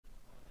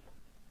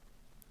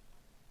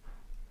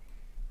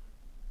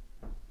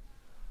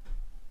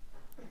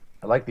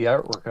like the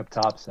artwork up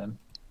top, Sim.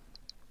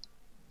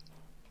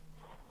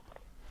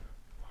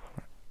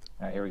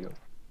 All right, here we go.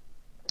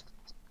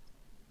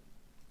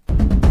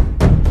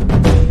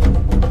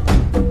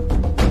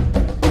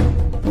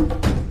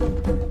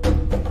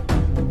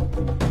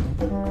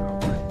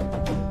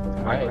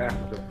 My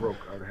glasses are broke.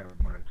 I would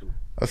have mine too.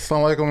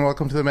 Assalamu alaikum and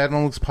welcome to the Mad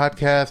Mamluks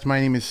podcast. My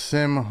name is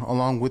Sim.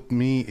 Along with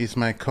me is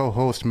my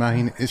co-host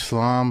Mahin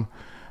Islam.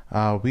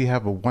 We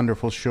have a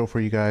wonderful show for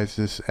you guys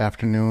this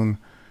afternoon.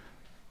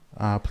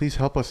 Please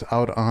help us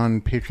out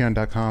on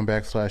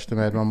patreon.com/the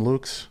Mad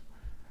Mamluks.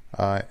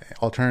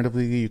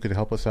 Alternatively, you could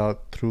help us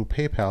out through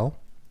PayPal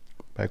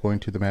by going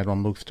to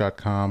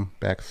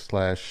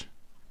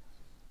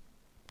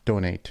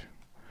themadmamluks.com/donate.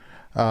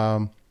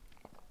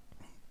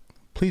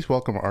 Please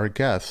welcome our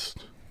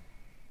guest,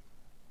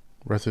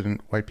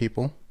 resident white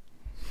people.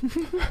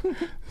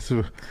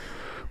 So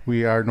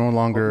we are no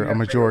longer a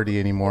majority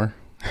anymore.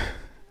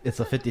 It's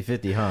a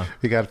 50-50, huh?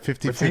 We got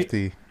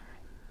 50-50.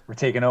 We're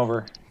taking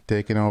over.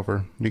 Taking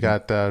over. We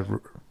got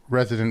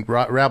resident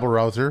rabble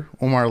rouser,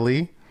 Umar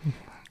Lee,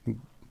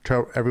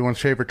 everyone's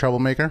favorite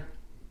troublemaker.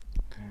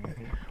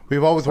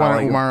 We've always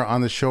wanted Umar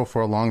on the show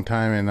for a long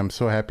time, and I'm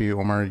so happy,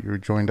 Umar, you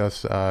joined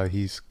us.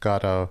 He's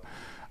got a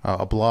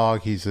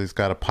blog. He's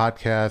got a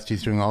podcast.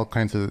 He's doing all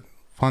kinds of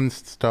fun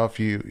stuff.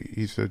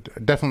 He's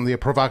definitely a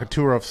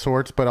provocateur of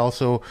sorts, but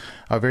also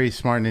a very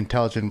smart and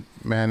intelligent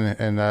man.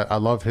 And I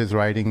love his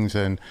writings.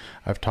 And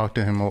I've talked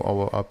to him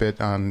a bit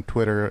on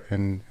Twitter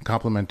and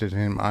complimented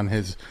him on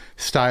his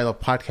style of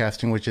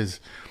podcasting, which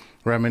is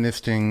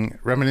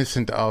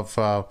reminiscent of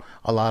a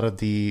lot of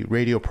the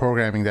radio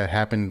programming that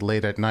happened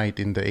late at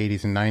night in the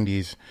 80s and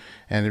 90s.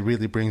 And it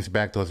really brings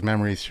back those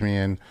memories to me.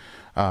 And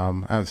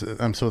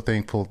I'm so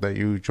thankful that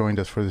you joined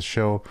us for the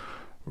show.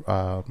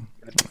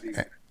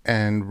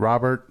 And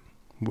Robert,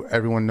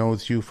 everyone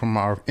knows you from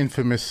our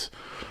infamous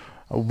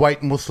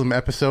white Muslim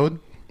episode.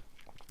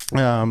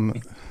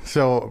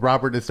 So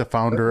Robert is the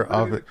founder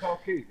of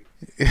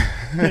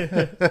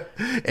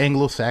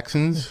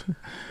Anglo-Saxons.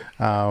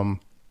 So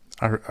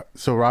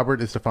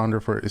Robert is the founder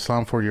for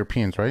Islam for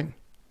Europeans, right?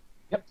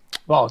 Yep.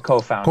 Well,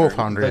 co-founder.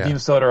 Co-founder, Vadim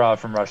Soderov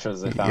from Russia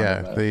is the founder.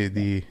 Yeah,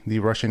 the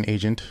Russian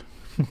agent.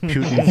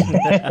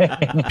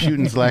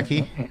 Putin's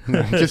lackey.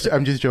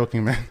 I'm just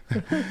joking, man.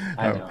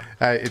 I know.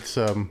 It's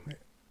a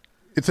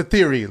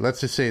theory.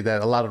 Let's just say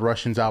that a lot of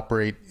Russians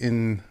operate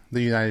in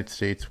the United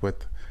States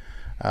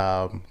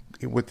within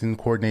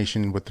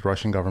coordination with the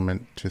Russian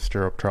government to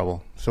stir up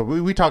trouble. So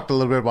we talked a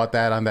little bit about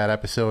that on that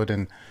episode,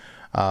 and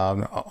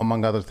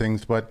among other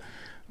things. But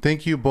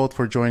thank you both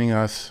for joining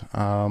us.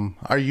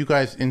 Are you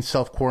guys in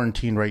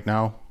self-quarantine right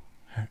now?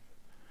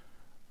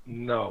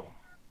 No,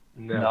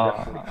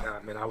 definitely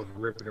not. Man, I was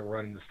ripping and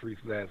running the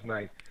streets last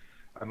night.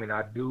 I mean,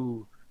 I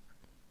do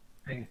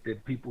think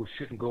that people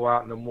shouldn't go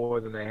out no more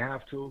than they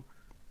have to.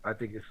 I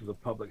think this is a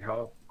public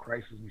health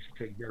crisis we should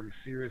take very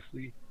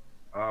seriously.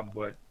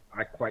 But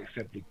I quite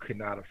simply could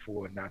not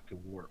afford not to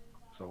work.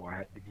 So I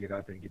had to get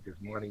out there and get this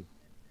money.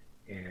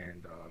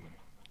 And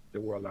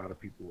there were a lot of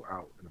people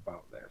out and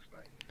about last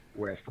night.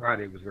 Whereas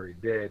Friday was very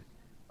dead.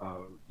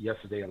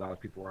 Yesterday, a lot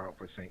of people were out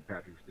for St.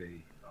 Patrick's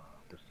Day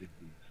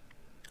festivities.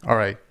 All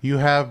right. You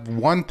have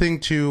one thing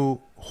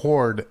to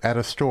hoard at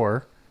a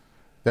store.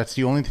 That's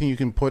the only thing you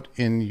can put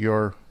in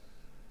your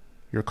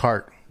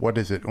cart. What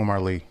is it,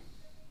 Umar Lee?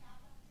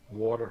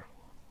 Water.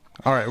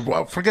 All right.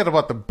 Well, forget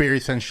about the bare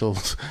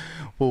essentials.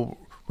 Well,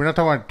 we're not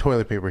talking about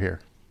toilet paper here.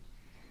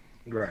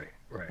 Right.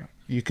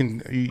 You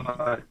can.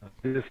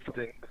 This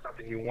something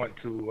you want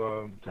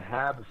to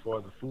have as far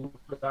as a food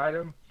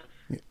item.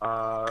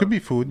 Could be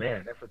food.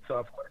 Man, that's a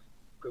tough question.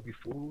 Could be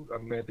food. I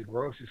mean, at the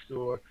grocery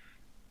store.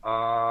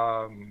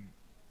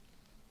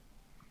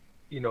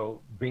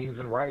 Beans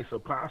and rice or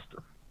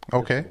pasta.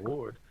 Okay.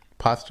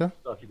 Pasta.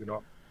 Stuff you can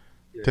offer.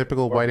 Yeah.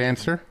 Typical white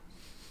answer.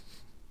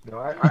 No,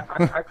 I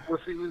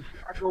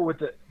go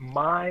with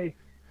my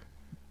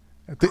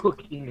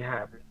cooking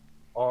habits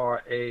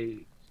are a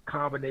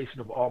combination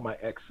of all my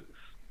exes.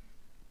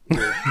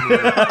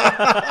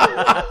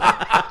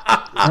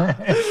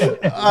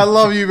 I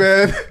love you,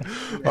 man.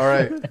 All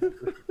right.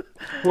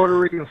 Puerto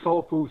Rican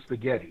soul food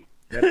spaghetti.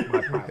 That's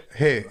my pasta.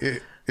 Hey,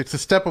 it's a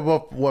step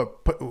above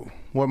what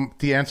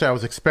the answer I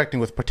was expecting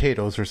was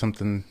potatoes or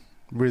something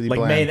really like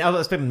bland. I was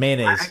expecting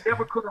mayonnaise. I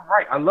never cook them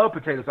right. I love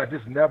potatoes. I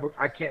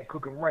can't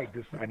cook them right.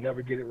 I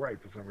never get it right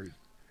for some reason.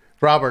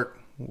 Robert,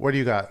 what do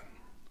you got?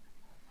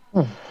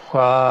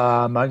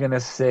 I'm going to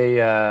say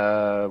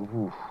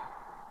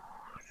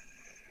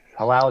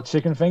halal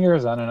chicken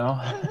fingers. I don't know.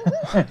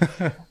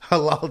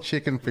 Halal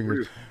chicken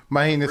fingers.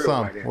 Mahin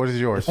Islam, what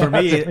is yours? For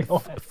me,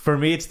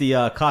 it's the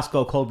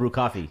Costco cold brew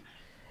coffee.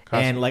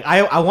 And like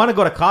I want to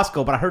go to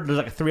Costco, but I heard there's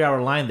like a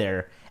 3-hour line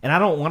there, and I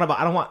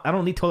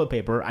don't need toilet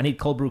paper. I need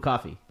cold brew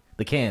coffee,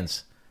 the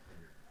cans,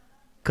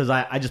 because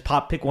I just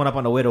pick one up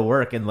on the way to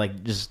work, and like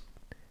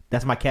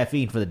that's my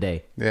caffeine for the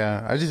day.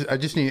 Yeah, I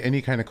just need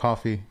any kind of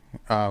coffee.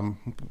 I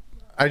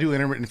do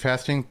intermittent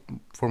fasting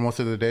for most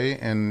of the day,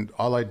 and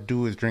all I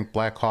do is drink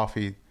black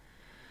coffee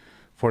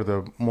for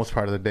the most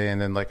part of the day, and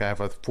then like I have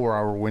a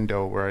 4-hour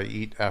window where I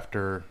eat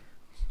after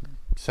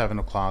 7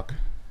 o'clock,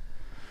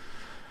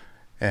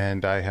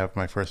 and I have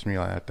my first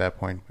meal at that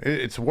point.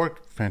 It's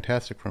worked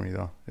fantastic for me,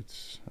 though.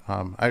 It's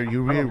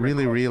you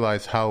really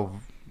realize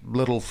how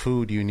little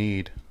food you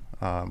need.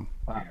 Wow.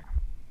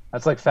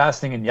 That's like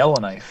fasting in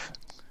Yellowknife.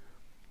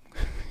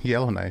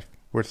 Yellowknife,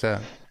 where's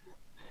that?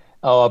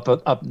 Oh,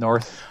 up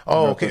north.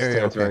 Oh, Northwest okay,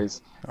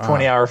 Territories.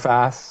 20-hour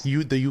fast.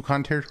 The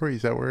Yukon Territory,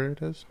 is that where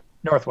it is?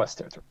 Northwest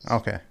Territories.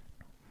 Okay.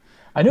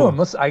 I knew a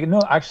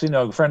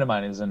friend of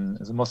mine is a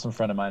Muslim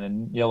friend of mine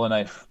in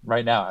Yellowknife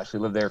right now.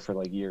 Actually lived there for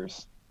like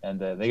years, and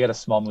they got a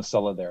small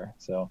musalla there.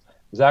 So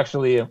there's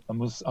actually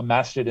a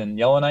masjid in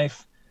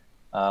Yellowknife,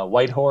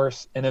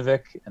 Whitehorse,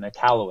 Inuvik, and a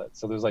Iqaluit.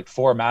 So there's like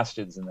 4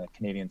 masjids in the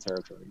Canadian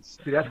territories.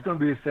 See, that's going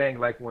to be a thing.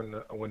 Like when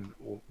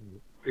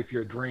if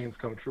your dreams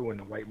come true and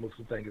the white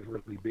Muslim thing is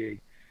really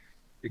big,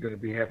 you're going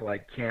to have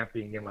like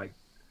camping in like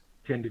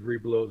 10 degree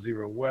below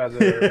zero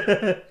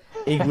weather,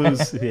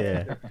 igloos,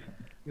 yeah.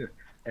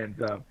 And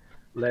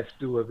let's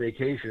do a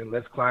vacation.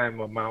 Let's climb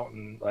a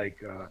mountain,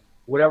 like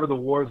whatever the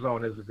war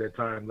zone is at that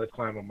time. Let's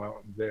climb a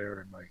mountain there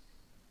and like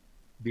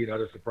be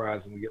another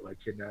surprise when we get like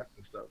kidnapped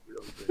and stuff.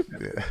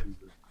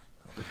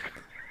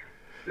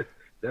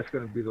 That's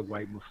going to be the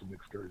white Muslim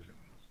excursion.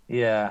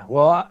 Yeah,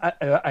 well,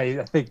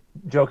 I think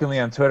jokingly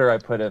on Twitter I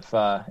put if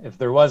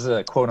there was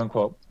a quote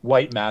unquote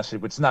white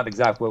masjid, which is not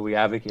exactly what we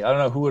advocate. I don't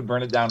know who would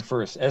burn it down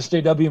first,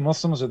 SJW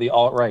Muslims or the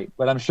alt-right,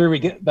 but I'm sure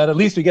at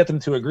least we get them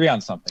to agree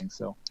on something.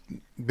 So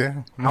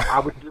yeah, I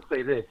would just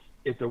say this: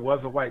 if there was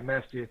a white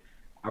masjid,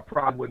 I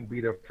probably wouldn't be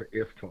there for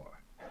iftar.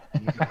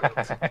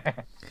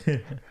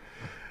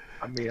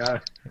 I mean,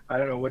 I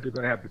don't know what they're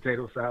going to have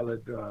potato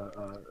salad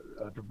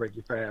to break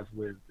your fast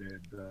with,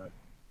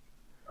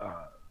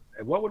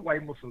 and what would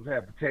white Muslims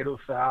have? Potato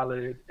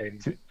salad and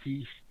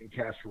quiche and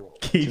casserole.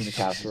 Tuna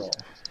casserole.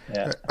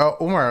 Yeah.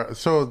 Umar,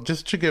 so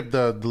just to give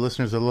the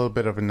listeners a little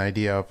bit of an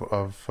idea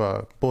of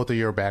both of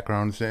your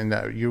backgrounds, and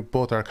you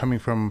both are coming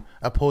from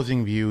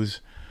opposing views.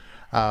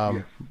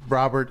 Yes.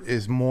 Robert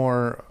is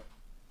more,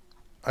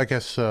 I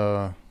guess,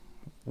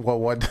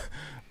 what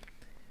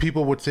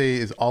people would say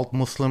is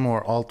alt-Muslim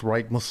or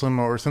alt-right Muslim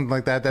or something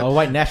like that.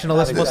 White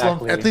nationalist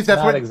Muslim? At least that's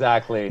not what...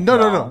 exactly.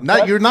 No.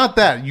 You're not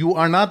that. You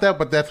are not that,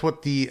 but that's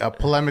what the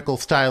polemical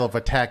style of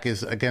attack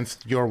is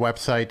against your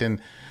website and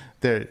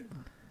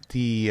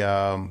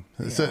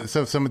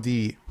so some of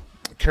the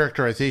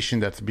characterization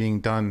that's being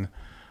done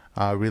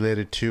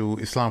related to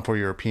Islam for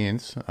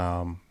Europeans.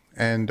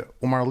 And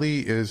Umar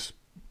Lee is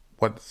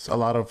what a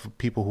lot of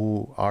people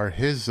who are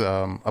his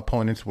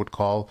opponents would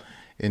call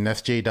an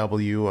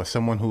SJW, or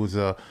someone who's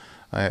a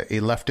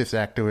leftist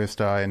activist,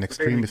 an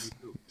extremist.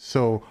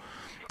 So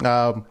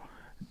I'm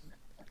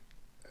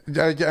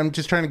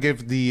just trying to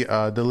give the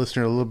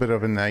listener a little bit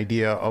of an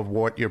idea of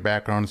what your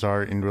backgrounds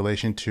are in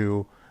relation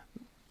to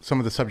some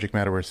of the subject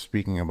matter we're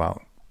speaking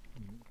about.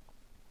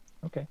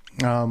 Okay.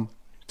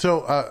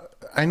 So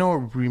I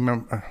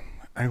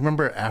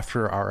remember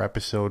after our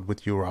episode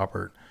with you,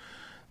 Robert,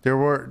 there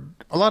were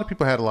a lot of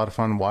people had a lot of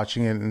fun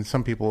watching it, and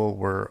some people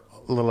were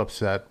a little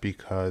upset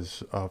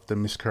because of the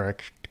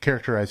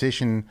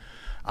mischaracterization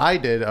I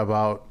did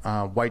about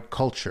white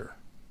culture.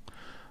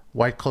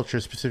 White culture,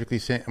 specifically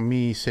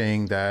me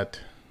saying that,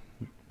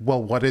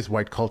 well, what is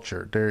white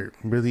culture? There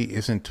really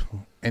isn't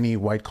any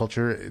white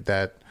culture.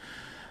 That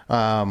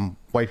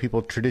white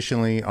people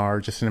traditionally are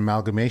just an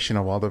amalgamation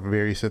of all the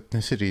various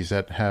ethnicities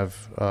that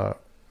have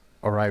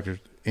arrived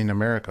in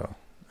America.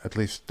 At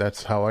least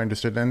that's how I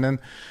understood. And then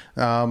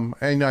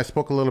I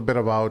spoke a little bit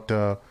about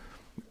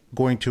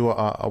going to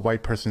a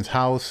white person's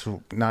house,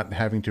 not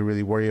having to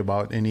really worry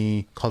about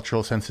any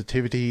cultural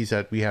sensitivities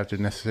that we have to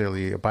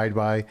necessarily abide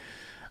by.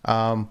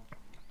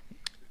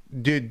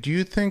 Do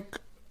you think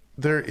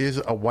there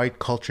is a white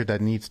culture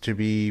that needs to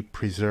be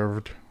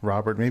preserved,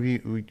 Robert?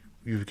 Maybe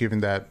you've given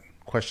that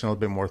question a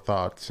little bit more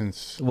thought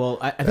since. Well,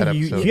 I think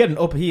you had an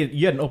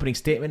opening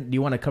statement. Do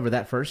you want to cover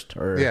that first,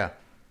 or yeah?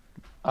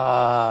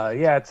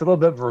 Yeah, it's a little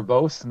bit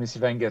verbose. Let me see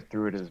if I can get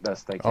through it as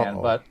best I can.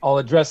 Uh-oh. But I'll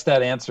address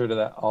that answer to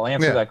that. I'll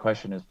answer that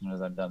question as soon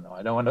as I'm done, though.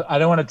 I don't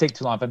want to take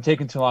too long. If I'm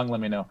taking too long, let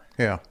me know.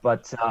 Yeah.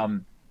 But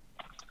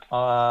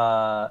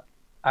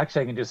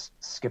actually, I can just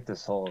skip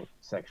this whole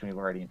section. We've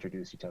already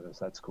introduced each other,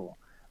 so that's cool.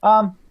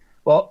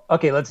 Well,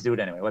 okay, let's do it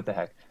anyway. What the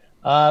heck?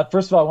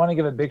 First of all, I want to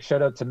give a big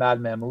shout out to Mad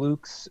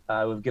Mamluks.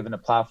 We've given a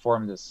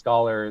platform to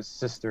scholars,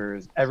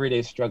 sisters,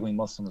 everyday struggling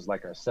Muslims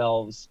like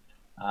ourselves.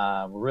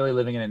 We're really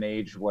living in an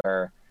age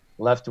where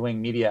left-wing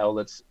media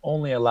outlets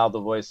only allow the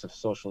voice of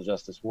social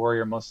justice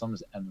warrior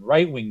Muslims, and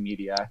right-wing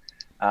media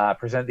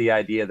present the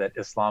idea that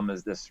Islam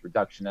is this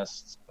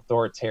reductionist,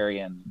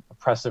 authoritarian,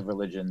 oppressive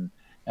religion,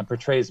 and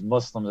portrays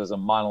Muslims as a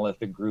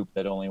monolithic group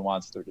that only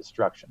wants their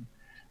destruction.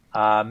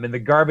 In the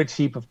garbage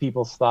heap of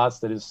people's thoughts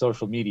that is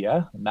social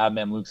media, Mad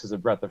Mamluks is a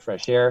breath of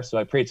fresh air, so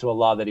I pray to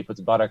Allah that He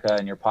puts barakah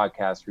in your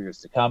podcast for years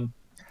to come.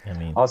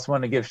 I also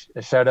want to give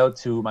a shout out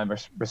to my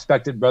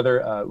respected brother,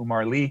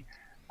 Umar Lee,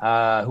 who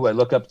I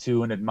look up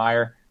to and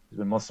admire. who's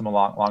been Muslim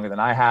longer than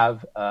I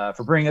have,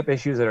 for bringing up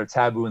issues that are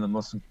taboo in the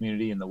Muslim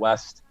community in the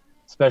West,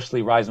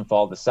 especially rise and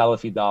fall of the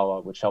Salafi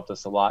Dawah, which helped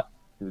us a lot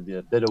through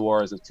the Bid'ah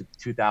wars of the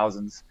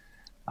 2000s.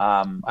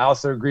 I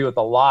also agree with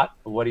a lot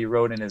of what he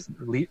wrote in his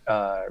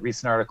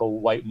recent article,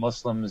 White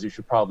Muslims, You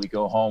Should Probably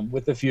Go Home,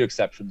 with a few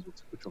exceptions,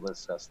 which we'll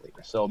discuss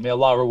later. So may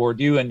Allah reward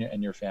you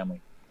and your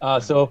family.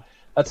 So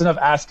that's enough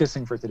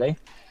ass-kissing for today.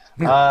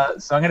 So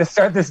I'm going to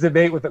start this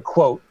debate with a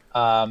quote.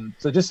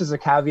 So just as a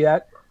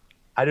caveat,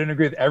 I don't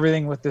agree with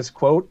everything with this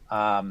quote.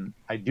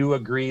 I do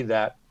agree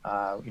that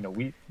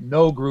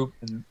no group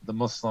in the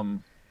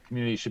Muslim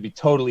community should be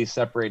totally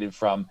separated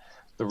from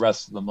the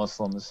rest of the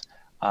Muslims.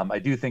 I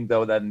do think,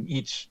 though, that in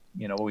each,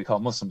 what we call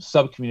Muslim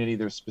sub-community,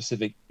 there's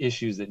specific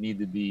issues that need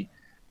to be,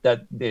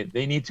 that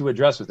they need to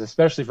address with,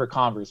 especially for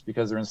converts,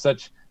 because they're in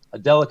such a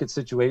delicate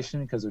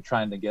situation, because they're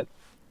trying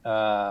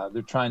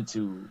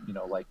to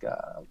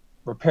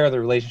repair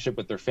their relationship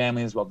with their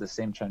families while at the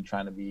same time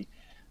trying to be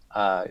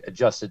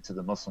adjusted to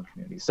the Muslim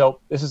community.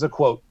 So this is a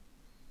quote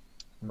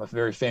from a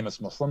very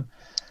famous Muslim.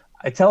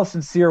 I tell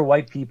sincere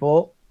white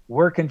people,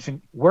 work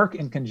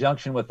in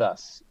conjunction with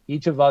us,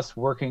 each of us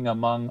working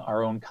among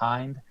our own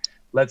kind.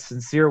 Let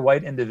sincere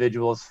white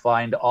individuals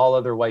find all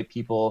other white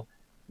people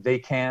they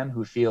can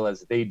who feel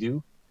as they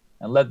do,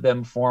 and let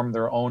them form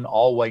their own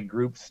all-white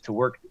groups to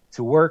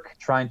work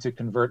trying to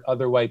convert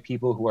other white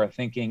people who are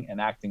thinking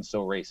and acting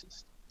so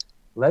racist.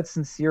 Let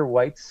sincere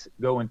whites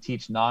go and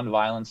teach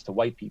nonviolence to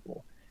white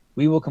people.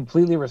 We will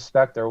completely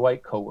respect our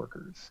white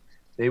coworkers.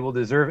 They will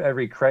deserve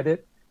every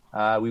credit.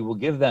 We will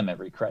give them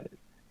every credit.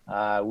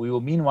 We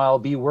will meanwhile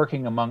be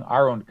working among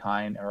our own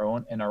kind,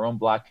 in our own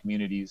black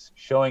communities,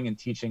 showing and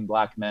teaching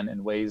black men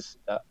in ways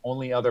that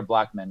only other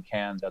black men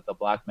can, that the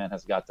black man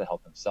has got to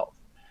help himself.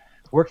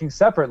 Working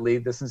separately,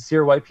 the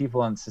sincere white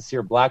people and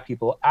sincere black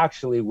people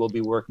actually will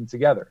be working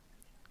together.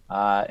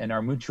 In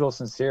our mutual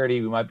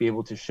sincerity, we might be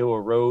able to show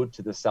a road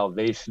to the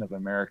salvation of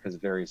America's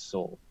very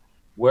soul.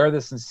 Where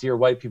the sincere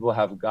white people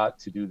have got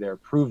to do their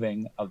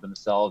proving of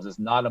themselves is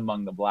not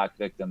among the black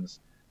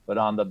victims, but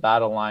on the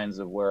battle lines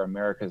of where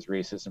America's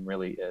racism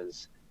really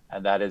is,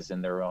 and that is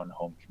in their own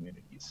home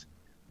communities.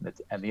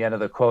 At the end of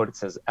the quote, it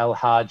says, El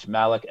Hajj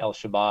Malik El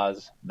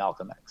Shabazz,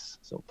 Malcolm X.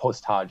 So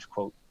post-Hajj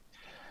quote.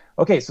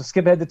 Okay, so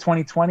skip ahead to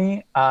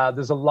 2020.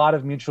 There's a lot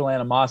of mutual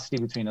animosity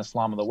between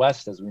Islam and the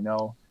West, as we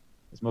know.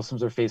 As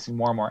Muslims are facing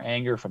more and more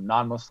anger from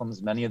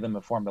non-Muslims, many of them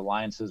have formed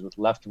alliances with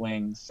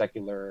left-wing,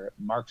 secular,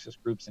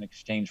 Marxist groups in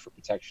exchange for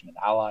protection and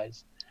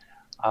allies,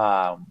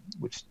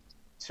 which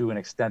to an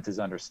extent is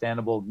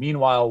understandable.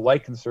 Meanwhile,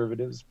 white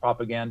conservatives,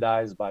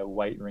 propagandized by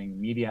right-wing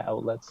media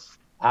outlets,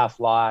 half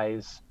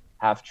lies,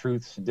 half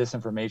truths, and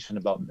disinformation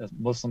about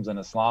Muslims and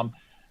Islam,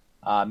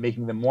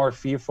 making them more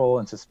fearful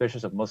and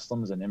suspicious of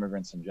Muslims and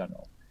immigrants in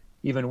general.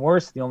 Even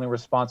worse, the only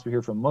response we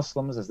hear from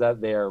Muslims is that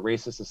they are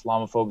racist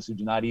Islamophobes who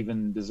do not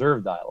even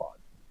deserve dialogue.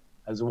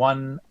 As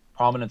one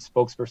prominent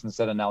spokesperson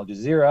said on Al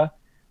Jazeera,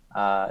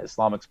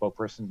 Islamic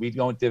spokesperson, we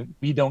don't give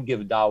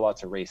dawah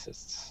to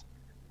racists.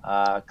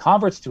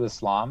 Converts to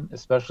Islam,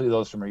 especially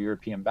those from a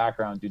European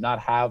background, do not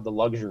have the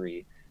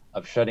luxury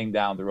of shutting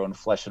down their own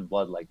flesh and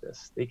blood like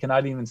this. They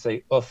cannot even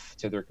say "uff"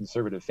 to their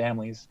conservative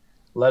families,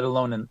 let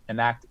alone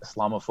enact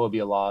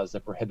Islamophobia laws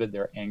that prohibit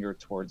their anger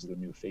towards their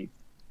new faith.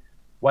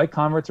 White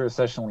converts are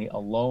essentially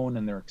alone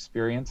in their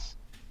experience,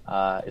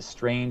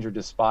 estranged or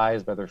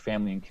despised by their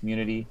family and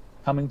community,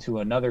 coming to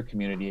another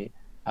community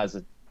as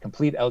a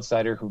complete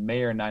outsider who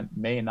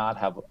may not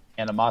have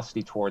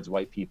animosity towards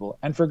white people,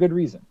 and for good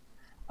reason.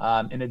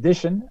 In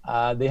addition,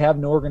 they have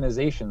no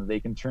organization that they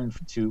can turn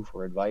to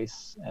for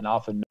advice, and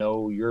often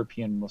no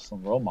European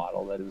Muslim role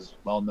model that is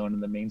well known in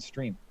the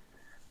mainstream.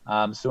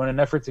 So in an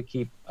effort to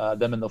keep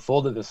them in the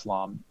fold of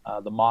Islam,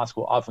 the mosque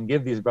will often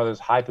give these brothers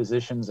high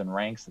positions and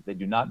ranks that they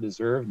do not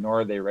deserve,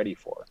 nor are they ready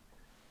for.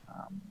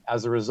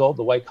 As a result,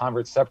 the white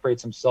convert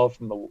separates himself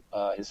from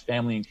his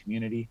family and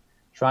community,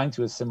 trying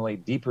to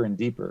assimilate deeper and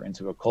deeper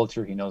into a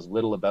culture he knows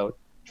little about,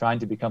 trying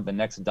to become the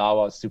next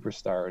dawah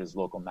superstar at his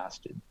local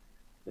masjid.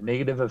 The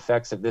negative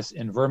effects of this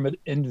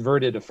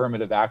inverted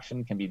affirmative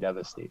action can be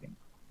devastating.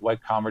 The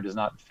white convert does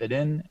not fit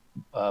in,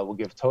 will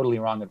give totally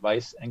wrong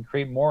advice, and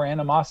create more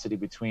animosity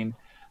between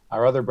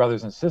our other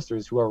brothers and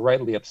sisters who are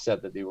rightly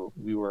upset that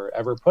we were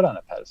ever put on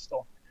a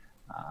pedestal.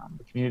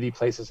 The community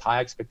places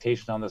high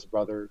expectation on this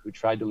brother who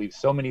tried to leave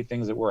so many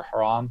things that were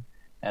haram,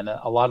 and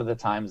a lot of the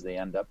times they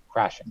end up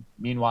crashing.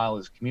 Meanwhile,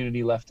 his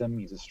community left him,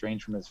 he's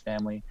estranged from his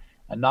family,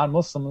 and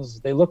non-Muslims,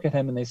 they look at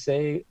him and they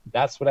say,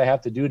 that's what I have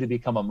to do to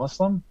become a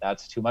Muslim?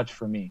 That's too much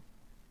for me.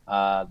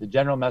 The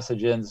general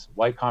message is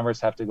white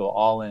converts have to go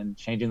all in,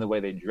 changing the way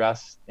they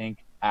dress,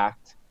 think,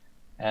 act,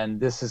 and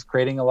this is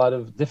creating a lot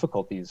of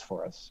difficulties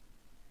for us.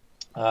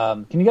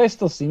 Can you guys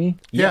still see me?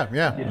 Yeah.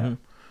 Mm-hmm.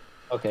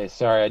 Okay,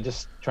 sorry, I'm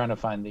just trying to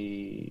find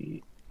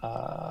the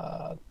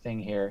thing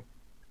here.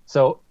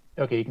 So,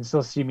 okay, you can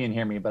still see me and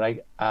hear me, but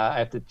I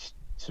have to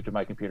switch to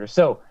my computer.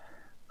 So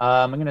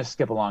I'm going to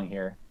skip along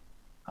here.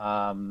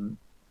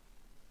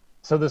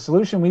 So the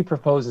solution we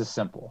propose is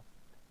simple.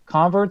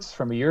 Converts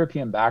from a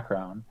European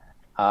background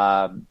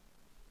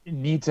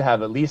need to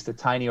have at least a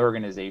tiny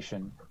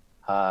organization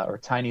or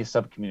tiny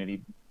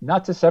sub-community,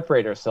 not to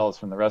separate ourselves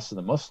from the rest of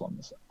the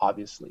Muslims,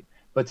 obviously,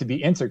 but to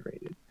be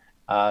integrated.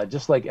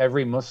 Just like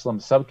every Muslim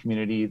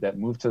sub-community that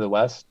moved to the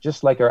West,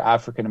 just like our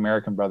African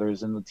American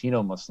brothers and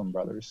Latino Muslim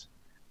brothers.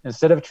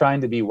 Instead of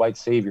trying to be white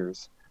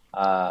saviors,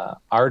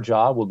 our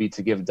job will be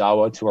to give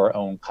dawah to our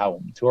own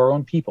qawm, to our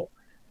own people.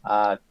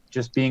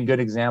 Just being good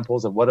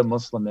examples of what a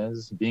Muslim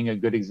is, being a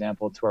good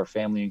example to our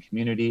family and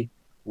community,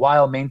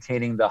 while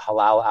maintaining the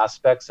halal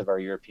aspects of our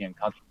European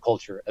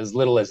culture, as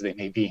little as they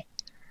may be.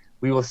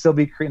 We will still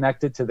be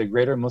connected to the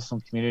greater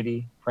Muslim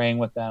community, praying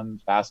with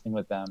them, fasting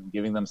with them,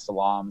 giving them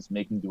salams,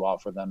 making dua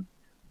for them.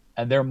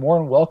 And they're more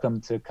than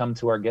welcome to come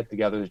to our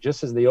get-togethers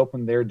just as they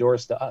open their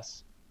doors to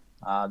us.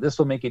 This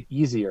will make it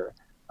easier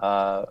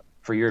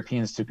for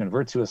Europeans to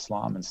convert to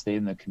Islam and stay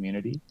in the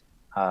community.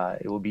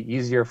 It will be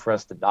easier for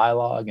us to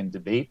dialogue and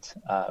debate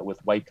with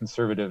white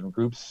conservative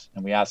groups,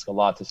 and we ask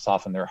Allah to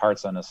soften their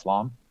hearts on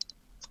Islam.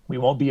 We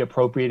won't be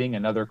appropriating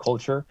another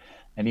culture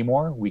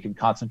anymore. We can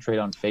concentrate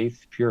on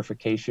faith,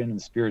 purification,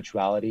 and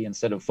spirituality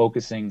instead of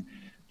focusing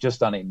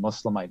just on a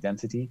Muslim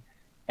identity.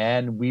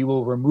 And we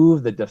will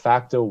remove the de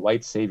facto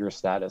white savior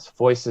status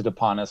foisted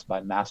upon us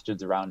by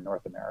masjids around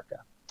North America.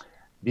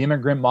 The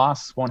immigrant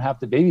mosques won't have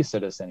to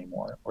babysit us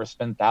anymore or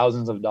spend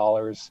thousands of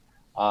dollars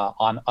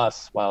on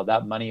us, while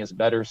that money is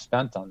better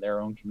spent on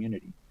their own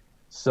community.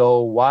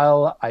 So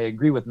while I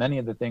agree with many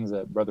of the things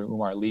that Brother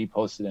Umar Lee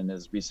posted in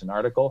his recent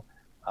article,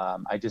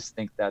 I just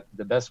think that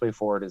the best way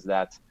forward is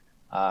that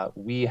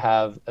we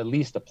have at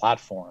least a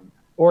platform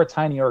or a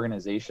tiny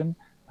organization,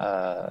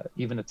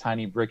 even a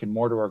tiny brick and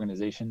mortar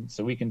organization,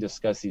 so we can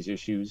discuss these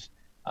issues,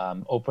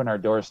 open our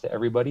doors to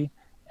everybody,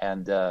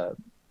 and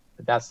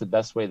that's the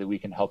best way that we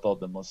can help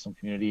out the Muslim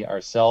community,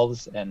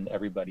 ourselves, and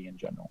everybody in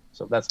general.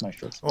 So that's my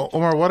short speech.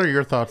 Omar, what are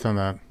your thoughts on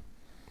that?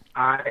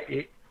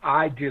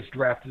 I just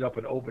drafted up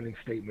an opening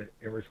statement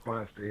in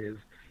response to his.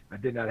 I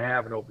did not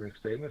have an opening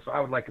statement, so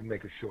I would like to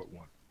make a short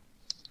one.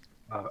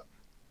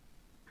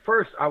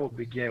 First, I will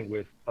begin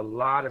with a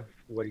lot of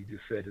what he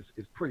just said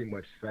is pretty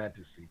much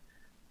fantasy.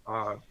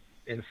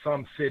 In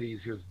some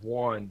cities, there's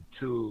 1,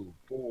 2,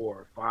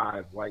 4,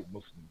 5 white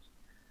Muslims.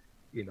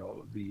 You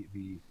know,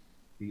 the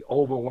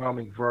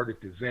overwhelming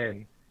verdict is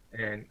in,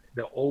 and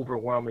the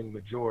overwhelming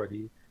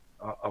majority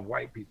of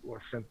white people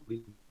are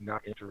simply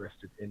not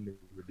interested in the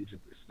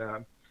religion of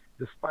Islam,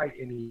 despite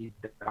any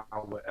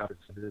dawah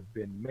efforts that have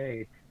been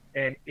made.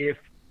 And if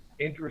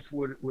interest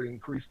would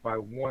increase by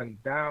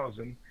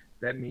 1,000,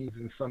 that means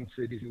in some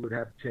cities you would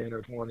have 10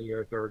 or 20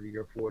 or 30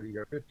 or 40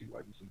 or 50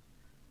 white Muslims.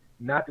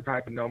 Not the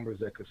type of numbers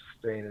that could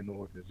sustain an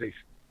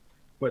organization.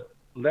 But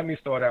let me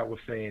start out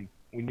with saying,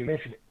 when you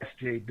mention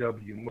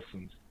SJW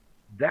Muslims,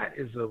 that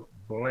is a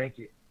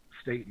blanket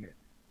statement.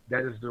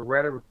 That is the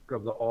rhetoric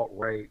of the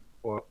alt-right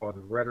or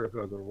the rhetoric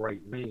of the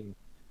right wing.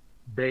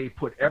 They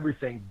put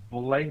everything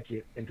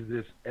blanket into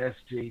this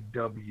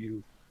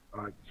SJW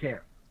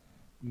camp.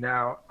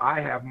 Now,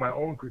 I have my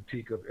own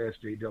critique of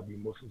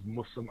SJW Muslims,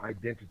 Muslim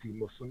identity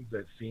Muslims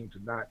that seem to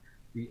not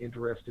be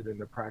interested in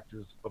the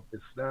practice of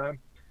Islam,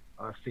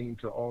 seem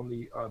to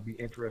only be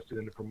interested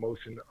in the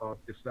promotion of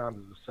Islam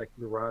as a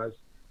secularized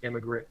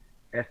immigrant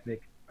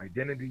ethnic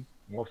identity.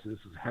 Most of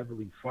this is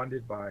heavily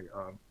funded by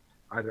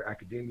either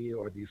academia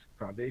or these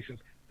foundations.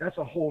 That's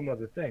a whole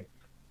nother thing.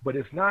 But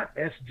it's not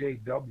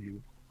SJW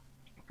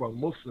for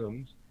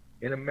Muslims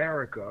in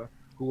America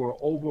who are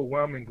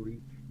overwhelmingly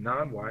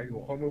non-white, who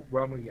are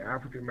overwhelmingly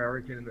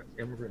African-American and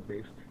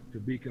immigrant-based, to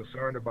be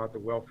concerned about the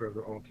welfare of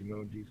their own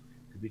communities,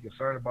 to be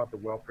concerned about the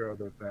welfare of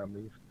their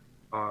families.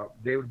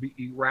 They would be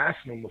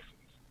irrational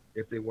Muslims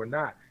if they were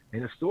not.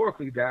 And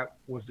historically, that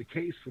was the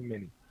case for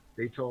many.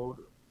 They told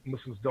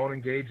Muslims, don't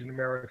engage in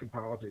American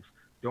politics,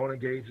 don't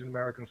engage in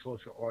American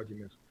social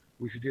arguments.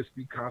 We should just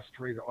be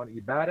concentrated on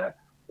ibadah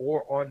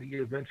or on the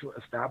eventual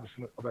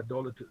establishment of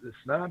Adolah to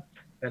Islam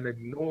and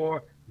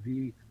ignore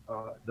the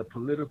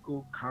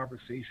political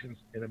conversations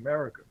in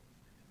America.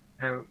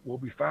 And what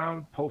we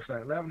found post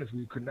 9/11 is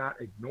we could not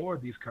ignore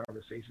these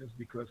conversations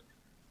because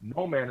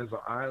no man is an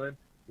island.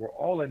 We're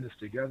all in this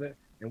together,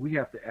 and we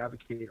have to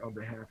advocate on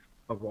behalf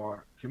of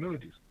our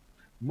communities.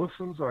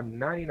 Muslims are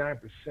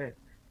 99%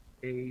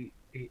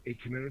 a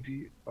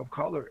community of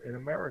color in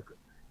America.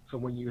 So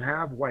when you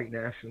have white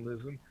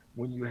nationalism,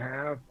 when you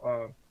have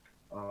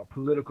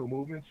political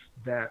movements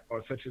that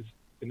are such as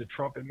in the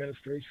Trump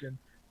administration,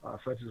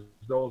 such as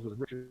those with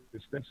Richard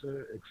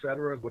Spencer, et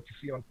cetera, what you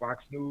see on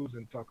Fox News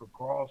and Tucker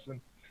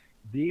Carlson,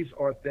 these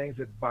are things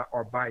that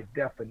are by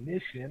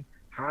definition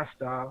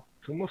hostile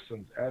to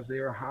Muslims, as they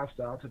are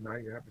hostile to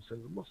 99%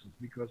 of Muslims,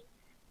 because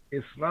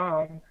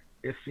Islam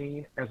is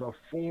seen as a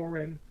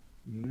foreign,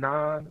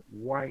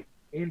 non-white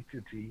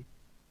entity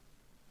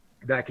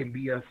that can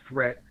be a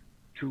threat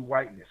to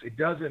whiteness. It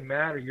doesn't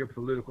matter your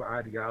political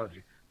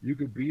ideology. You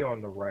could be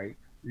on the right,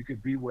 you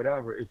could be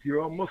whatever. If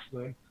you're a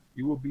Muslim,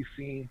 you will be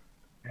seen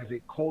as a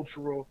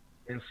cultural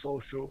and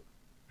social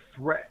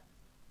threat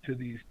to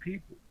these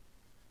people.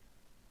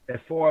 As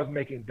far as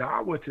making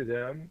da'wah to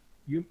them,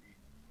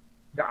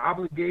 the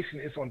obligation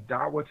is on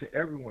da'wah to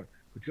everyone.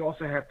 but you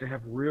also have to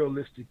have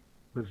realistic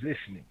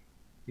positioning.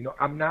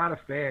 I'm not a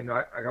fan.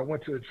 I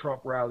went to the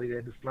Trump rally. They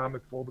had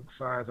Islamic phobic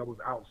signs. I was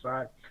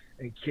outside,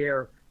 and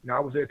I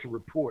was there to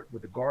report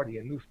with the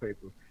Guardian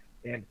newspaper,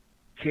 and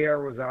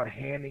CARE was out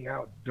handing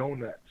out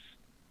donuts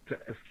to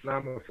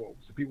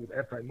Islamophobes, to people with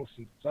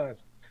anti-Muslim signs.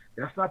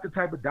 That's not the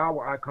type of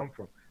dawah I come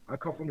from. I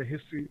come from the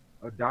history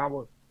of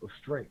dawah of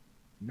strength,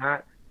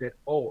 not that,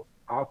 oh,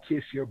 I'll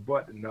kiss your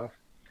butt enough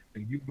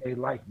and you may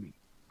like me.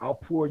 I'll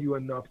pour you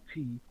enough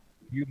tea,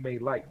 you may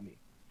like me.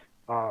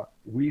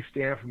 We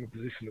stand from a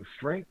position of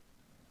strength.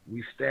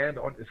 We stand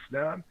on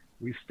Islam.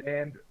 We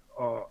stand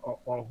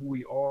on who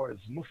we are as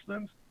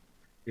Muslims.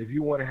 If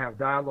you want to have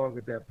dialogue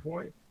at that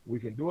point, we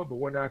can do it, but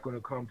we're not going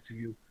to come to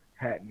you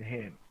hat in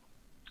hand.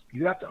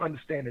 You have to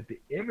understand that the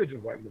image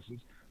of white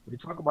Muslims, when you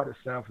talk about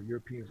Islam for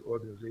Europeans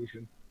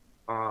organization,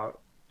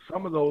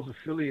 some of those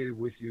affiliated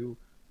with you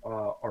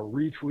are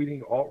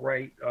retweeting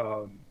alt-right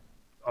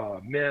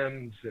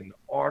memes and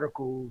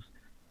articles,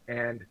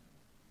 and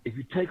if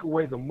you take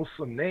away the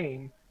Muslim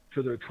name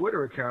to their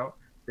Twitter account,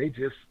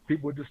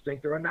 people would just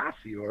think they're a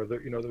Nazi or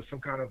they're some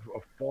kind of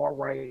a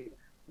far-right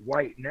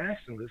white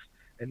nationalist,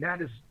 and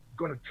that is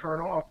going to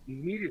turn off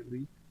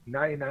immediately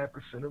 99%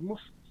 of Muslims.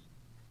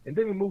 And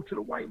then we move to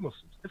the white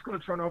Muslims. It's going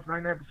to turn off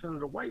 99%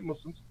 of the white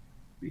Muslims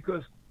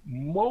because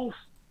most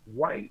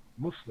white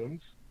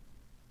Muslims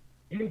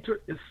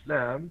enter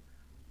Islam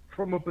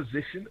from a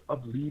position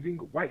of leaving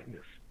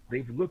whiteness.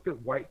 They've looked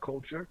at white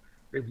culture,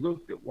 they've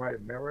looked at white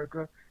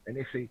America, and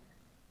they say,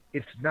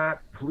 it's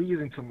not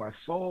pleasing to my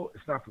soul,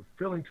 it's not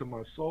fulfilling to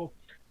my soul,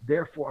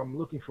 therefore I'm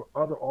looking for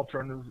other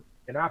alternatives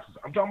and options.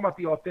 I'm talking about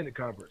the authentic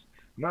converts.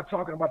 I'm not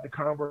talking about the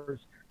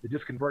converts that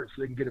just convert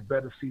so they can get a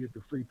better seat at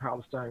the Free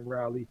Palestine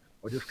rally,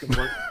 or just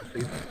convert to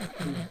say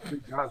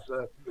free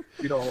Gaza,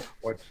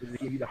 or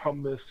to eat the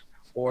hummus,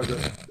 or the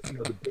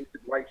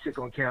basic white chick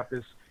on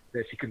campus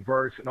that she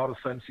converts and all of a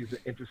sudden she's an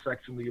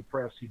intersectionally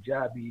oppressed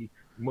hijabi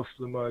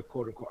Muslim,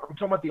 quote unquote. I'm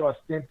talking about the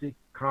authentic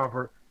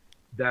convert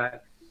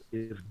that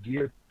is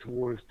geared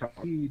towards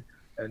Tawheed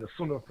and the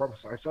Sunnah of Prophet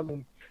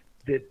ﷺ,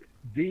 that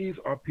these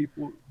are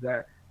people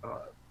that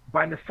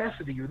by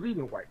necessity you're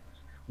leaving whiteness.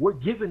 We're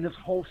given this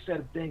whole set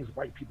of things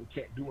white people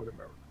can't do in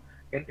America.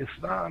 And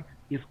Islam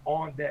is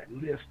on that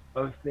list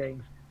of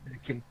things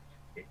that can,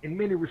 in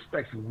many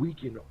respects,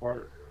 weaken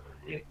or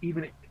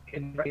even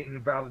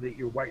invalidate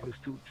your whiteness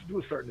to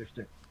a certain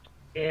extent.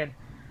 And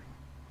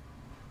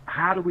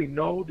how do we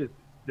know that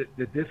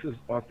this is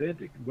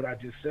authentic, what I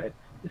just said?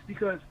 It's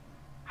because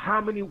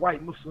how many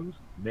white Muslims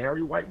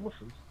marry white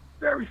Muslims?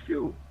 Very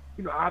few.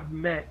 I've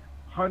met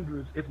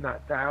hundreds, if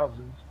not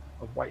thousands,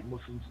 of white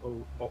Muslims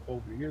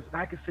over the years.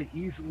 And I can say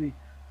easily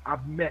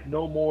I've met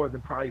no more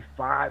than probably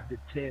 5 to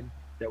 10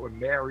 that were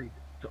married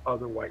to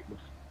other white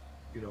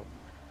Muslims,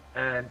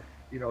 and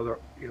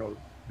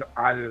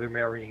either they're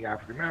marrying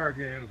African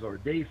Americans or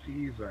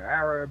Desis or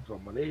Arabs or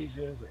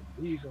Malaysians or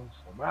Indonesians,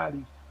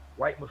 Somalis.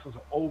 White Muslims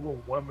are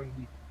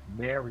overwhelmingly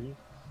marrying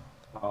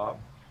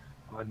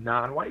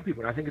non-white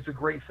people, and I think it's a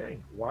great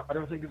thing. Why I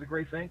don't think it's a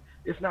great thing?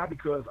 It's not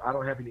because I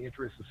don't have any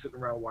interest in sitting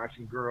around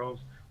watching Girls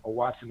or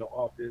watching The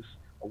Office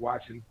or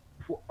watching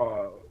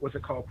what's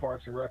it called,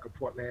 Parks and Rec or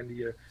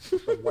Portlandia,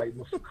 some white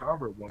Muslim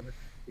convert woman.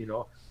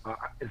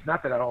 It's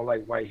not that I don't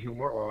like white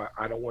humor or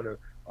I don't want to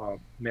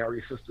marry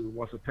a sister who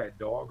wants a pet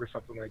dog or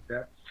something like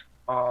that.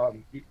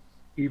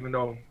 Even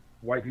though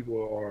white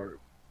people are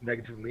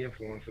negatively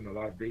influencing a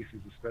lot of bases,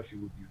 especially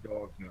with these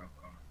dogs now.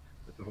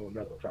 That's a whole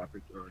nother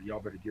topic. Y'all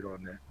better get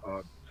on that.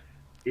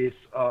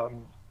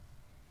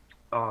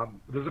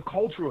 There's a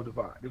cultural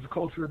divide. There's a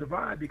cultural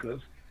divide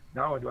because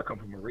not only do I come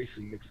from a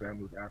racially mixed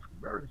family with African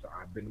Americans,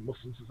 I've been a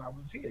Muslim since I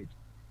was a teenager.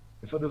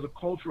 And so there's a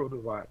cultural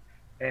divide.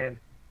 And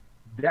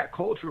that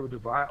cultural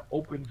divide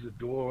opens the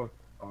door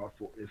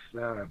for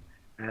Islam.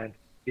 And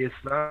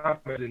Islam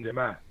is in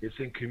Jama'at. It's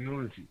in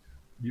community.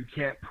 You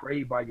can't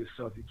pray by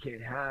yourself. You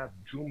can't have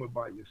Jumu'ah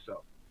by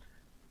yourself.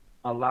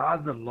 A lot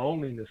of the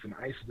loneliness and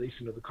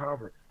isolation of the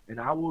convert, and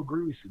I will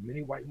agree with you,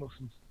 many white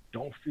Muslims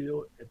don't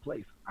feel a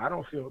place. I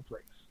don't feel a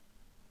place.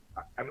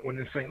 When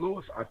in St.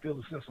 Louis, I feel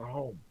a sense of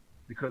home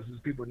because these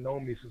people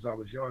know me since I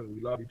was young. We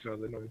love each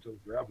other, know each other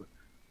forever.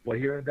 But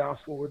here in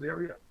Dallas-Fort Worth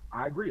area,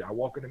 I agree. I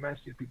walk in the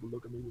masjid, people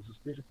look at me with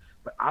suspicion,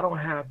 but I don't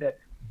have that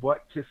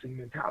butt-kissing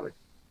mentality.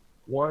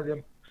 One of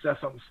them says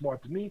something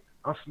smart to me,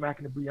 I'm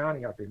smacking the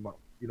biryani out their mouth.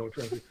 So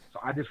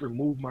I just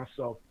remove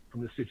myself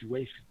from the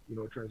situation.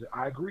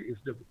 I agree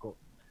it's difficult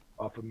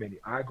for many.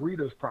 I agree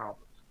there's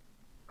problems.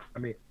 I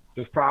mean,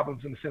 there's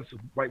problems in the sense of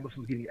white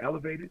Muslims getting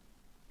elevated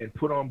and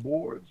put on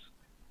boards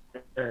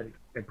and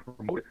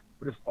promoted,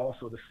 but it's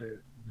also the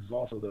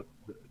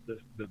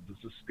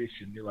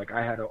suspicion. Like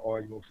I had an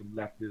argument with some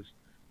leftist,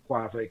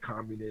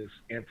 quasi-communist,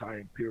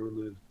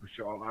 anti-imperialist,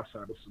 Bashar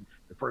al-Assad.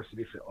 The first thing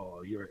they said,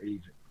 "Oh, you're an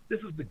agent."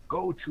 This is the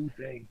go-to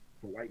thing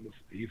for white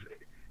Muslims. If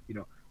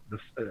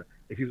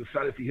he's a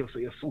Salafi, he'll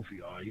say a Sufi.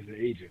 He's an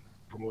agent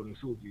promoting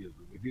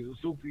Sufism. If he's a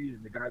Sufi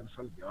and the guy's a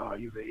Salafi,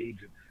 he's an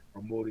agent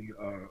promoting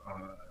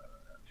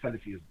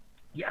Salafism.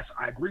 Yes,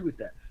 I agree with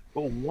that.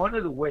 But one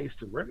of the ways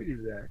to remedy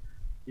that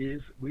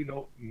is we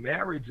know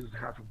marriage is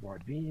half of our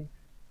deen.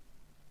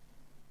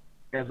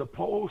 As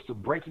opposed to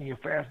breaking your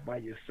fast by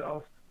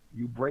yourself,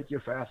 you break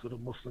your fast with a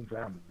Muslim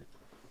family.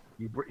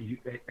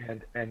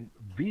 And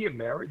via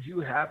marriage,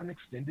 you have an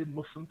extended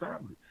Muslim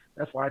family.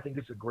 That's why I think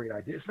it's a great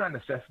idea. It's not a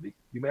necessity.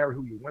 You marry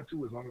who you want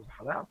to as long as it's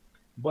halal.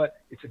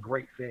 But it's a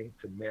great thing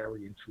to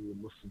marry into a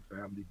Muslim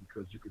family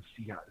because you can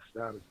see how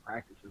Islam is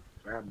practiced as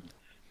a family.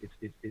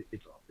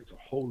 It's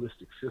a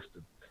holistic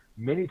system.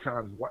 Many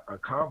times,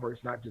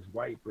 converts, not just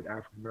white, but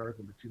African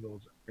American,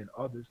 Latinos, and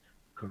others,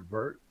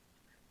 convert,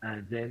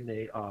 and then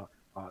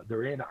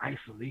they're in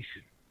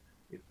isolation.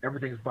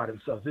 Everything's by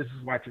themselves. This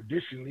is why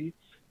traditionally,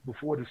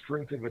 before the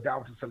strength of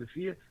Dawat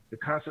al-Salafiyya, the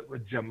concept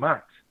of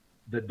Jamaat,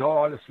 the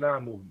Dar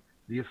al-Islam movement,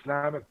 the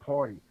Islamic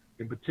Party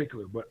in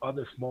particular, but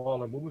other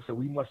smaller movements, so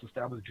we must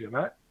establish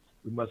Jamaat.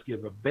 We must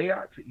give a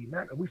bay'at to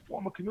Iman, and we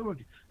form a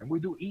community, and we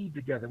do Eid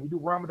together, and we do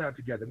Ramadan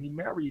together, and we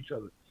marry each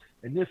other.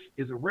 And this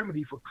is a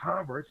remedy for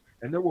converts,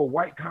 and there were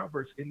white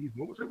converts in these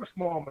movements. They were a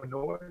small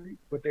minority,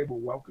 but they were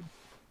welcome.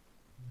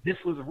 This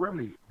was a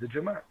remedy, the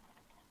Jamaat.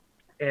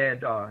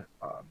 And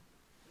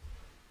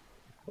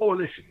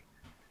coalition.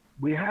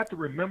 We have to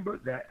remember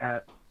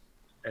that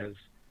as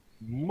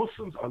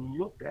Muslims are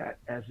looked at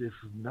as this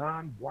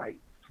non-white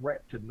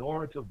threat to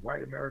normative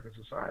white American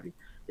society,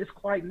 it's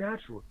quite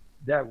natural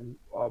that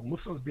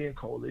Muslims be in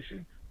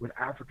coalition with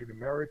African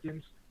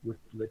Americans, with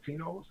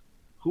Latinos,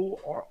 who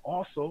are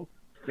also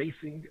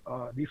facing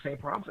these same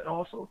problems. And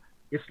also,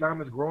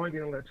 Islam is growing in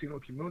the Latino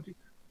community.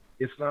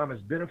 Islam has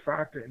been a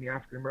factor in the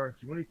African American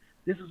community.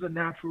 This is a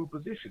natural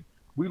position.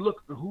 We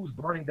look at who's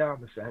burning down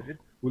Masajid.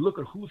 We look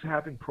at who's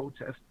having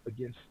protests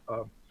against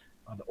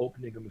the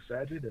opening of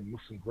Masajid and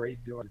Muslim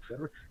graveyard,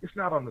 etc. It's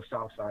not on the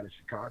south side of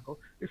Chicago.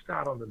 It's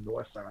not on the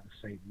north side of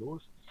St.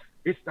 Louis.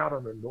 It's not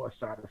on the north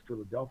side of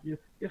Philadelphia.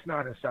 It's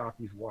not in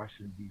southeast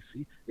Washington,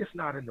 D.C. It's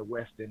not in the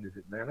west end of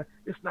Atlanta.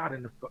 It's not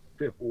in the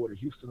fifth ward of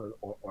Houston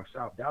or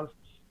South Dallas.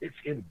 It's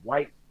in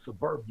white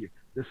suburbia,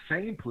 the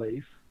same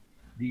place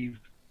these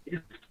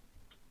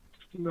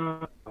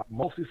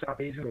mostly South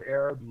Asian or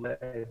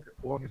Arab-led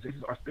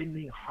organizations are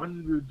spending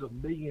hundreds of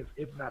millions,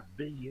 if not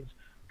billions,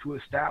 to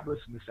establish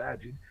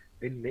masajid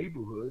in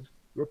neighborhoods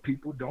where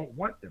people don't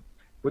want them.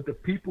 But the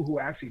people who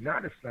are actually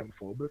not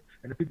Islamophobic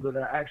and the people that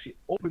are actually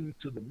open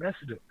to the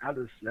message of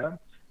Al-Islam,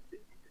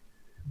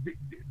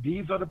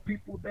 these are the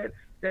people that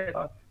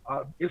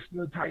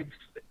Islam types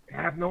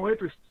have no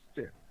interest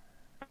in.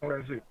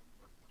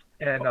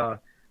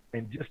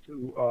 And just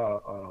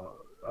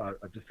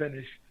to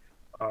finish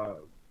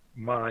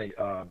my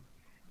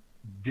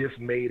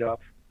made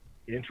up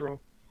intro,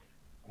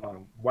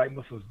 white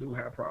Muslims do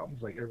have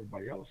problems like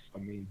everybody else. I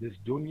mean, this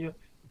dunya,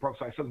 the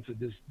Prophet said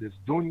this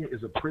dunya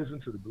is a prison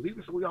to the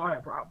believers, so we all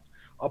have problems.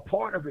 A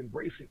part of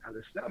embracing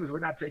Al-Islam is we're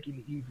not taking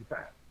the easy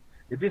path.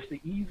 If it's the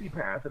easy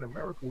path in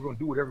America, we're going to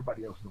do what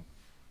everybody else does.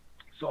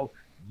 So,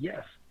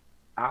 yes,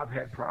 I've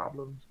had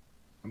problems.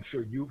 I'm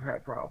sure you've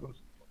had problems.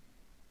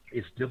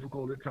 It's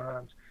difficult at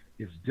times.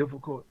 It's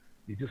difficult.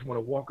 You just want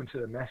to walk into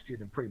the masjid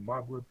and pray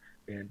Maghrib,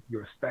 and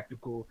you're a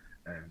spectacle,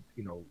 and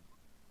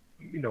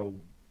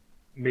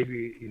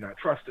maybe you're not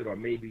trusted, or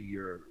maybe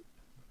you're,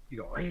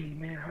 hey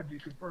man, how did you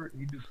convert?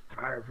 And you're just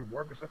tired from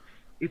work or something.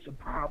 It's a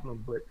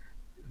problem, but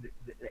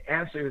the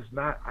answer is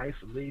not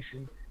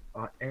isolation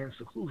and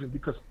seclusion,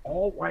 because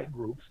all white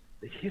groups,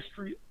 the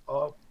history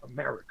of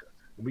America,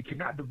 and we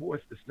cannot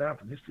divorce Islam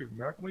from the history of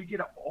America. When you get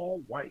an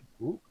all white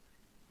group,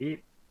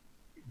 it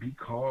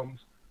becomes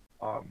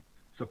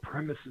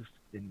supremacist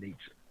in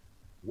nature.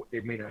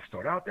 It may not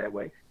start out that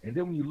way, and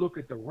then when you look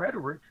at the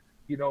rhetoric,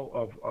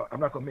 of I'm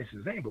not going to mention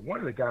his name, but one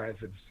of the guys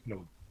that's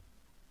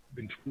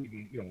been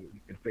tweeting,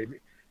 in favor.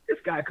 This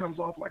guy comes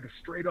off like a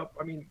straight up,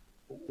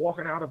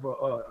 walking out of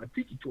a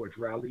tiki torch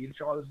rally in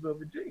Charlottesville,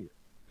 Virginia.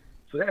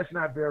 So that's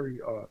not very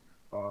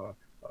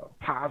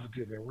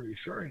positive and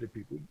reassuring to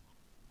people.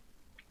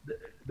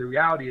 The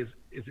reality is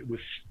it was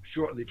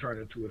shortly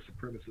turned into a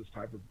supremacist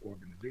type of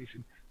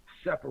organization,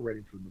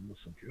 separating from the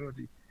Muslim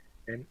community.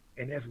 And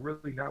that's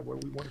really not where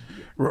we want to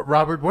be.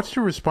 Robert, what's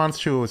your response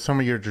to some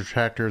of your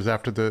detractors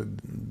after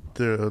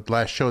the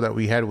last show that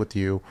we had with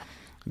you?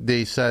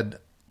 They said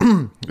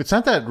it's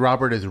not that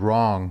Robert is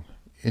wrong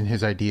in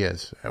his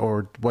ideas,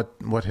 or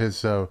what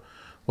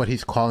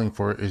he's calling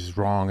for is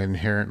wrong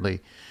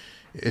inherently.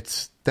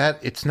 It's that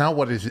it's not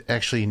what is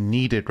actually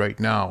needed right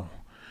now.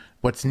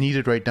 What's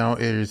needed right now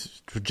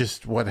is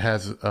just what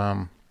has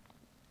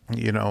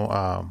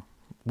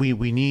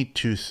we need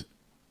to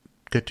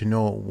get to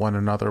know one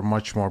another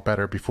much more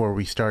better before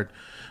we start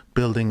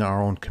building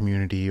our own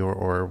community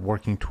or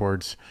working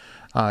towards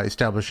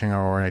establishing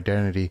our own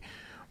identity.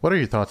 What are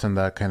your thoughts on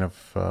that kind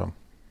of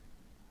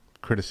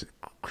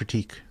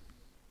critique?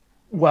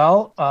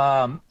 Well,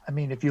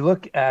 if you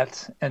look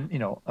at, and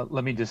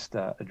let me just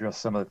address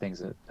some of the things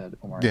that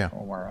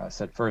Umar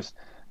said first.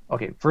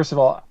 Okay, first of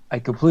all, I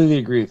completely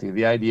agree with you.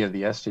 The idea of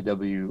the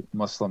SJW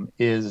Muslim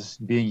is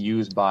being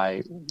used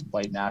by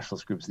white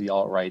nationalist groups, the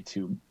alt-right,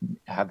 to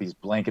have these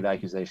blanket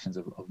accusations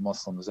of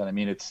Muslims, and I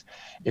mean it's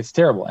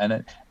terrible.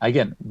 And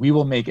again, we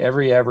will make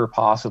every effort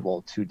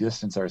possible to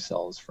distance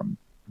ourselves from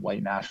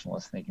white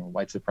nationalist thinking,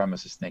 white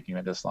supremacist thinking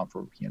about Islam for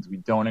Europeans. We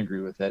don't agree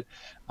with it.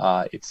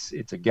 It's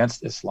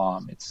against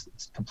Islam. It's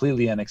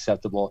completely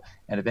unacceptable.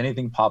 And if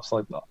anything pops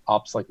like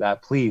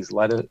that, please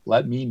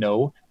let me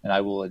know, and I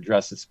will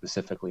address it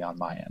specifically on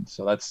my end.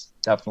 So that's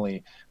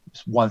definitely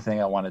one thing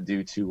I want to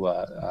do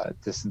to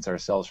distance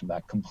ourselves from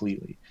that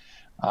completely.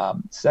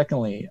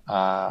 Secondly,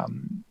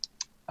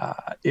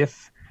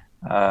 if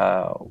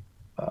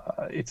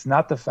it's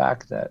not the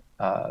fact that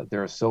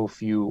there are so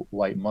few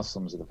white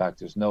Muslims, or the fact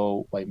there's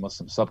no white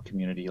Muslim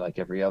sub-community like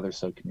every other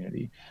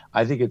sub-community.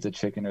 I think it's a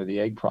chicken or the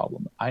egg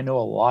problem. I know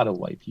a lot of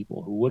white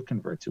people who would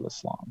convert to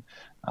Islam,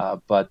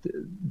 but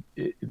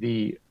it'd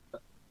be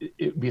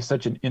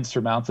such an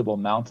insurmountable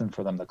mountain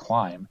for them to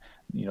climb.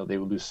 You know, they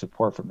would lose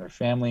support from their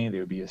family. They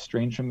would be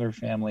estranged from their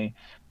family.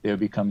 They would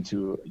become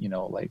to,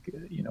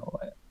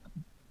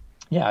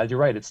 yeah, you're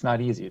right. It's not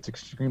easy. It's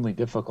extremely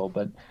difficult.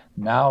 But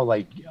now,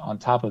 like, on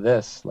top of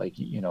this, like,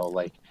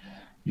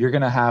 you're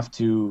going to have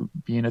to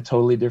be in a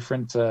totally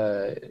different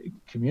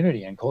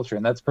community and culture.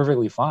 And that's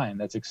perfectly fine.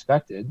 That's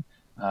expected.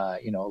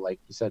 Like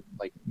you said,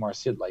 like Umar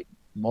said, like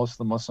most of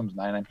the Muslims,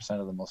 99%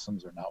 of the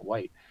Muslims are not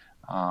white.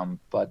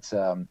 But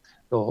the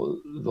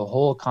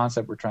whole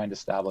concept we're trying to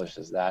establish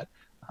is that,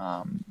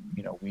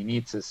 we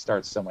need to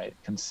start some way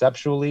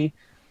conceptually,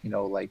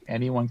 like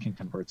anyone can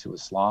convert to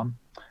Islam.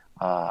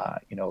 And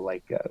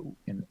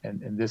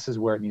this is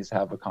where it needs to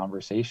have a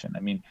conversation. I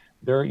mean,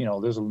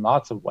 there's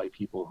lots of white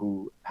people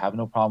who have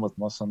no problem with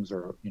Muslims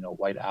or,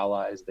 white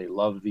allies. They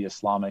love the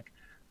Islamic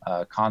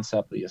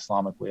concept, the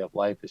Islamic way of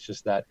life. It's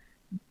just that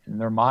in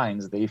their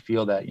minds, they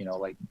feel that,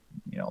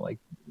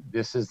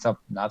 this is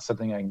not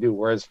something I can do.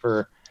 Whereas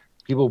for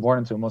people born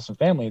into a Muslim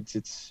family,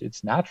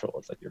 it's natural.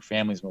 It's like your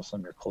family's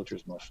Muslim, your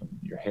culture's Muslim,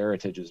 your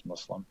heritage is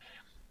Muslim.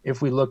 If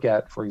we look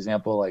at, for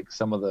example, like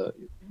some of the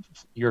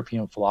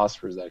European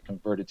philosophers that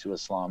converted to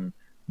Islam,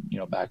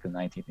 back in the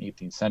 19th,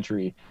 18th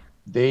century,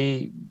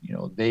 they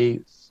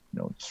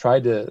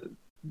tried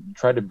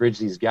to bridge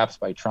these gaps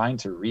by trying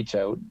to reach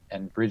out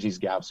and bridge these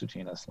gaps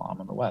between Islam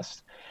and the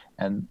West.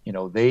 And,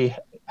 they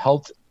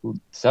helped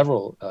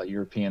several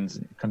Europeans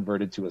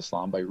converted to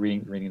Islam by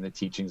reading the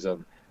teachings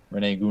of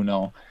René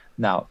Gounod.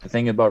 Now, the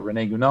thing about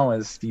René Gounod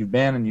is Steve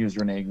Bannon used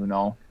René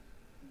Gounod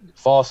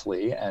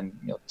falsely and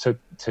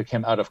took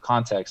him out of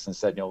context and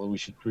said, we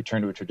should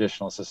return to a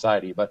traditional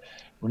society. But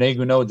René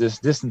Gounod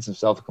distanced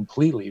himself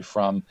completely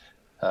from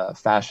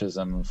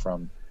fascism,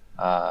 from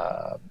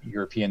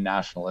European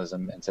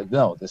nationalism, and said,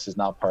 no, this is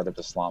not part of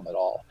Islam at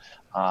all.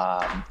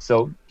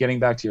 So getting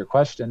back to your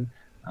question,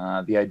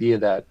 the idea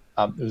that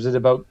was it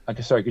about?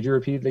 Okay, sorry, could you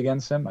repeat it again,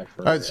 Sim? A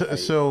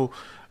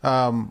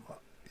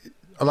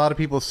lot of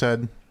people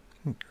said,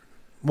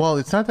 well,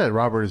 it's not that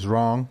Robert is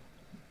wrong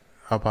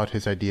about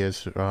his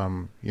ideas.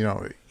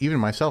 Even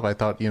myself, I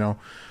thought,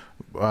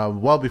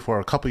 well before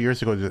a couple of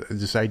years ago,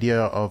 this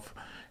idea of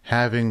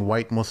having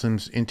white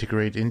Muslims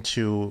integrate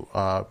into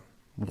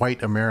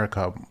white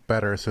America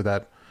better so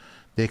that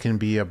they can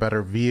be a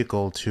better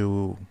vehicle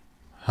to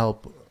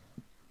help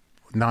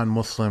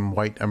non-Muslim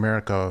white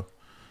America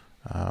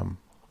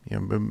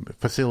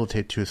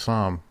facilitate to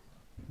Islam.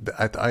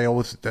 I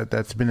always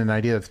that's been an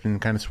idea that's been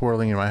kind of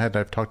swirling in my head.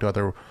 I've talked to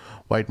other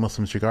white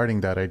Muslims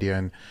regarding that idea,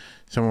 and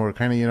some were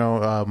kind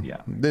of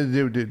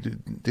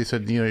they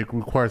said it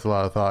requires a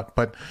lot of thought.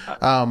 But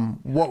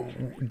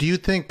what do you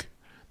think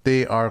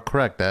they are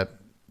correct that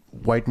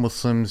white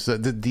Muslims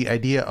the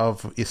idea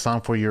of Islam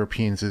for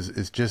Europeans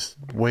is just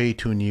way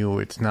too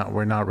new?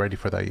 We're not ready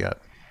for that yet.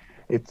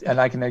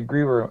 And I can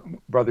agree where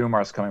Brother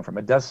Umar is coming from.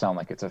 It does sound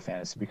like it's a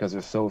fantasy because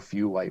there's so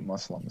few white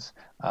Muslims.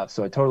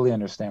 So I totally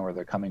understand where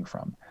they're coming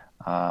from.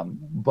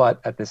 But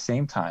at the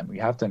same time, we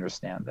have to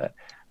understand that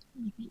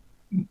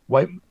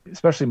white,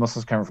 especially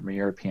Muslims coming from a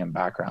European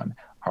background,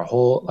 our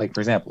whole, like,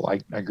 for example,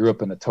 I grew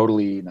up in a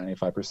totally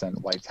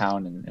 95% white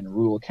town in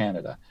rural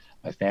Canada.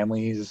 My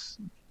family's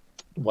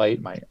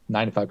white.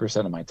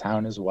 95% of my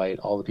town is white.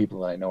 All the people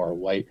that I know are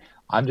white.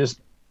 I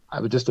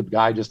was just a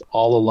guy just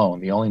all alone,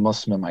 the only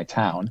Muslim in my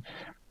town.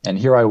 And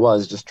here I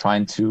was just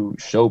trying to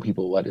show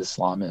people what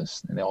Islam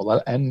is.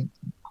 And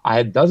I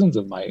had dozens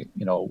of my,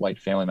 white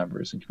family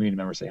members and community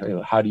members say, hey,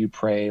 how do you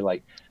pray?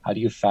 Like, how do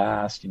you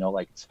fast?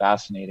 It's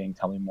fascinating.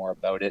 Tell me more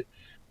about it.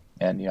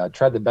 And, I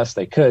tried the best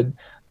I could,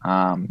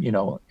 I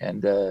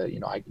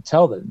could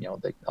tell that,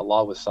 that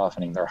Allah was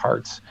softening their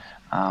hearts.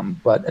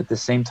 But at the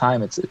same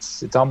time,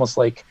 it's almost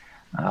like,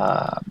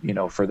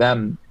 for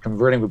them,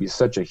 converting would be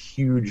such a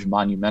huge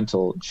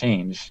monumental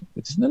change.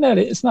 It's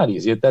not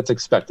easy. That's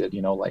expected.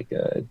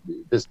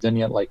 This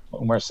dunya, like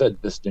Umar said,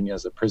 this dunya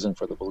is a prison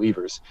for the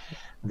believers.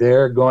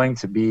 They're going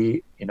to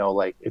be,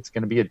 it's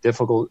going to be a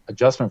difficult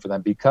adjustment for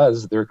them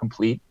because they're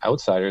complete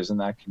outsiders in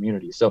that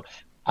community. So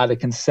at a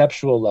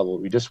conceptual level,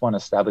 we just want to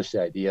establish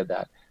the idea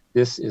that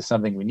this is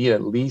something we need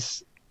at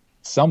least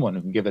someone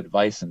who can give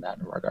advice in that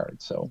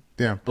regard. So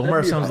Yeah.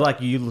 Omar sounds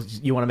like you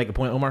want to make a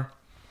point, Omar.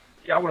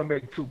 Yeah, I want to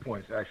make 2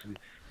 points actually.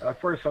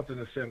 First, something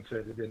that Sim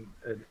said,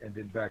 and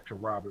then back to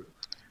Robert.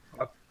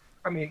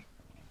 I mean,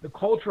 the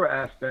cultural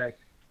aspect.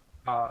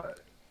 I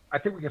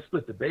think we can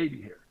split the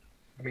baby here.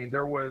 I mean,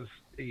 there was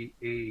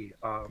there's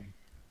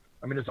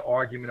an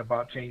argument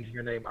about changing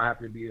your name. I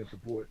happen to be in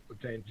support of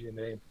changing your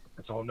name.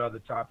 That's a whole nother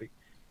topic.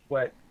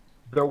 But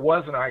there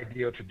was an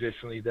idea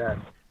traditionally that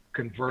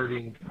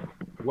converting,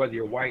 whether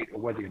you're white or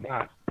whether you're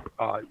not,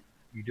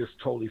 you just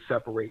totally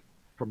separate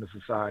from the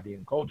society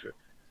and culture.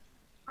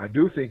 I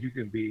do think you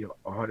can be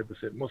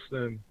 100%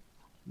 Muslim.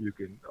 You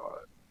can,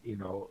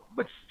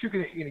 but you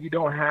can, you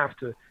don't have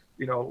to,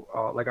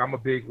 like I'm a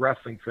big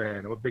wrestling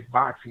fan. I'm a big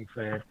boxing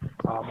fan.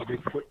 I'm a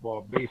big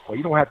football, baseball.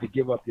 You don't have to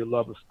give up your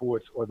love of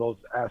sports or those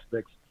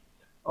aspects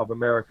of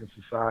American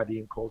society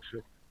and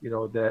culture,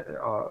 that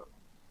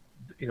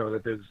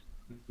there's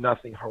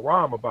nothing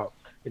haram about.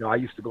 I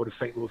used to go to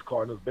St. Louis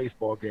Cardinals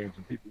baseball games,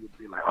 and people would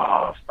be like,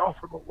 "Oh, stop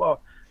for the love."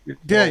 You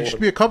should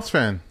be a Cubs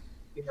fan.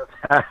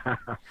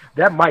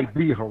 That might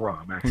be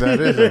haram, actually. That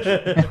is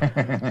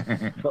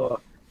actually. So,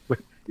 but,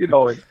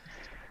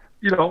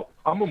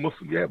 I'm a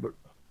Muslim, yeah, but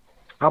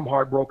I'm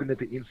heartbroken that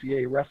the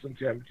NCAA wrestling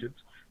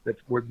championships that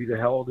were to be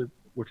held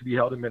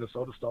in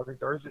Minnesota starting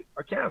Thursday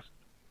are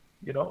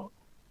canceled.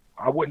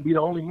 I wouldn't be the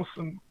only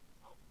Muslim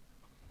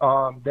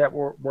that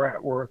were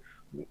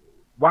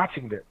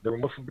watching that. There were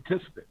Muslim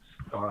participants.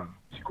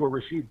 Shakur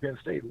Rashid, Penn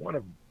State, one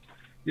of them.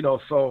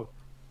 So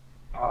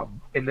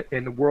in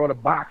the world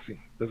of boxing,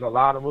 there's a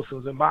lot of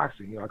Muslims in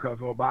boxing. I come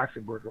from a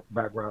boxing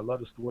background. I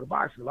love the sport of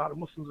boxing. A lot of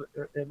Muslims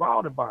are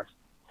involved in boxing.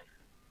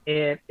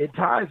 And it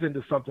ties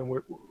into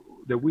something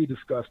that we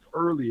discussed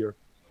earlier.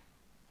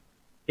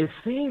 It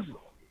seems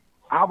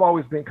I've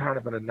always been kind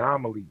of an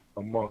anomaly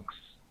amongst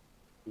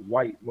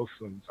white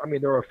Muslims. I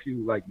mean, there are a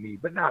few like me,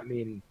 but not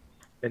many,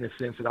 in the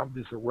sense that I'm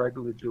just a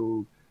regular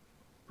dude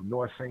from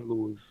North St.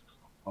 Louis.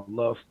 I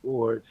love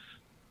sports.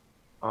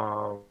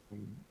 I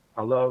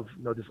love,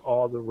 just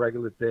all the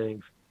regular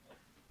things.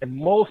 And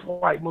most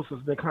white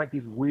Muslims have been kind of like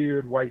these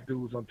weird white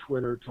dudes on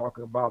Twitter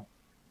talking about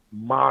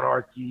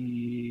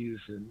monarchies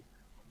and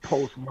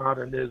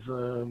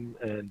postmodernism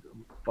and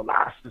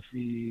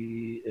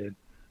philosophy and,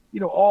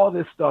 all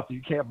this stuff that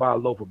you can't buy a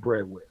loaf of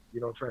bread with,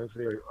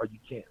 translate, or you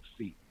can't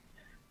see.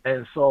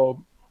 And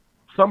so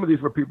some of these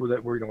were people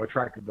that were,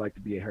 attracted like to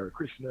be a Hare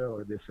Krishna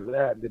or this or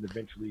that. And then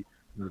eventually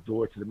the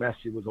door to the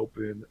masjid was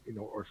open,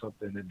 or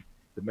something, and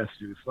the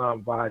message of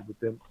Islam vied with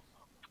them.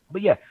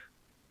 But yeah,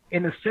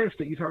 in the sense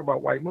that you talk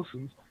about white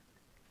Muslims,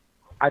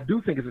 I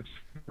do think it's a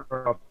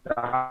turn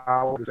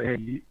off to say, hey,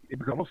 you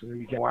become Muslim,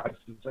 you can't watch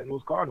the St.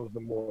 Louis Cardinals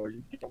no more,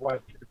 you can't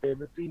watch your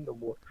favorite team no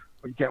more,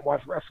 or you can't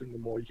watch wrestling no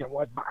more, you can't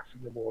watch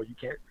boxing no more, you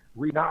can't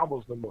read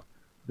novels no more.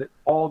 That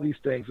all these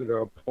things that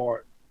are a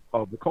part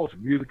of the culture.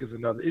 Music is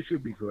another issue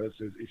because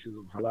there's issues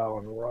of halal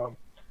and haram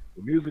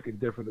with music and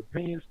different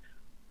opinions.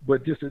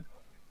 But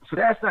so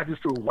that's not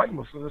just true of white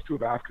Muslims, that's true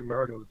of African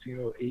Americans,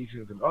 Latino,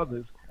 Asians, and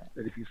others.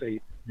 That if you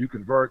say you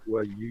convert,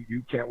 well,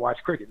 you can't watch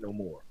cricket no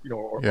more,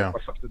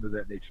 or something of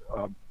that nature.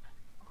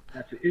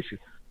 That's an issue.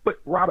 But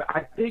Robert,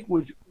 I think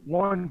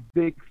one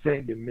big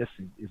thing you're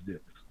missing is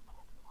this: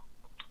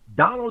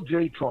 Donald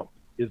J. Trump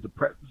is the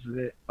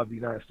president of the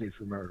United States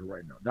of America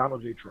right now.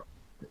 Donald J. Trump.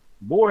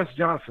 Boris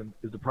Johnson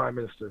is the prime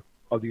minister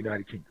of the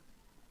United Kingdom.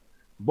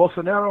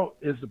 Bolsonaro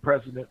is the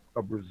president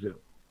of Brazil.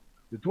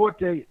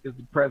 Duterte is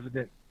the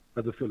president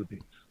of the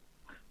Philippines.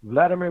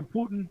 Vladimir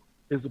Putin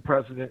is the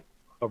president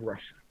of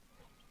Russia.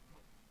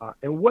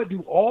 And what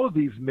do all of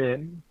these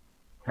men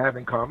have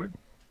in common?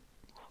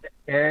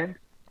 And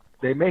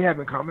they may have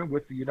in common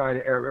with the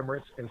United Arab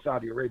Emirates and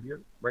Saudi Arabia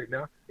right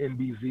now.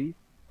 MBZ,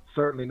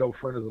 certainly no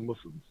friend of the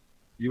Muslims.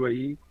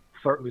 UAE,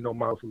 certainly no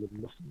Muslim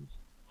Muslims.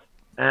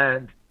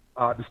 And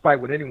despite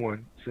what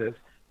anyone says,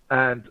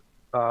 and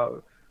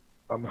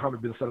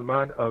Mohammed bin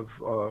Salman of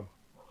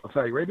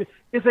Saudi Arabia,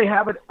 is they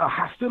have a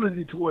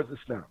hostility towards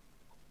Islam,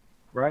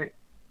 right?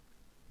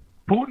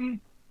 Putin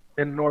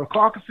in the North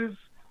Caucasus,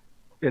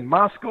 in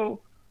Moscow,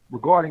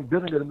 regarding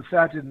building of the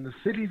masajid in the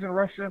cities in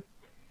Russia,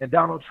 and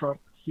Donald Trump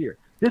here.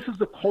 This is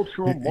the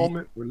cultural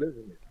moment we're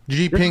living in.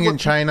 Xi Jinping in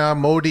China,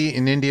 Modi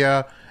in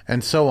India,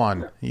 and so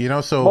on.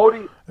 So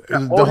Modi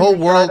the whole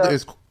world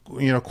is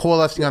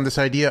coalescing on this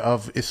idea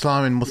of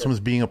Islam and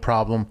Muslims being a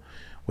problem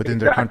within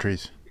their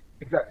countries.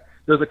 Exactly.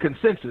 There's a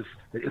consensus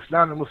that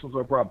Islam and Muslims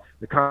are a problem.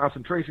 The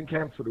concentration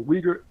camps for the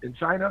Uyghur in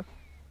China,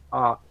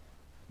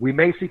 we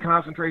may see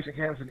concentration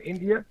camps in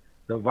India,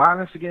 the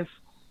violence against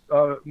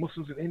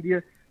Muslims in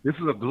India. This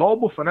is a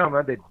global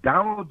phenomenon that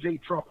Donald J.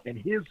 Trump and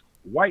his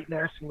white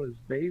nationalist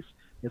base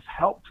has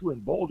helped to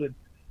embolden.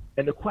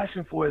 And the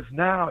question for us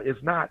now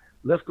is not,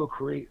 let's go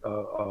create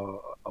a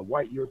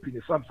white European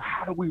Islam. So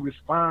how do we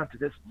respond to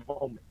this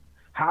moment?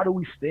 How do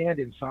we stand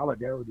in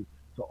solidarity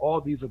to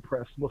all these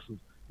oppressed Muslims?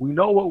 We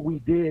know what we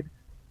did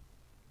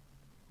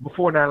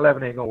before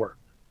 9/11 ain't gonna work.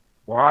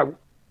 Well, I,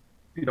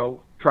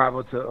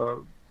 traveled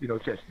to,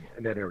 Chechnya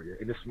in that area,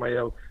 and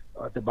Ismail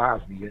to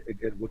Bosnia,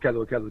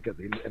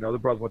 and other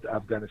brothers went to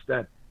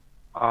Afghanistan.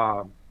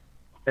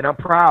 And I'm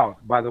proud,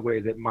 by the way,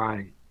 that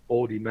my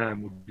old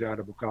Imam Mujahid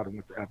Abu Qadir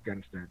went to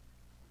Afghanistan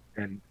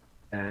and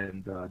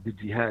did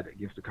jihad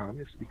against the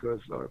communists,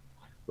 because the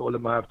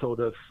ulama have told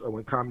us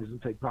when communism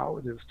take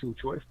power, there's two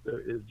choices. There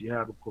is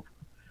jihad or kufr.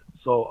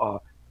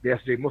 So the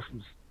SJW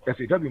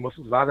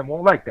Muslims, a lot of them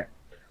won't like that.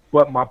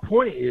 But my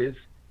point is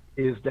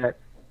that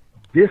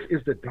this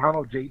is the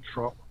Donald J.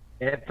 Trump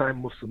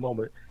anti-Muslim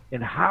moment,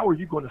 and how are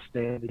you going to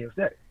stand against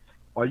that?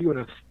 Are you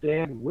going to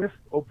stand with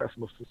oppressed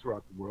Muslims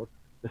throughout the world,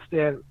 to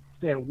stand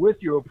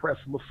with your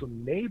oppressed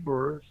Muslim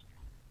neighbors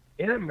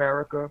in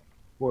America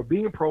who are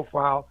being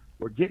profiled,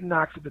 who are getting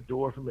knocks at the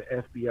door from the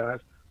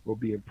FBI's, who are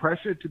being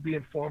pressured to be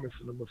informants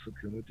in the Muslim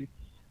community?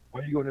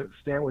 Are you going to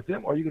stand with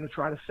them, or are you going to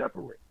try to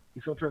separate?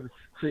 You know, trying to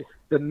see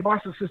the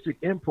narcissistic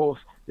impulse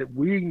that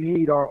we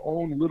need our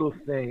own little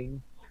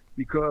thing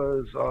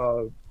because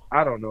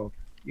I don't know,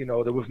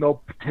 there was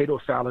no potato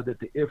salad at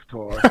the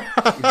iftar.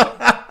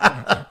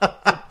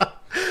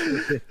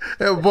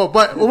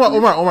 But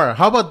Umar,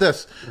 how about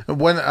this?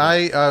 When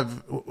I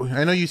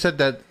know you said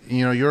that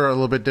you're a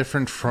little bit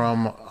different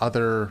from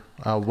other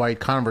white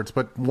converts,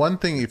 but one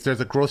thing, if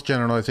there's a gross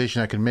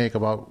generalization I can make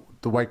about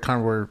the white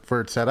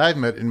converts that I've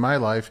met in my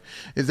life,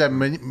 is that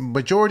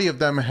majority of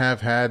them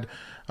have had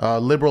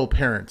liberal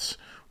parents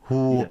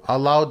who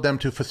allowed them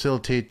to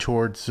facilitate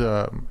towards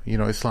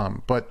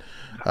Islam. But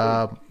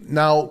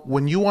now,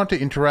 when you want to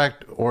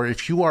interact, or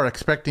if you are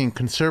expecting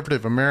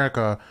conservative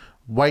America,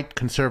 white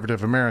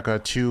conservative America,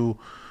 to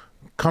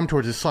come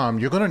towards Islam,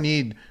 you're going to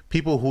need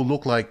people who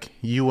look like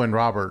you and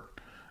Robert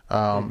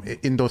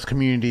in those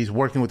communities,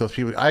 working with those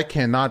people. I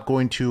cannot go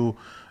into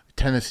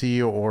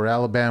Tennessee or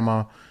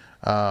Alabama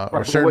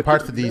or certain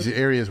parts of these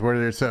areas where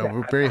there's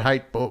a very high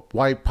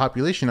white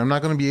population. I'm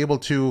not going to be able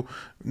to,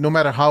 no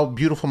matter how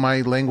beautiful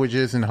my language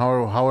is and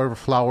however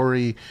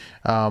flowery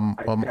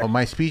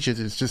my speech is,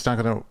 it's just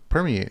not going to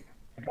permeate.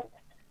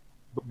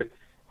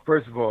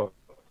 First of all,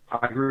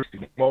 I agree with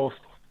you. Most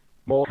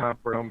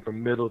come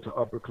from middle to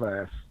upper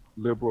class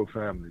liberal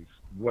families.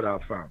 What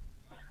I've found,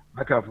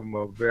 I come from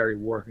a very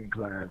working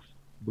class,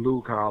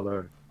 blue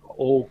collar,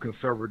 old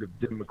conservative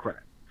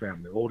Democrat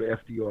family, old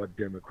FDR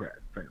Democrat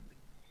family.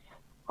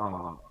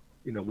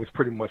 Which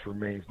pretty much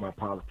remains my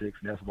politics,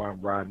 and that's why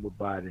I'm riding with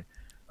Biden.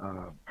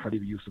 How do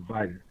you use of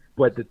Biden?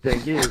 But the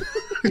thing is,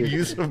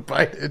 use of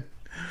Biden.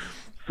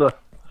 So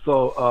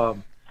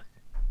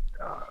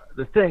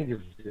the thing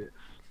is this: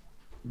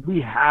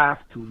 we have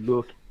to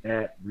look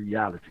at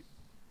reality.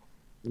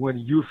 When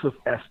Yusuf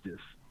Estes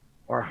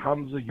or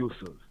Hamza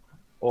Yusuf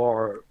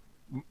or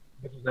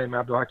what's his name,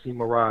 Abdul Hakim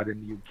Murad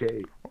in the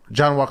UK,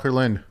 John Walker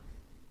Lynn.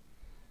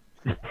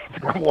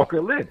 John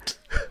Walker Lynn.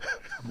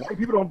 White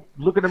people don't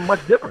look at them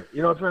much different.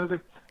 You know what I'm trying to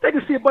say? They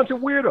can see a bunch of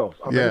weirdos.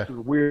 This is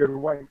a weird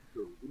white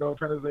dude. You know what I'm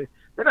trying to say?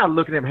 They're not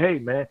looking at him, hey,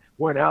 man,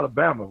 we're in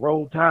Alabama.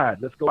 Roll Tide.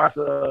 Let's go out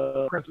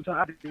to Crimson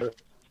Tide.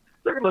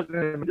 They're looking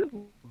at him, this is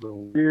a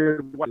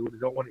weird white dude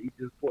that don't want to eat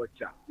this pork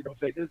chop. You know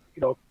what I'm saying?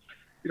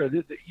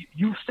 This,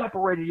 you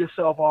separated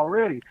yourself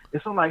already.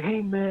 It's not like,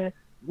 hey, man,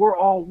 we're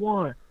all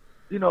one.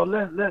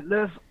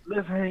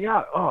 Let's hang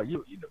out. Oh,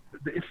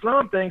 the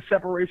Islam thing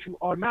separates you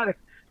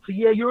automatically. So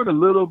yeah, you're in a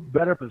little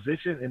better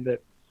position in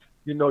that,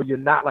 you're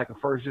not like a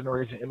first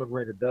generation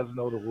immigrant that doesn't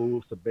know the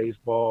rules to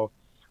baseball,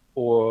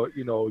 or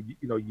you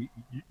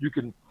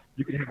can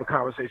have a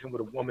conversation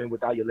with a woman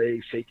without your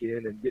legs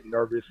shaking and getting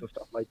nervous and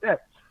stuff like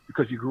that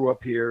because you grew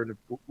up here and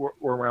were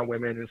around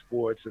women in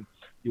sports and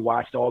you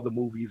watched all the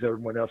movies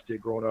everyone else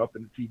did growing up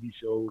and the TV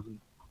shows and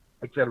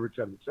et cetera, et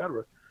cetera, et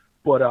cetera.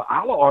 But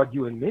I'll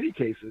argue in many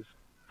cases,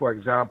 for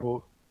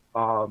example,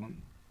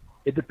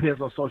 it depends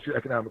on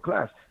socioeconomic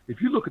class.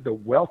 If you look at the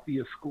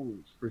wealthiest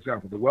schools, for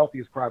example, the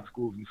wealthiest private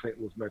schools in St.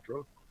 Louis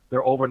Metro,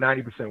 they're over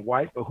 90%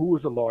 white, but who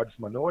is the largest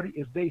minority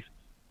is Daisy.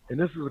 And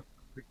this is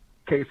the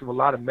case of a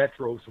lot of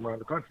metros around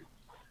the country.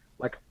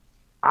 Like,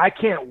 I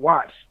can't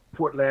watch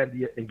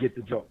Portlandia and get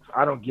the jokes.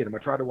 I don't get them. I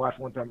tried to watch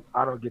one time.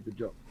 I don't get the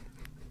jokes.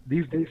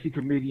 These Daisy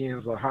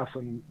comedians, or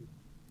Hassan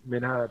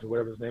Minhaj, or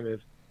whatever his name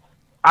is,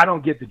 I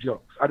don't get the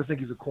jokes. I just think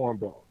he's a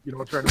cornball. You know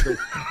what I'm trying to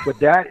say? But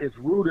that is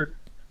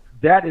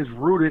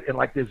rooted in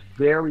like this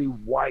very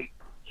white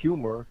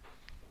humor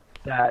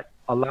that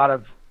a lot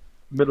of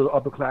middle to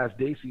upper class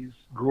Daisies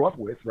grew up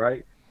with,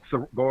 right?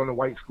 So going to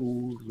white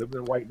schools, living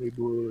in white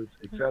neighborhoods,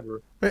 etc.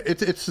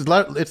 It's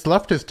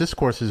leftist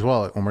discourse as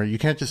well, Umar. You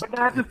can't just. But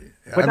not just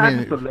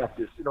the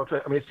leftist. You know,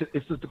 I mean,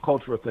 it's just a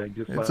cultural thing.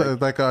 Just it's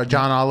like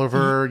John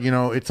Oliver. You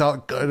know, it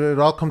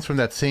all comes from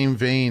that same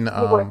vein.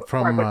 But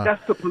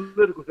that's the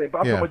political thing. But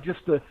I'm talking about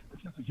just the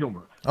sense of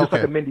humor, just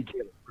like a Mindy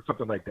Kaling or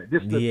something like that.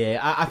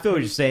 I feel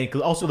what you're saying.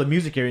 Because also the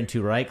music you're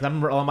into, right? Because I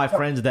remember all my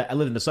friends that I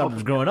lived in the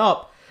suburbs growing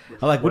up.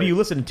 I'm like, what are you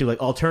listening to? Like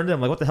alternative?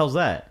 I'm like, what the hell's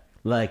that?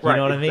 Like, you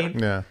know what I mean?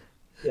 Yeah.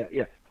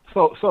 Yeah.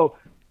 So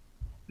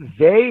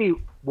they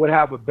would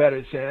have a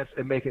better chance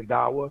at making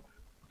dawah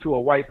to a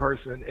white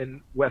person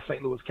in West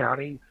St. Louis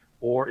County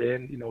or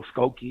in,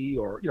 Skokie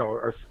or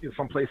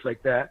someplace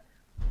like that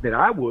than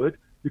I would,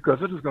 because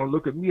they're just going to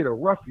look at me as a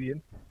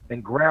ruffian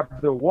and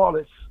grab their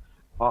wallets,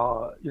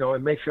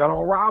 and make sure I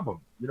don't rob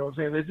them. You know what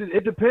I'm saying?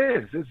 It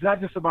depends. It's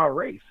not just about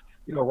race.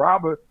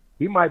 Robert,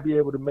 he might be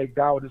able to make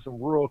dough to some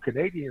rural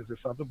Canadians or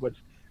something, but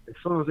as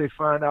soon as they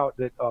find out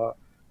that,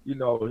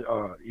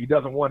 he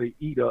doesn't want to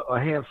eat a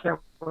ham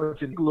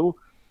sandwich in glue,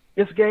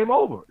 it's game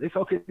over. They say,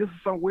 okay, this is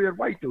some weird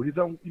white dude.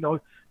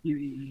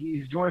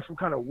 He's joined some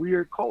kind of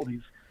weird cult.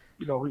 We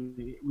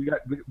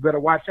better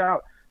watch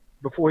out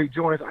before he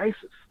joins ISIS.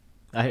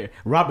 I hear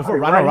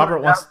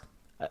Robert wants.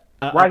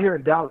 Right here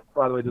in Dallas,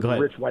 by the way, there's a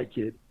rich white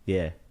kid.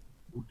 Yeah.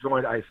 Who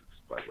joined ISIS,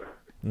 by the way.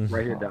 Mm-hmm.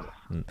 Right here in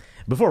Dallas.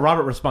 Before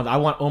Robert responds, I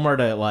want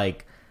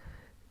to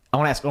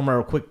ask Omar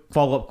a quick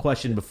follow-up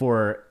question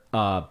before.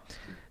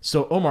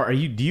 So Omar,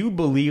 do you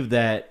believe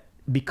that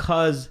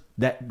because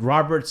that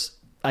Robert's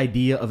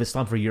idea of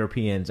Islam for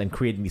Europeans and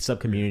creating the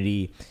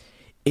sub-community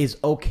is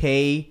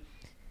okay,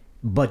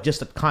 but just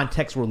the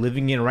context we're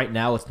living in right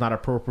now, it's not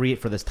appropriate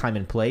for this time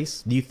and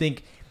place? Do you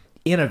think,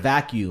 in a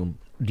vacuum,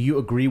 do you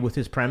agree with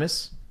his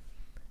premise?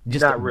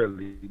 Not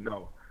really,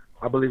 no.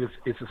 I believe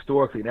it's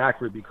historically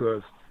inaccurate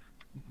because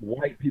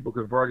white people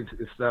converting to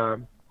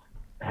Islam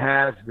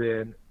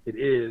it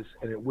is,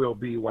 and it will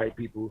be white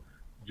people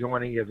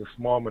joining as a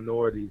small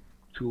minority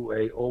to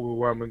a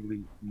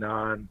overwhelmingly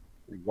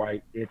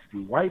non-white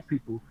entity. White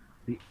people,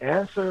 the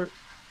answer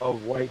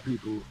of white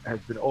people has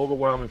been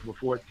overwhelming for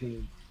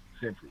 14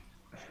 centuries.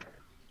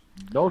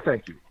 No,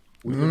 thank you.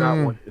 We do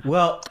not want this.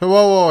 Well,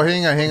 whoa,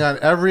 hang on.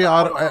 Every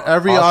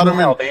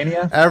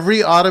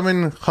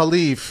Ottoman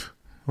Caliph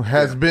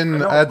has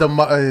been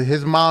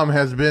his mom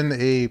has been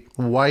a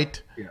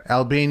white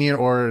Albanian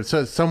or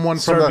someone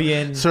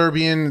Serbian. from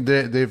Serbian.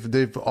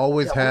 They've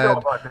always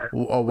had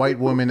a white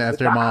woman as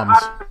their moms.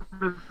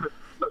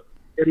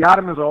 If the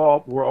Ottomans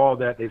were all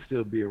that, they'd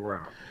still be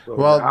around. So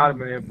well, the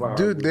Ottoman Empire,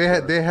 dude,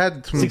 they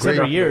had some 600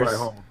 great years.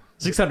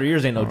 600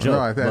 years ain't no joke. No,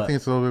 I think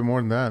it's a little bit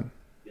more than that.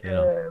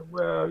 Yeah,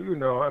 well,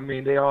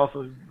 they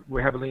also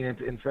were heavily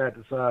into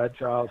infanticide,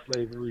 child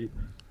slavery,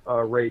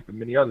 rape, and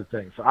many other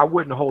things. So I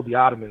wouldn't hold the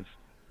Ottomans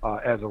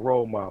as a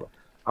role model.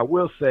 I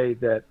will say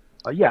that,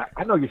 I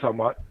know you're talking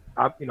about.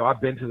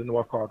 I've been to the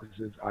North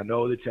Caucasus. I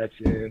know the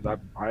Chechens. I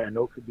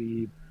know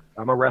Khabib.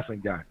 I'm a wrestling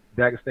guy.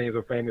 Dagestanians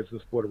are famous in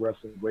the sport of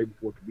wrestling way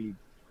before Khabib,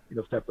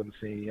 stepped on the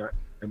scene.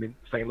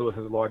 St. Louis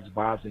has the largest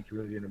Bosnian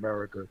community in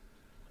America,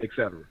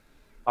 etc.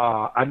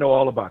 I know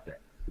all about that.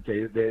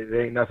 Okay,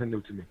 there ain't nothing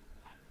new to me.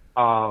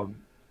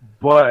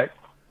 But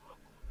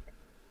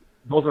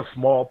those are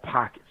small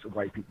pockets of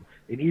white people,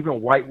 and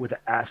even white with an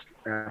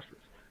asterisk.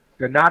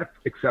 They're not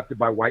accepted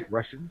by white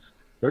Russians.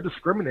 They're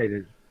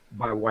discriminated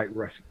by white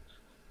Russians.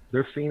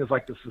 They're seen as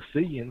like the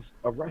Sicilians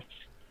of Russia.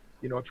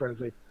 I'm trying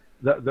to say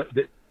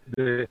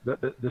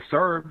the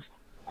Serbs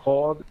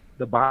called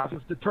the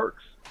Bosnians the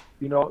Turks.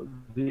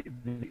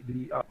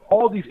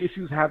 All these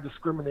issues are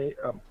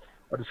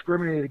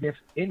discriminated against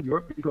in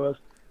Europe because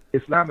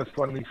Islam is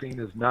fundamentally seen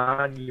as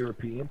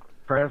non-European,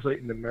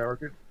 translated in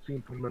America,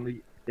 seen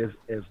fundamentally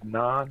as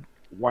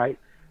non-white.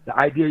 The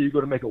idea you're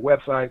going to make a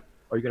website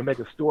or you're going to make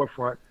a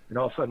storefront, and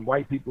all of a sudden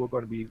white people are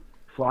going to be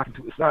flocking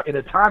to Islam. In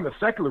a time of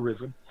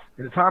secularism,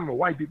 in a time when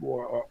white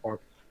people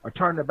are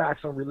turning their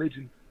backs on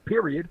religion,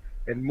 period,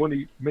 and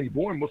many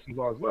born Muslims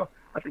are as well,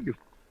 I think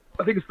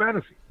it's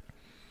fantasy.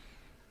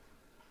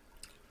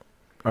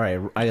 All right,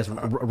 I guess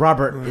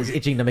Robert is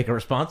itching to make a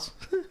response.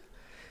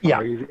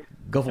 Yeah,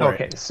 go for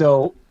it.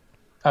 So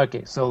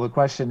the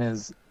question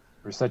is,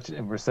 we're such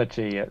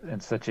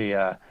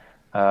a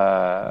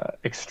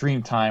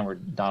extreme time where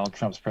Donald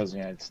Trump's president of the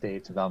United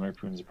States and Vladimir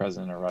Putin's the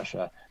president of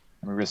Russia,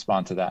 and we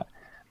respond to that.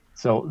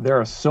 So there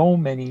are so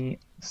many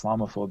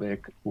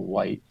Islamophobic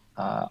white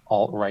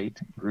alt-right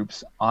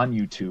groups on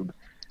YouTube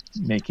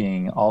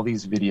making all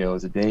these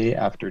videos day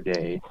after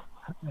day,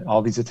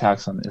 all these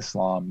attacks on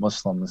Islam,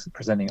 Muslims,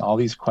 presenting all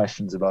these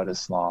questions about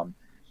Islam.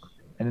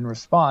 And in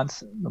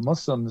response, the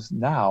Muslims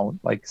now,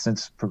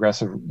 since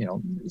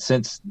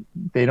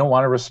they don't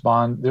want to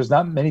respond, there's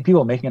not many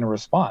people making a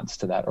response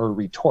to that or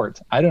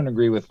retort. I don't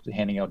agree with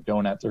handing out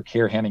donuts or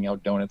handing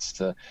out donuts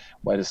to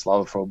white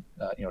Islamophobe,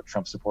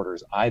 Trump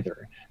supporters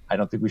either. I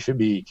don't think we should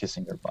be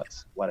kissing their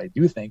butts. What I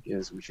do think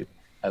is we should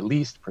at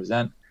least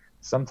present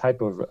some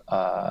type of,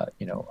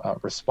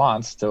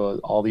 response to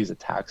all these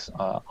attacks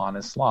on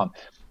Islam.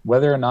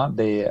 Whether or not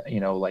they,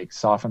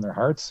 soften their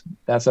hearts,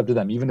 that's up to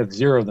them. Even if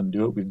zero of them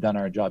do it, we've done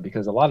our job.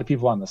 Because a lot of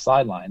people on the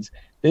sidelines,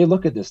 they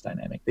look at this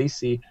dynamic. They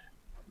see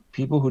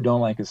people who don't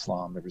like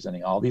Islam. They're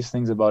presenting all these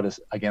things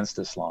against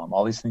Islam,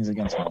 all these things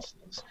against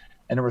Muslims.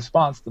 And in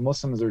response, the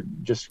Muslims are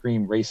just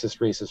scream racist,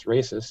 racist,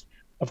 racist.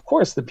 Of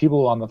course, the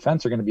people on the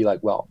fence are going to be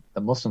like, well,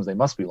 the Muslims, they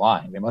must be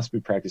lying. They must be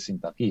practicing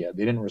taqiyya.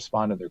 They didn't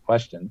respond to their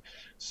question.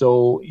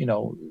 So,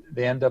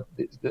 they end up,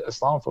 the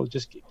Islamophobes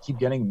just keep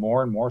getting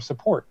more and more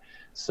support.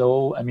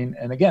 So,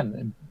 and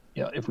again,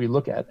 if we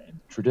look at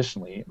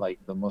traditionally,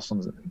 the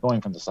Muslims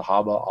going from the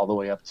Sahaba all the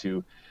way up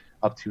to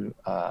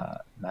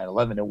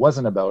 9/11, it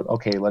wasn't about,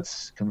 okay,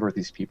 let's convert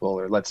these people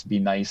or let's be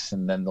nice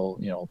and then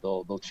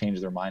they'll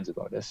change their minds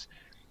about us.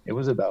 It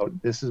was about,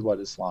 this is what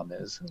Islam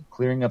is,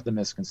 clearing up the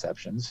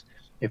misconceptions.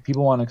 If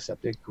people want to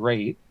accept it,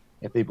 great.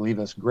 If they believe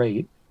us,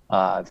 great.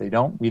 If they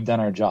don't, we've done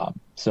our job.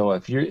 So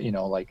if you're,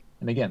 like,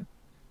 and again,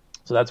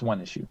 so that's one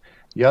issue.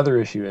 The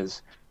other issue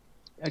is,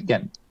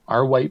 again,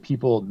 are white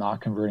people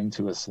not converting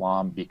to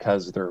Islam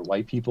because they're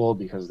white people,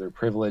 because they're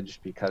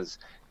privileged, because,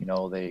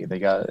 they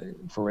got,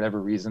 for whatever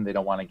reason, they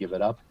don't want to give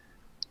it up?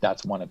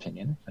 That's one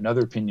opinion.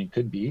 Another opinion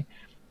could be,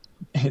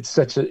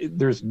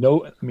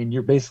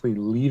 you're basically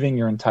leaving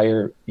your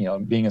entire,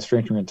 being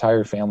estranged from your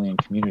entire family and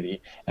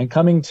community and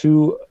coming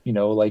to,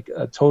 like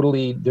a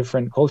totally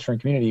different culture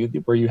and community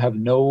where you have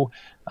no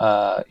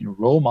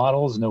role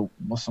models, no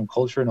Muslim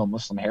culture, no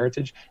Muslim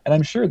heritage. And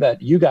I'm sure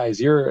that you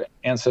guys, your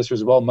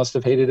ancestors as well, must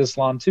have hated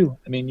Islam too.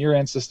 I mean, your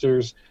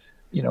ancestors,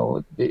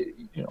 look at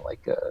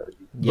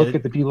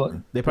the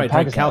people. They probably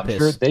drank cow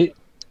piss.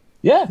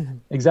 Yeah,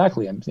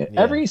 exactly.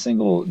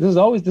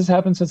 This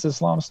happened since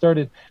Islam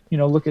started.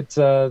 Look at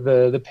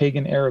the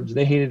pagan Arabs.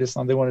 They hated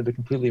Islam. They wanted to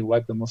completely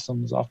wipe the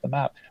Muslims off the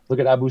map.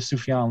 Look at Abu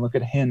Sufyan. Look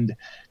at Hind.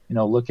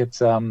 Look at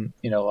Khalid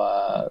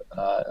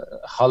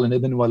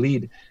ibn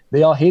Walid.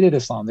 They all hated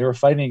Islam. They were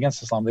fighting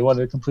against Islam. They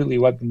wanted to completely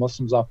wipe the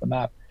Muslims off the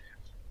map.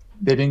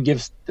 The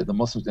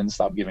Muslims didn't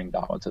stop giving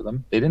da'wah to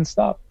them. They didn't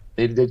stop.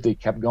 They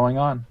kept going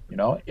on,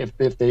 if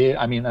they,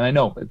 and I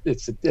know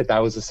that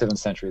was the 7th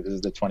century, this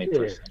is the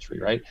 21st century,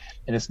 right?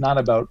 And it's not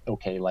about,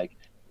 okay, like,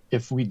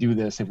 if we do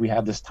this, if we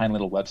have this tiny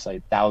little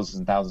website, thousands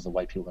and thousands of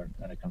white people are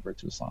going to convert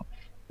to Islam.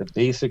 The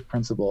basic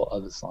principle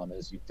of Islam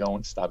is you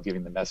don't stop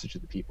giving the message to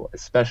the people,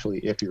 especially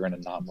if you're in a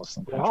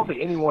non-Muslim country. I don't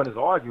think anyone is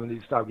arguing that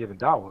you stop giving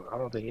da'wah. I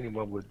don't think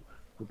anyone would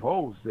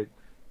propose that.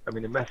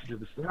 The message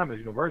of Islam is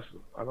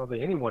universal. I don't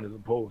think anyone is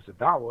opposed to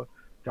da'wah.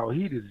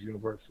 Tawheed is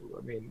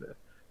universal.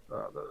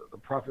 The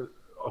Prophet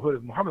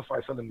Muhammad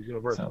is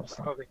universal.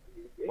 So I don't think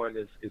anyone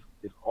is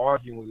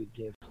arguing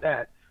against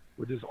that.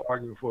 We're just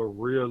arguing for a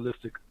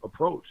realistic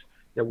approach,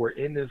 that we're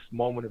in this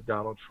moment of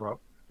Donald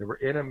Trump, that we're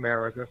in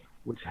America,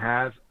 which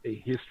has a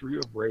history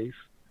of race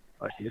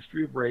that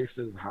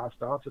is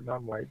hostile to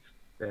non-whites,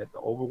 that the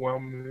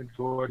overwhelming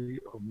majority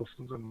of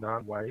Muslims are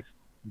non-whites,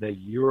 that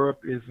Europe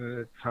is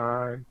in a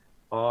time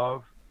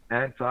of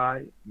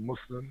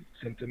anti-Muslim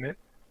sentiment.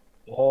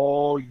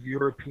 All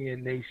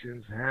European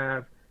nations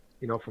have,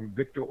 from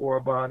Viktor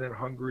Orban in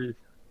Hungary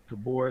to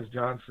Boris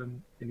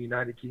Johnson in the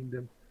United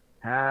Kingdom,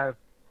 have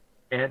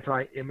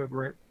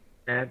anti-immigrant,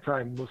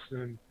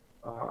 anti-Muslim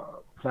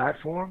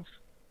platforms,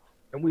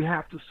 and we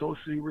have to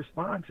socially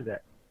respond to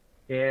that.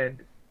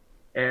 And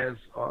as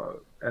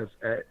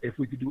if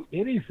we could do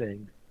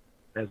anything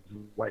as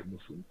white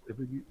Muslims, if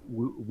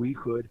we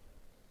could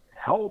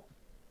help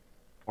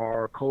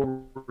our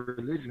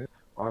co-religionists,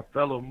 our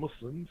fellow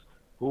Muslims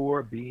who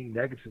are being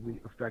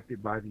negatively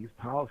affected by these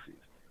policies,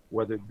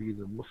 whether it be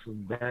the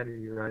Muslim ban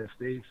in the United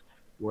States,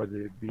 whether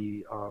it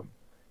be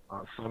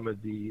some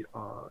of the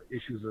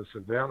issues of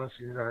surveillance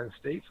in the United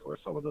States, or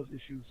some of those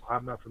issues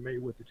I'm not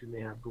familiar with that you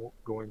may have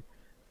going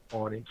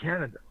on in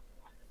Canada.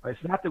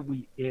 It's not that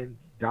we end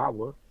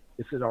da'wah,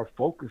 it's that our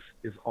focus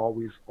is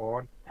always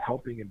on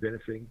helping and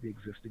benefiting the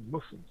existing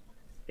Muslims.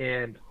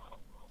 And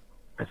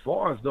as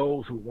far as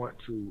those who want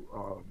to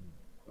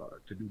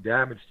do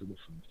damage to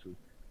Muslims,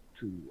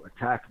 to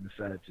attack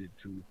masajid,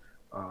 to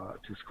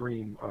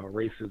scream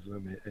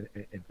racism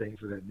and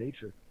things of that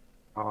nature,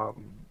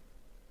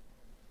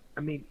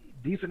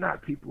 these are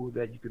not people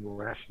that you can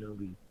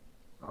rationally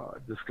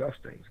discuss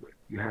things with.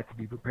 You have to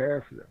be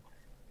prepared for them.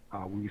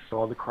 We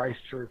saw the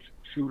Christchurch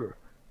shooter.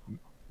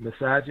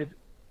 Masajid,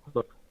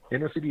 look,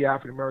 inner city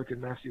African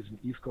American masjids in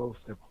the East Coast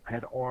have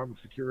had armed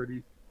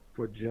security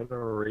for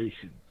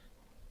generations.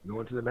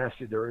 Going to the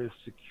masjid, there is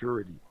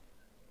security.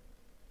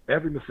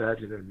 Every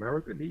masajid in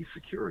America needs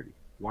security.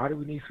 Why do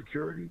we need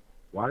security?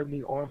 Why do we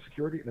need armed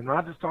security? And I'm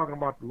not just talking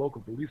about the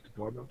local police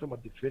department. I'm talking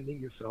about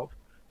defending yourself.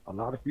 A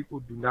lot of people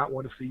do not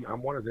want to see,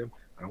 I'm one of them,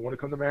 I don't want to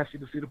come to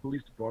masjid to see the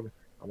police department.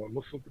 I want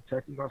Muslims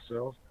protecting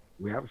ourselves.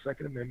 We have a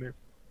Second Amendment.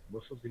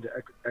 Muslims need to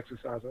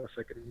exercise our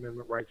Second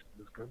Amendment rights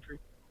in this country.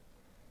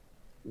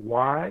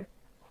 Why?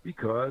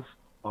 Because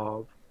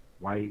of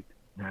white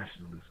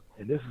nationalism.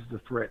 And this is the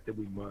threat that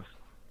we must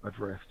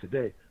address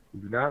today. We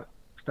do not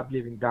stop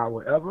giving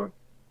da'wah ever.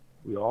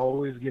 We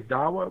always give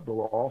da'wah, but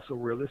we're also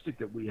realistic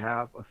that we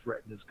have a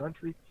threat in this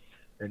country,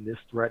 and this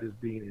threat is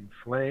being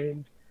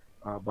inflamed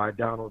by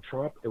Donald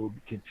Trump. It will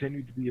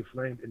continue to be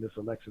inflamed in this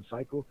election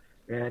cycle.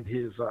 And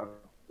his,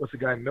 what's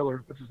his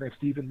name,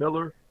 Stephen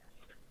Miller,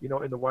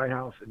 in the White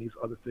House, and these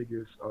other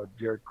figures,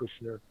 Jared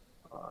Kushner,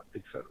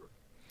 etc.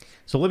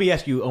 So let me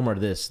ask you, Omar,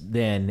 this.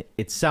 Then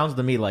it sounds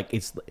to me like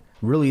it's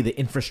really the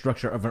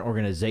infrastructure of an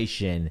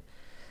organization,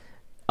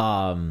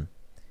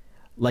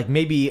 like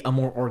maybe a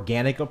more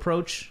organic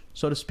approach,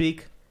 so to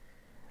speak.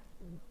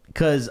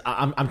 Because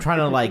I'm trying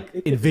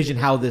to envision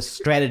how this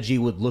strategy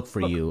would look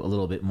for you a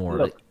little bit more.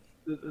 Look,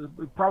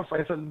 the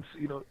Prophet said,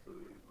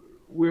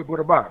 we're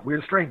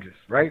the strangers,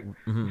 right?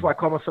 Mm-hmm. That's why I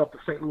call myself the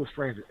St. Louis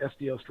stranger,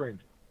 SDL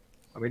stranger.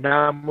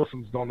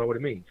 Non-Muslims don't know what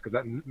it means,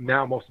 because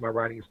now most of my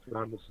writing is to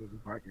non-Muslims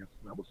and podcasts.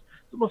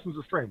 The Muslims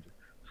are strangers.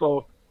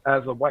 So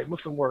as a white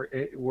Muslim,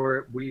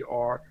 where we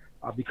are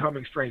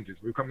becoming strangers.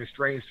 We're becoming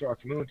strange to our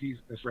communities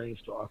and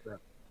strange to our family.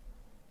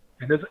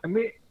 And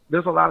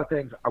there's a lot of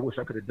things I wish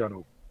I could have done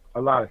over.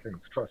 A lot of things,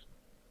 trust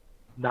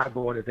me. Not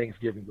going to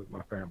Thanksgiving with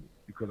my family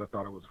because I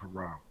thought it was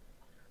haram.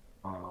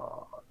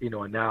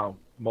 And now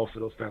most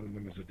of those family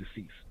members are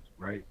deceased,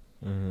 right?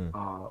 Mm-hmm.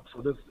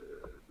 So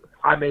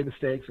I made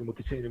mistakes and will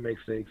continue to make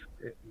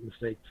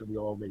mistakes, and we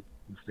all make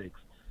mistakes.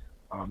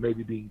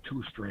 Maybe being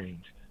too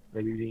strange,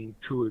 maybe being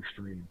too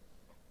extreme.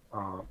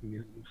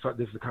 So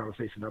this is a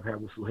conversation I've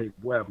had with Suhaib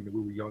Webb. We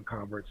were young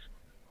converts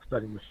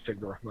studying with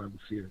Sheikh Rahman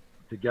Basir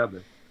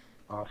together.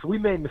 So we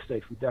made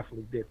mistakes. We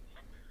definitely did.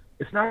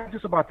 It's not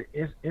just about the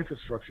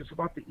infrastructure. It's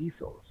about the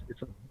ethos.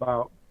 It's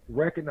about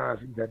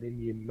recognizing that in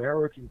the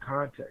American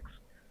context,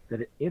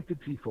 that an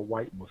entity for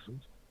white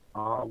Muslims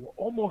will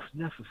almost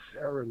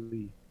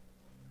necessarily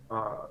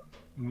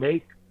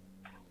make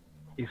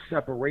a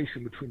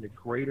separation between the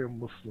greater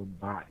Muslim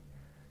body.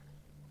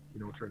 You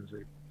know what I'm trying to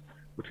say?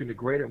 Between the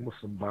greater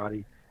Muslim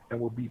body, and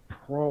will be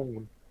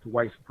prone to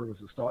white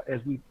supremacist thought,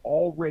 as we've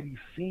already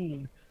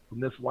seen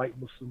from this white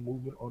Muslim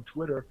movement on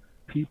Twitter,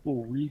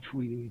 people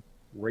retweeting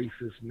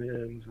racist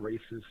memes,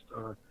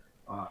 racist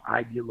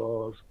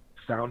ideologues,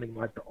 sounding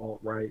like the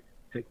alt-right.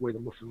 Take away the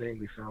Muslim name,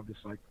 they sound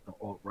just like the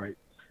alt-right.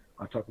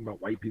 Talking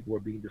about white people are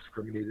being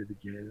discriminated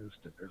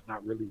against, that there's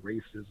not really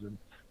racism.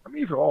 I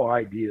mean, these are all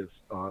ideas,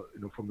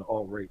 from the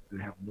alt-right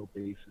that have no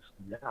basis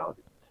in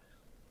reality.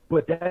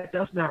 But that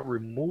does not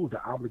remove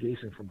the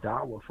obligation from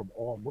dawah from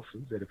all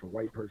Muslims, that if a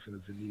white person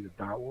is in need of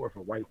dawah, or if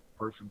a white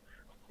person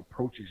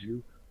approaches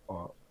you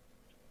on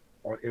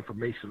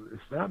information of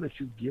Islam, that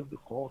you give the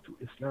call to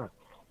Islam.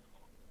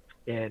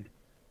 And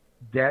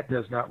that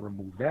does not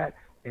remove that,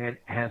 and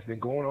has been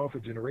going on for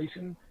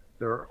generations.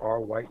 There are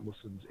white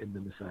Muslims in the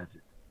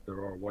masajid. There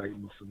are white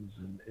Muslims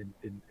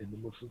in the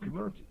Muslim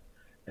community.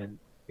 And,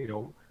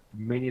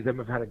 many of them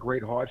have had a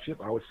great hardship.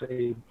 I would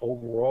say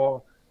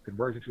overall,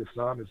 conversion to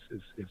Islam is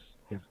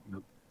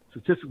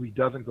statistically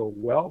doesn't go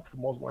well for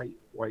most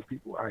white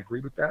people. I agree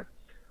with that.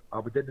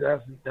 But that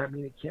doesn't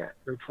mean it can't.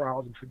 There are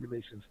trials and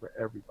tribulations for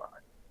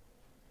everybody.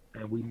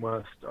 And we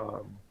must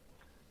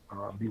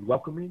be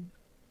welcoming.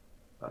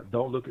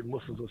 Don't look at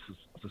Muslims with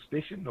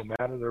suspicion, no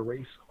matter their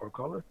race or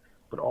color,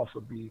 but also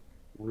be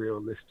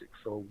realistic.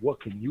 So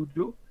what can you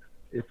do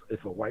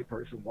if a white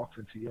person walks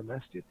into your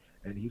masjid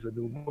and he's a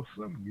new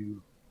Muslim?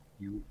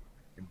 You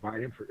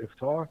invite him for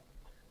iftar,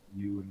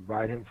 you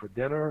invite him for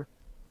dinner,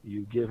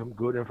 you give him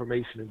good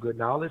information and good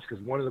knowledge,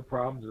 because one of the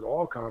problems that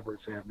all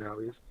converts have now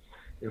is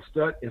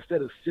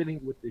instead of sitting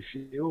with the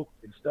shield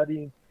and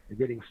studying and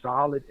getting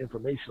solid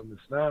information on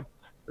Islam,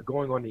 they're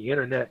going on the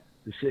internet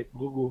to shake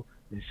Google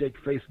and shake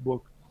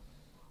Facebook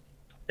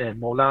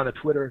and Molana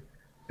Twitter,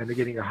 and they're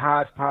getting a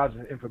hodgepodge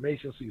of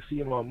information. So you see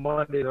them on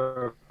Monday,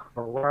 they're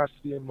Quran,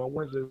 you see them on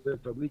Wednesday, they're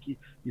Tabliki,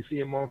 you see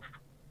them on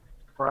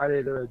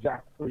Friday, they're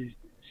Jafari,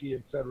 Shia,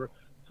 etc.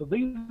 So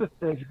these are the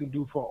things you can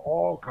do for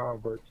all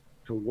converts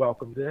to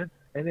welcome them.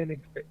 And then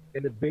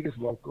in the biggest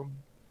welcome,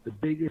 the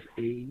biggest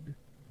aid,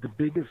 the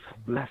biggest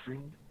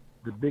blessing,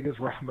 the biggest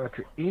rahmah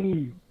to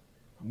any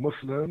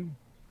Muslim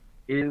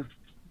is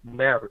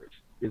marriage,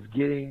 is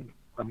getting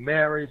a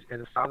marriage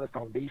and a solid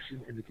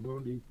foundation in the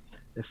community.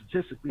 And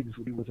statistically, this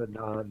would be with a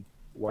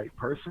non-white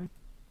person.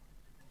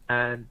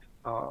 And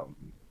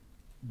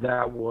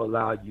that will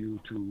allow you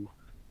to,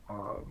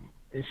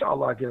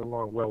 inshallah, get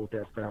along well with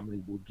that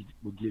family,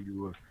 will give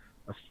you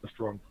a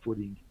strong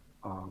footing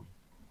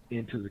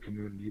into the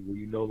community where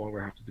you no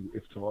longer have to do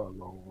iftar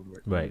alone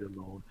or eat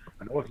alone.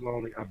 I know it's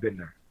lonely. I've been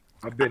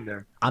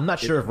there. I'm not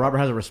sure if Robert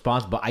has a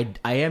response, but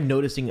I am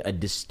noticing a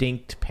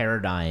distinct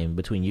paradigm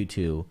between you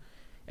two.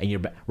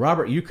 And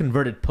Robert, you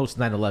converted post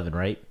 9/11,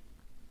 right?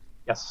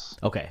 Yes.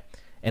 Okay.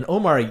 And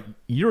Omar,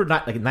 you're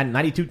not like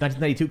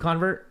 1992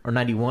 convert or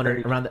 91 or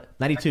around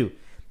 92.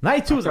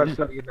 92 was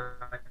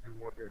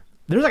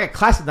there's like a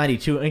class of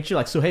 92. Ain't you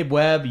like Suhaib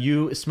Webb,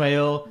 you,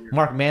 Ismail,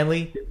 Mark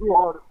Manley? We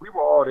were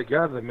all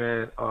together,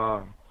 man.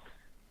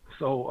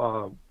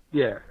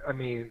 Yeah, I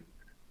mean,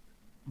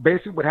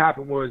 basically what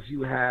happened was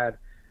you had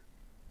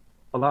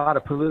a lot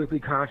of politically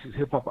conscious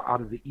hip hop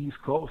out of the East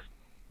Coast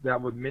that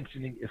were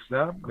mentioning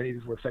Islam. Many of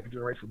these were second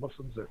generation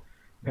Muslims that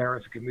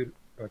parents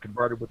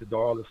converted with the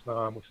Dar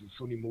al-Islam, which is a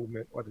Sunni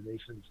movement, or the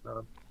Nation of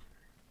Islam.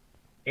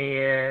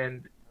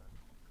 And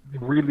the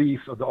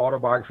release of the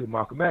autobiography of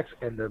Malcolm X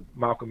and the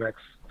Malcolm X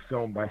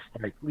film by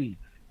Spike Lee.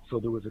 So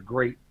there was a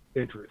great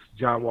interest.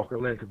 John Walker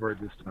Lynn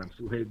converted this time,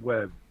 Suhaib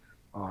Webb.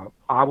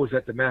 I was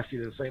at the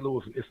masjid in St.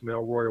 Louis when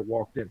Ismail Royer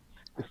walked in.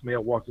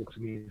 Ismail walked up to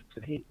me and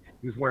said, hey,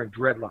 he was wearing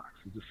dreadlocks.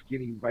 He was a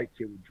skinny white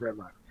kid with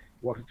dreadlocks.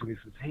 He walked up to me and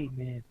says, hey,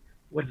 man,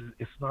 what does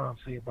Islam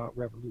say about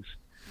revolution?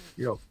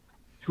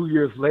 2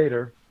 years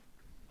later,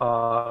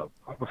 I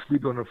was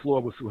sleeping on the floor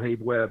with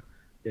Suhaib Webb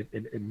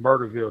in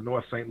Murderville,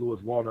 North St.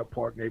 Louis, Walnut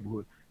Park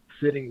neighborhood,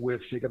 sitting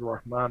with Sheikh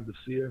Rahman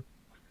Basir,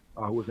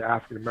 who was an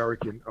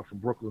African-American from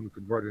Brooklyn who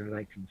converted in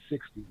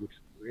 1960, which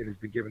has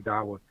been given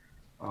dawah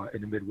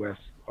in the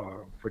Midwest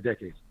for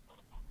decades.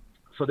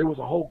 So there was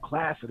a whole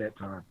class at that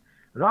time.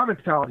 And our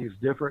mentality is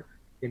different.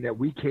 in that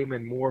we came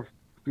in more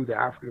through the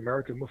African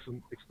American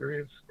Muslim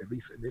experience, at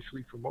least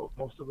initially for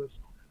most of us.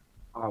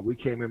 We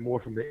came in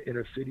more from the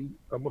inner city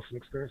Muslim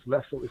experience,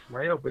 less so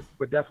Ismail,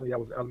 but definitely that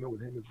was an element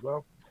with him as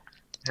well.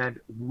 And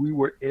we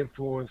were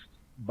influenced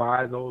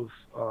by those,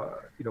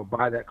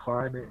 by that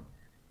climate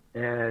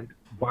and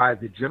by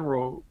the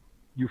general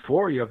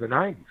euphoria of the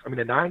 90s. I mean,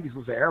 the 90s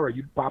was the era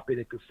you'd pop in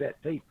a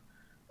cassette tape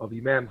of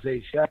Imam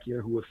Zayd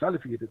Shakir, who was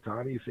Salafi at the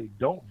time, and you say,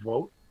 don't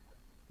vote.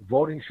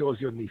 Voting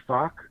shows your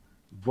nifaq.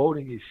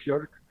 Voting is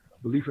shirk.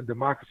 Belief in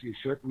democracy is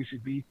shirk. We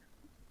should be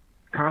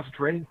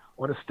concentrating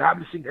on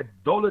establishing a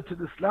dawla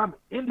to Islam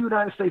in the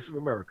United States of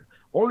America.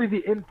 Only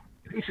the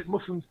impatient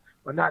Muslims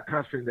are not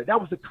concentrating that. That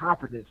was the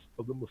confidence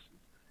of the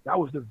Muslims. That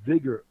was the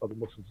vigor of the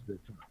Muslims at that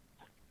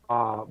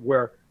time.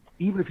 Where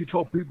even if you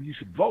told people you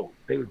should vote,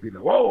 they would be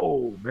like,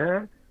 whoa,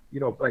 man.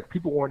 Like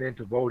people weren't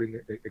into voting,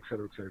 et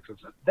cetera, et cetera, et cetera.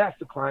 So that's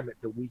the climate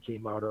that we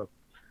came out of.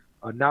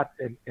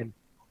 And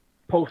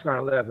post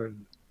 9/11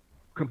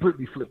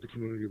 completely flipped the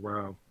community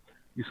around.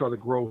 You saw the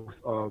growth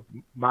of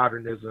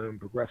modernism,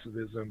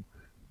 progressivism,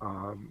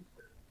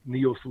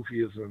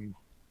 neo-Sufism,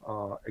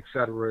 et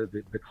cetera,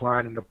 the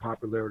decline in the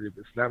popularity of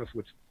Islamists,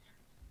 which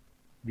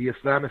the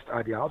Islamist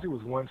ideology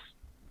was once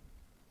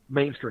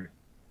mainstream.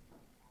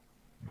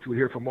 Which we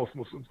hear from most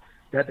Muslims.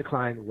 That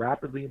declined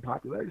rapidly in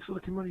popularity, so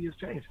the community has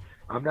changed.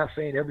 I'm not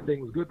saying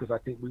everything was good because I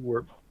think we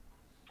were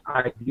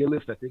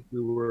idealists. I think we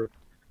were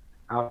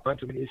out on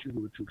too many issues.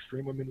 We were too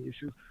extreme on many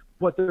issues.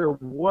 But there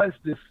was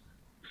this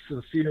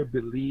sincere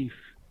belief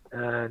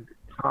and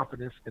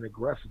confidence and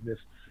aggressiveness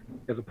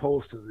as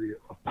opposed to the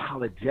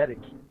apologetic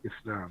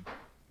Islam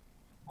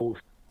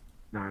post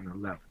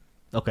 9/11.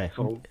 Okay.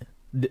 So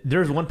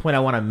there's one point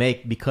I want to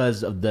make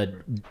because of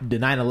the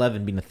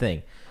 9/11 being a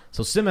thing.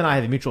 So Sim and I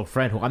have a mutual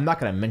friend who I'm not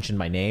going to mention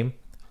by name,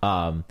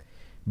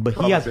 but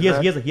he has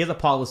a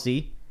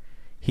policy.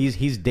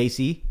 He's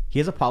Daisy. He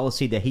has a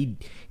policy that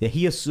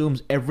he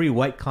assumes every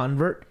white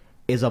convert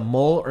is a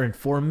mole or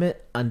informant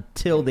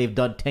until they've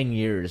done 10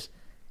 years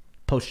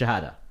post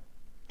shahada.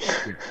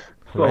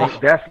 So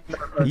that's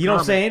you know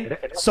what I'm saying.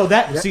 So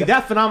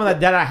that phenomenon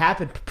that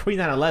happened pre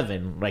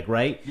 9/11, like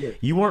right. Yeah.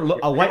 You weren't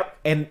a white,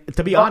 and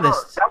to be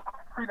honest, that was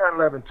pre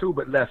 9/11 too,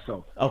 but less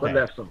so. Okay. But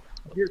less so.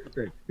 Here's the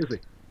thing.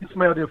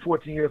 Ismail did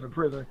 14 years in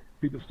prison.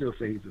 People still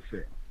say he's a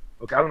Fed.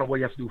 Okay, I don't know what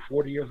he has to do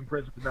 40 years in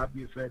prison to not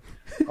be a Fed.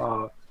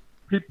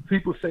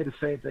 People say the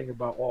same thing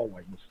about all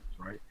white Muslims,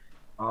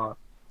 right?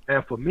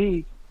 And for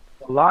me,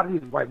 a lot of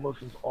these white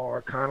Muslims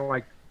are kind of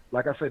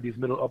like I said, these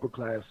middle upper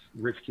class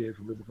rich kids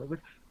who live in like,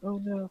 oh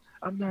no,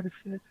 I'm not a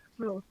Fed.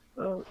 No,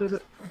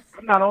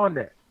 I'm not on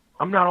that.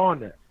 I'm not on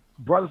that.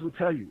 Brothers will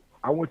tell you.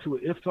 I went to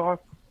an iftar,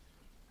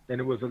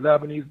 and it was a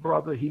Lebanese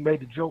brother. He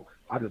made the joke.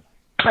 I just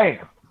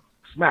bam,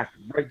 smacked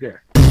him right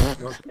there. You know what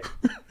I'm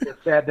saying?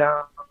 Just sat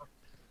down,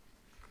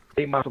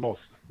 ate my samosa.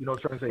 You know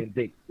what I'm trying to say? And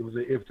date. It was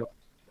an iftar.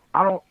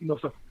 I don't,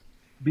 so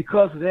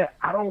because of that,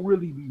 I don't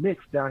really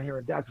mix down here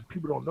in Dallas because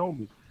people don't know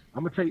me.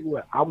 I'm gonna tell you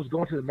what. I was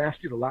going to the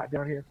masjid a lot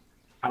down here.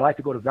 I like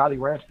to go to Valley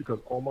Ranch because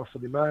Omar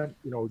Suleiman,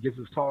 gives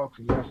his talks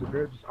and Yasser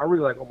Bridges. I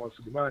really like Omar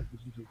Suleiman. He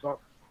gives his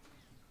talks.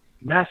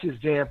 Masjid is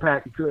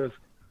jam-packed because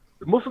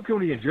the Muslim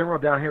community in general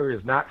down here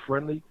is not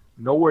friendly.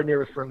 Nowhere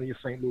near as friendly as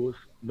St. Louis.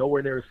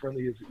 Nowhere near as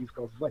friendly as the East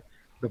Coast. It's like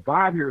the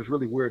vibe here is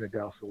really weird in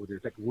Dallas over there.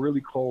 It's like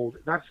really cold.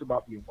 It's not just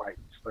about being white.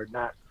 They're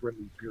not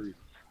friendly, period.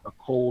 A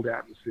cold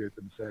atmosphere at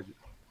the masjid.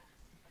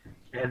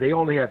 And they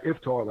only have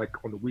iftar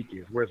like on the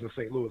weekends, whereas in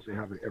St. Louis they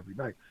have it every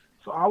night.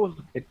 So I was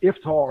an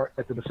iftar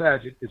at the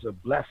masjid is a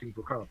blessing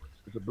for conference.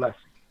 It's a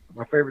blessing.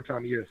 My favorite time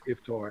of year is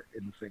iftar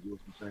in the St. Louis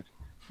masjid.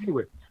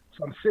 Anyway,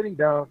 so I'm sitting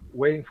down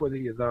waiting for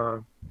the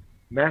adhan.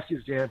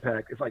 Masjid's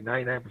jam-packed. It's like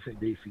 99%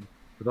 Desi.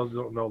 For those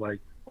who don't know, like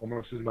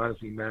Omar Suleiman is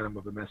the imam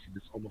of the masjid.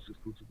 It's almost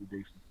exclusively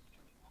Desi.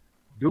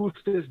 Dude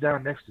sits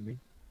down next to me.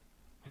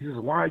 He says,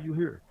 "Why are you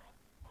here?"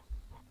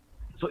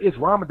 So it's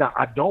Ramadan.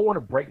 I don't want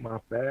to break my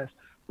fast,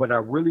 but I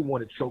really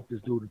want to choke this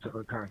dude into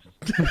unconscious.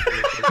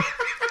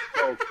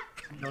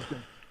 So,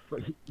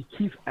 but he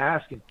keeps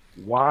asking,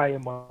 "Why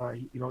am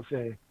I?" You know what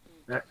I'm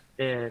saying?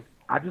 And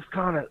I just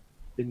kind of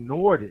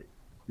ignored it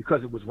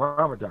because it was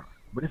Ramadan.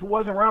 But if it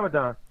wasn't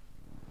Ramadan,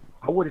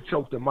 I would have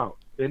choked them out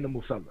in the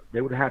Musalla.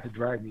 They would have had to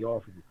drag me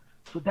off of it.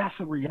 So that's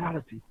a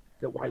reality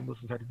that white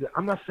Muslims have to do.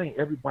 I'm not saying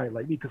everybody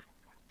like me because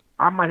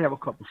I might have a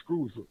couple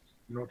screws loose.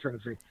 You know what I'm trying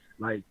to say?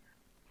 Like,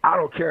 I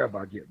don't care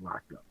about getting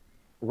locked up.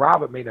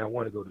 Robert may not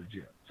want to go to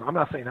jail. So I'm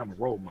not saying I'm a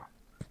role model.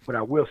 But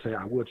I will say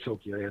I will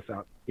choke your ass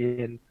out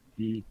in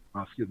the,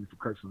 excuse me for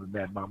cursing the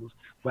mad mamas,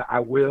 but I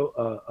will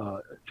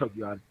choke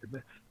you out.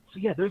 So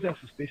yeah, there's that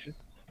suspicion.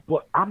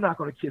 But I'm not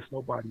going to kiss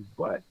nobody's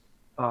butt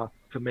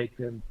to make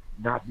them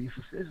not be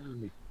suspicious of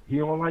me. He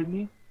don't like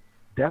me,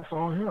 that's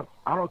on him.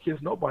 I don't kiss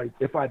nobody.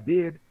 If I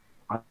did,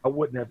 I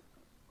wouldn't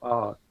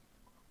have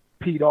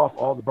peed off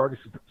all the Bernie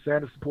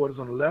Sanders supporters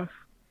on the left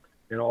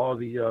and all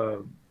the,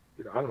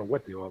 I don't know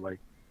what they are, like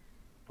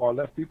far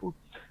left people,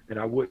 and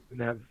I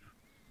wouldn't have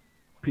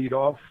peed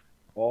off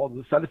all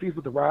the Salafis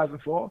with the rise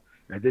and fall,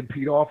 and then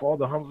peed off all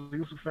the Hamza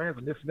Yusuf fans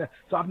and this and that.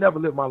 So I've never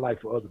lived my life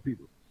for other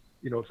people.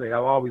 say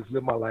I've always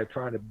lived my life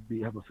trying to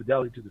have a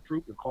fidelity to the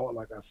truth and call it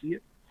like I see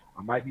it.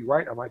 I might be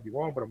right, I might be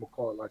wrong, but I'm gonna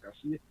call it like I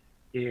see it.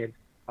 And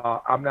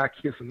I'm not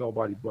kissing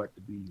nobody but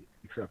to be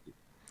accepted.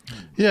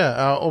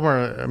 Yeah,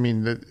 Omar, I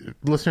mean, the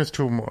listeners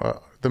to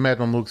the Mad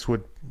Mamluks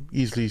would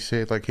easily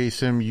say, like, hey,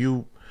 Sim,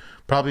 you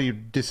probably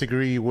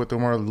disagree with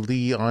Umar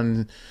Lee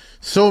on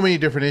so many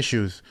different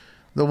issues.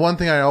 The one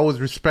thing I always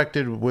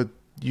respected with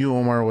you,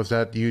 Omar, was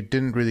that you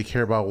didn't really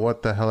care about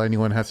what the hell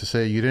anyone has to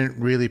say. You didn't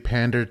really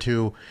pander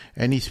to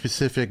any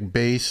specific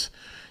base.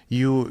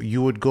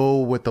 You would go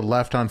with the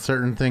left on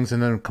certain things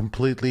and then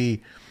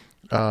completely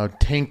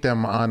tank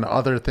them on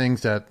other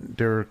things that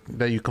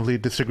you completely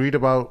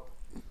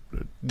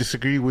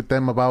disagree with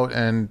them about,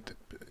 and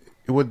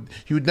you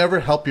would never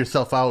help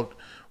yourself out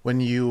when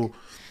you,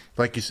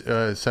 like you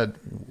said,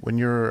 when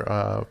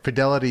your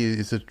fidelity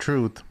is the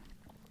truth.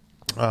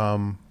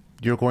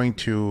 You're going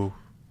to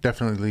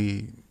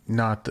definitely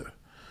not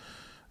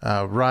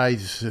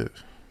rise.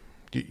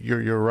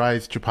 Your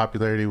rise to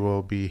popularity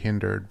will be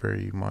hindered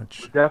very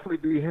much. Definitely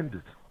be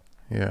hindered.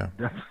 Yeah.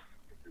 Definitely.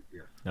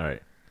 Yes. All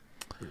right.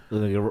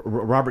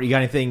 Robert, you got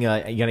anything? You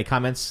got any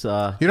comments? You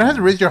don't have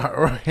to raise your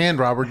hand,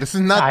 Robert. This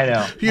is not. I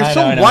know. You're I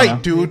so know,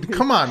 white, dude.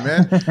 Come on,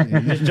 man.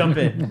 Just jump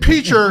in.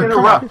 Peacher,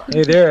 come on.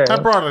 Hey, there. I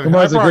brought it.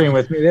 Umar's agreeing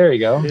with me. There you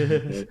go.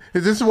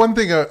 This is one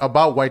thing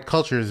about white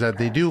culture is that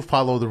they do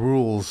follow the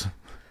rules.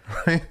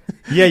 Right?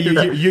 Yeah,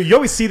 you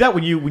always see that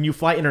when you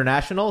fly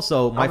international.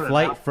 So my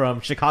flight from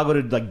Chicago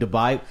to like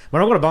Dubai,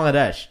 when I'm going to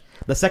Bangladesh,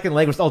 the second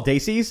leg was all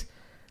Daisies.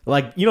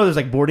 Like, there's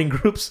like boarding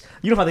groups.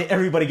 You know how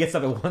everybody gets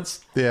up at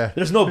once? Yeah.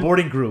 There's no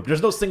boarding group.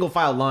 There's no single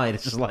file line.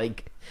 It's just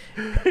like...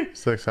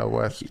 It's like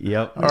Southwest.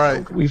 Yep. All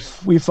right. We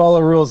follow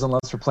rules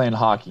unless we're playing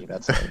hockey.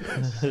 That's what it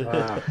is.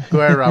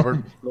 Go ahead,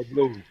 Robert. Go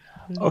Blues.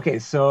 Okay,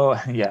 so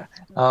yeah.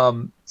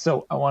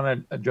 So I want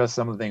to address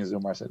some of the things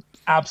Umar said.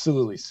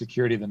 Absolutely,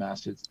 security of the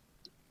masjid is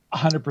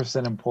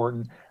 100%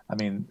 important. I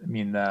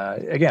mean,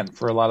 again,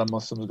 for a lot of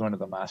Muslims going to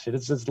the masjid,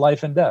 it's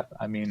life and death.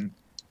 I mean,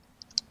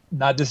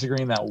 not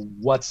disagreeing that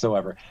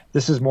whatsoever.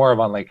 This is more of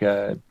on like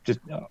our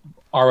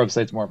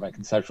website's more of a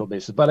conceptual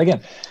basis. But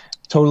again,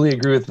 totally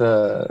agree with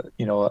the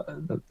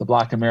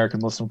Black American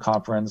Muslim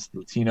Conference,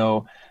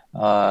 Latino,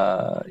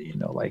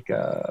 website.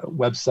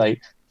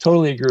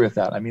 Totally agree with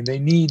that. I mean, they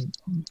need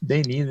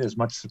as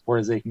much support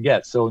as they can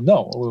get. So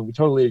no, we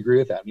totally agree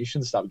with that. You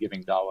shouldn't stop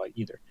giving dawah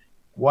either.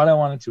 What I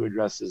wanted to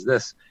address is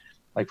this,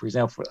 like for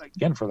example, for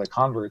the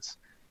converts,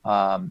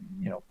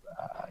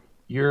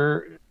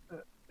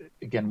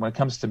 again, when it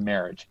comes to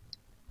marriage,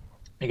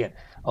 again,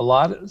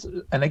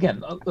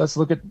 let's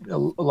look at a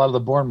lot of the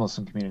born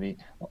Muslim community.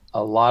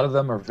 A lot of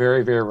them are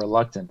very, very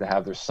reluctant to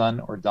have their son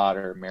or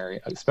daughter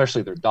marry,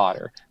 especially their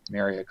daughter,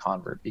 marry a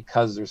convert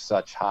because there's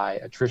such high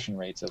attrition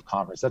rates of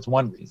converts. That's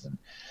one reason.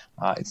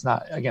 It's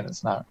not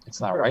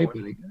right,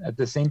 but at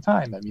the same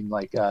time, I mean,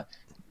 like,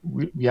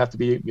 we have to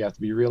be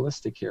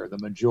realistic here. The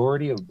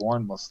majority of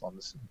born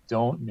Muslims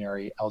don't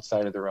marry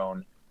outside of their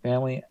own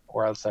family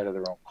or outside of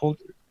their own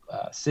culture.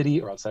 City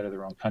or outside of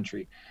their own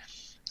country.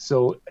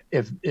 So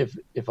if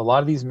a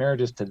lot of these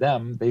marriages to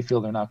them, they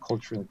feel they're not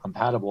culturally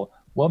compatible,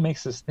 what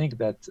makes us think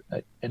that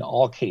in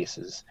all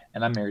cases,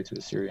 and I'm married to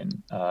a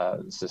Syrian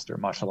sister,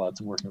 mashallah,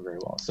 it's working very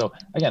well. So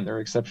again, there are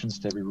exceptions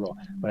to every rule,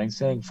 but I'm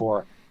saying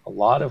for a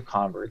lot of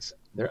converts,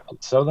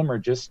 some of them are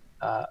just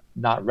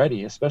not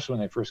ready, especially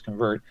when they first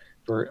convert,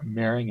 for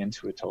marrying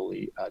into a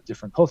totally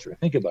different culture.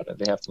 Think about it.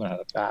 They have to learn how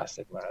to fast.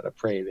 They have to learn how to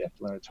pray. They have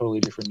to learn a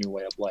totally different new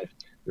way of life.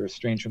 They're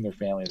estranged from their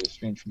family. They're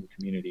estranged from the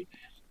community.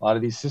 A lot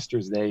of these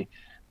sisters, they,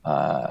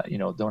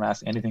 don't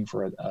ask anything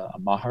for a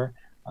mahar.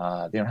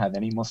 They don't have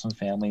any Muslim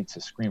family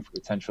to screen for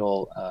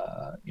potential,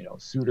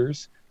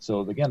 suitors.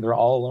 So again, they're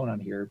all alone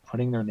on here,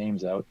 putting their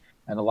names out,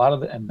 and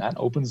and that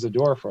opens the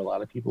door for a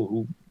lot of people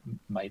who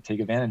might take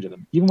advantage of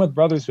them. Even with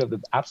brothers who have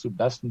the absolute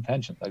best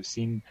intentions, I've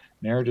seen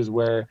marriages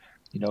where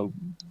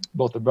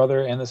both the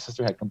brother and the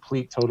sister had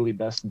totally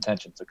best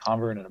intentions, a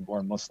convert and a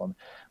born Muslim.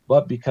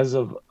 But because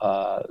of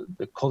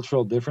the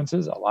cultural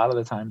differences, a lot of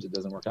the times it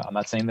doesn't work out. I'm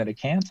not saying that it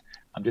can't.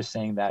 I'm just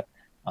saying that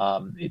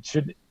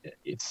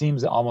it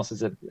seems almost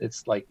as if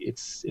it's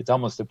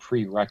almost a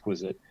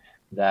prerequisite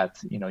that,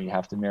 you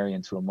have to marry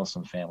into a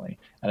Muslim family.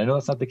 And I know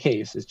that's not the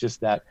case. It's just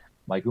that,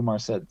 like Umar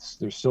said,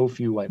 there's so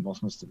few white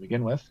Muslims to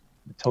begin with.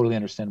 Totally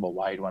understandable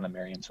why you'd want to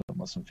marry into a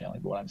Muslim family.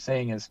 But what I'm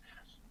saying is,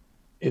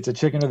 it's a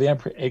chicken or the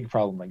egg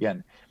problem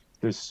again.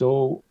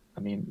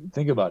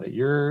 Think about it.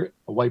 You're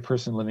a white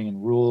person living in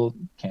rural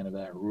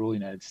Canada, rural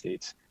United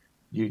States.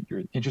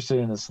 You're interested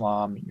in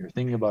Islam. You're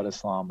thinking about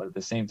Islam, but at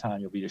the same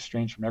time, you'll be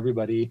estranged from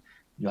everybody.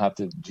 You'll have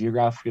to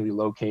geographically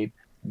locate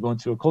and go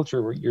into a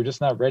culture where you're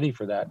just not ready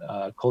for that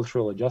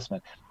cultural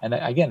adjustment. And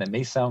again, it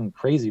may sound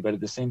crazy, but at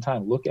the same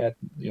time, look at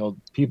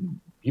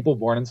people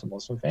born into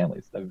Muslim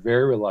families. They're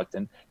very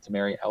reluctant to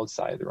marry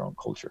outside their own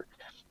culture.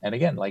 And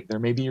again, like there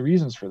may be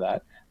reasons for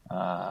that.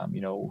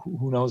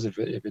 Who knows if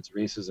it's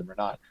racism or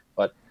not?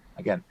 But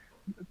again,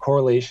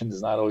 correlation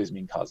does not always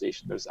mean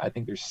causation. I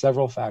think there's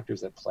several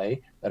factors at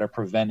play that are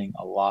preventing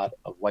a lot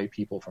of white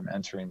people from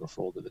entering the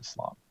fold of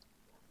Islam.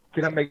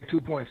 Can I make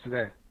 2 points to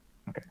that?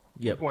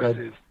 Yep. The point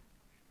is,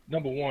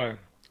 number one,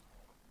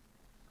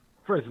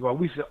 first of all,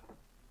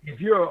 if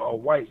you're a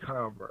white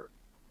convert,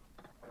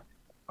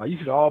 you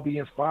should all be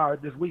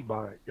inspired this week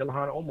by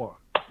Ilhan Omar.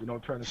 You know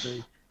what I'm trying to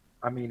say?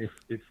 I mean,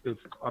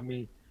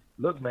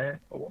 look, man.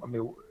 I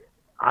mean,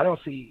 I don't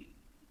see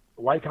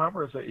white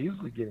converts are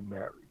easily getting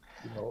married.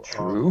 You know,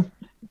 true.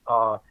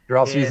 You're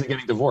also easily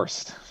getting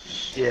divorced.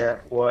 Yeah,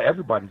 well,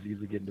 everybody's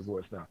easily getting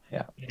divorced now.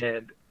 Yeah,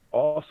 and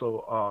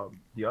also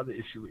the other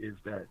issue is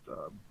that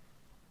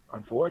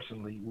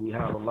unfortunately we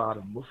have a lot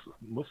of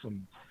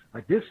Muslim,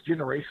 like this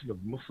generation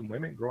of Muslim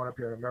women growing up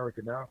here in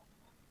America now.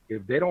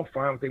 If they don't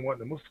find what they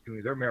want in the Muslim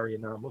community, they're marrying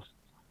non-Muslims.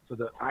 So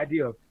the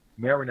idea of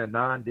marrying a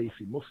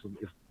non-Desi Muslim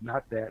is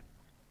not that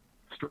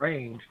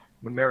strange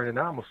when marrying a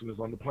non-Muslim is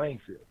on the playing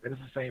field. And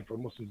it's the same for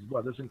Muslims as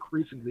well. There's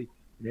increasingly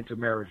an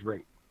intermarriage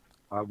rate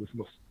with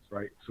Muslims,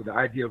 right? So the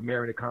idea of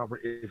marrying a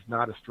convert is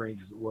not as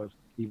strange as it was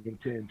even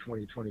 10,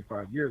 20,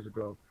 25 years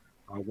ago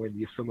when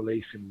the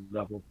assimilation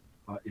level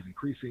is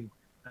increasing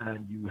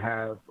and you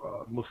have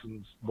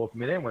Muslims, both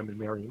men and women,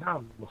 marrying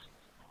non-Muslims.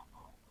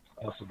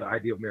 So the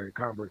idea of marrying a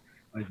convert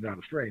is not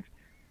as strange.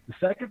 The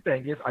second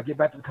thing is, I get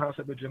back to the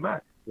concept of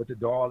Jamaat, what the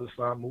Dar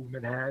al-Islam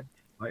movement had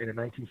in the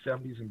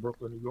 1970s in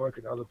Brooklyn, New York,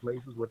 and other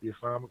places, what the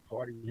Islamic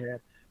Party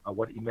had,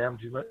 what Imam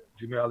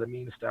Jamil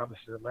Amin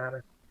established in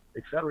Atlanta,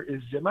 etc.,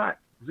 is Jamaat.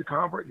 He's a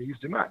convert, needs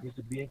Jamaat, needs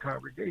to be in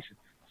congregation.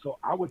 So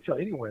I would tell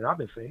anyone, and I've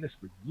been saying this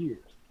for years,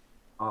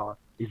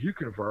 if you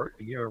convert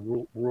and you're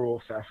in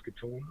rural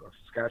Saskatoon or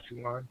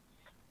Saskatchewan,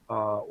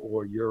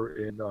 or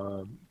you're in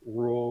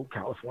rural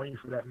California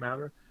for that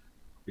matter,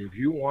 if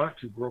you want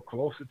to grow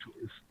closer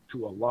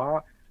to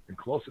Allah and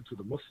closer to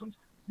the Muslims,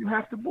 you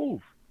have to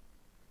move.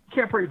 You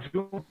can't pray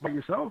Jumu'ah by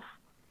yourself.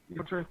 You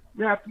know what I'm saying?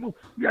 You have to move.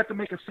 You have to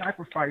make a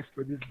sacrifice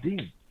for this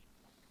deen.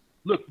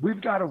 Look,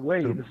 we've got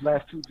away in this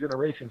last 2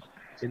 generations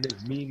in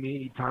this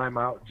me, time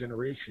out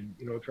generation.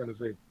 You know what I'm trying to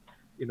say?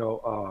 You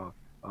know,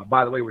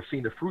 by the way, we're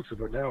seeing the fruits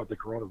of it now with the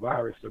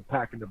coronavirus. They're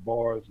packing the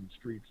bars and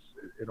streets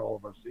in all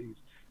of our cities,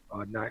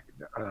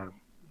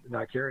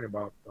 not caring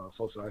about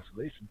social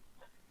isolation.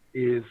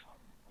 Is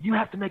you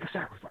have to make a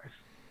sacrifice.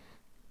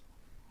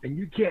 And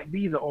you can't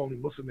be the only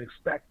Muslim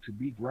expect to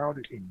be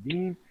grounded in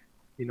deen,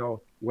 you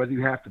know, whether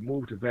you have to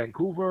move to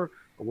Vancouver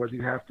or whether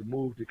you have to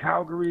move to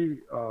Calgary.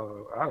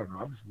 I don't know.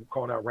 I'm just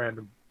calling out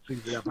random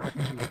cities that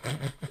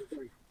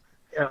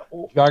have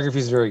geography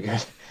is very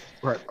good.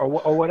 Right.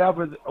 Or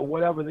whatever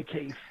the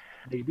case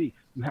may be.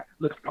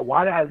 Look,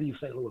 why did I leave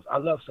St. Louis? I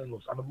love St.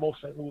 Louis. I'm the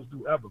most St. Louis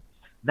dude ever.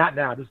 Not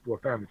now. This is for a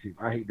family team.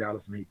 I hate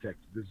Dallas and hate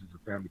Texas. This is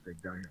a family thing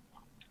down here.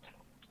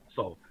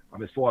 So, I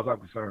mean, as far as I'm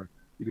concerned,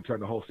 you can turn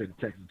the whole state of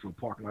Texas into a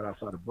parking lot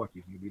outside of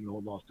Buc-ee's and there'll be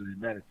no loss to the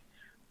humanity.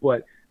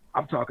 But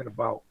I'm talking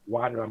about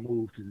why did I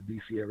move to the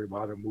D.C. area,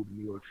 why did I move to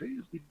New York City?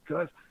 It's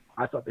because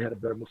I thought they had a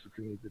better Muslim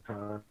community at the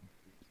time.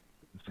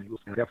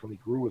 I definitely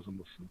grew as a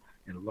Muslim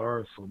and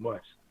learned so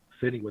much,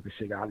 sitting with the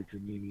Sheikh Ali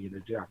Tamimi and the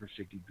Jafar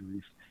Sheikh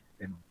Idris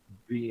and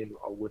being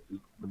with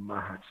the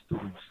Mahad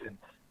students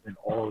and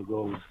all of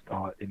those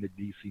in the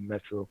D.C.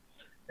 metro.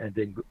 And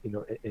then, you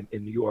know, in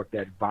New York,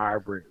 that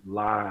vibrant,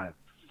 live,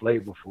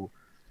 flavorful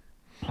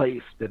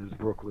place that is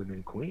Brooklyn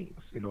and Queens.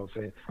 You know what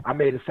I'm saying? I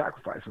made a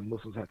sacrifice, and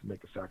Muslims have to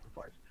make a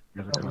sacrifice.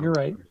 You're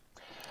right.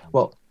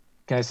 Well,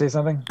 can I say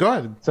something? Go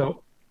ahead.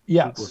 So,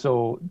 yeah,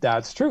 so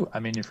that's true. I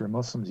mean, if you're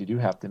Muslims, you do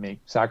have to make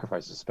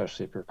sacrifices,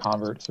 especially if you're a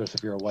convert, especially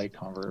if you're a white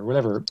convert or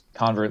whatever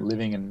convert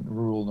living in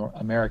rural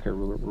America,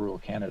 rural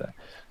Canada.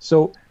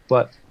 So,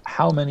 but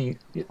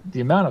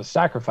the amount of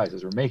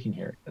sacrifices we're making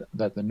here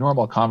that the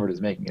normal convert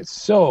is making is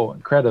so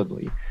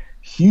incredibly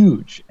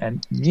huge.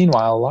 And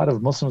meanwhile, a lot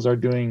of Muslims are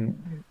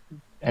doing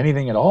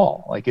anything at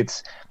all. Like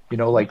it's, you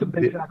know, like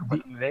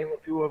name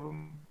a few of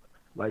them.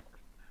 Like,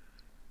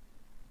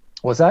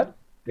 what's that?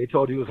 They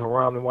told you it was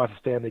haram to watch the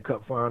Stanley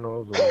Cup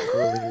Finals, or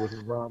curling was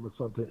haram or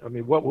something. I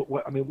mean,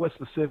 what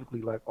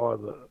specifically like are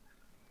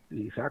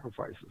the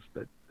sacrifices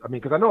that? I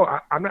mean, because I know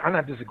I'm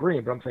not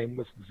disagreeing, but I'm saying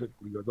what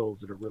specifically are those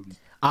that are really.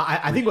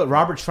 I think what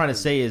Robert's trying to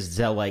say is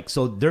that like,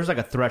 so there's like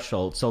a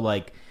threshold. So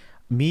like,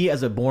 me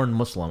as a born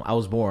Muslim, I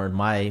was born.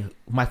 My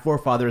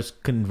forefathers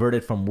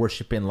converted from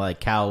worshiping like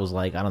cows,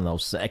 like I don't know,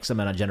 X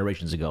amount of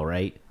generations ago,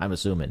 right? I'm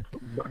assuming,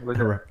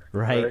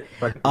 right?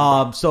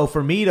 So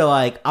for me to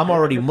like, I'm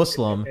already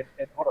Muslim.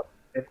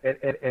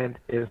 And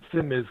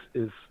Sim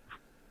is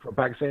from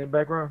Pakistani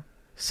background.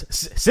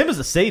 Sim is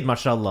a Sayyid,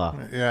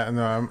 mashallah. Yeah,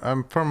 no,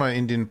 I'm from an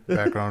Indian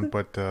background,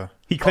 but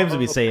he claims to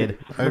be Sayyid.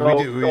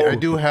 I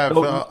do have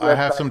I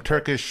have some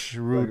Turkish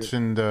roots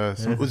and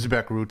some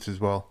Uzbek roots as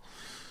well.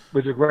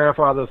 Was your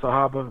grandfather a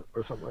Sahaba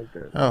or something like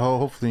that? Oh,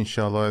 hopefully,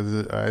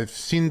 inshallah. I've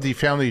seen the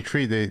family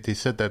tree. They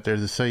said that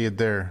there's a Sayyid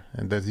there,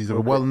 and that he's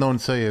a well-known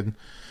Sayyid.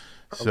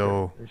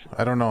 So,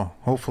 I don't know.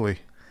 Hopefully.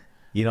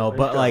 You know,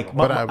 but like...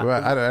 But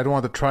I don't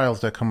want the trials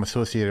that come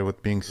associated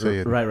with being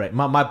Sayyid. Right.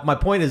 My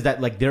point is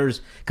that, like,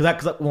 there's...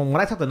 Because when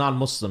I talk to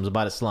non-Muslims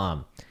about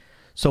Islam,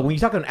 so when you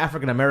talk to an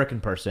African-American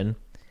person,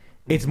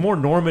 it's more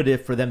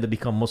normative for them to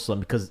become Muslim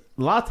because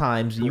a lot of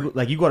times, you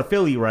go to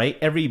Philly, right?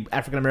 Every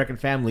African-American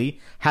family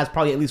has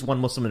probably at least one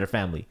Muslim in their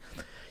family.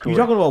 You're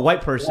talking about a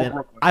white person.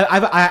 I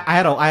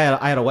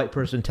had a white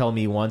person tell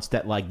me once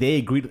that like they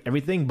agreed with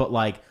everything, but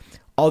like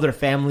all their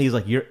families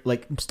like you're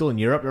like still in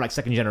Europe, they're like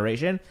second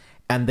generation,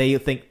 and they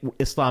think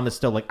Islam is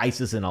still like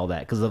ISIS and all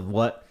that because of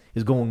what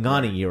is going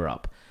on in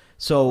Europe.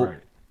 So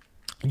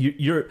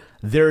they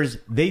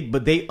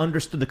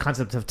understood the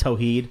concept of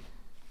Tawheed,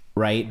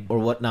 right, or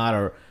whatnot,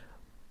 or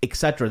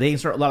etc. They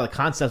insert a lot of the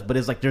concepts, but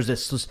it's like there's a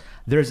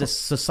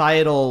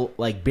societal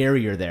like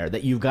barrier there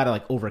that you've got to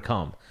like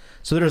overcome.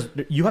 So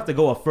you have to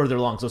go further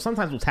along. So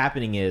sometimes what's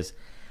happening is,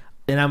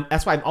 and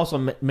that's why I also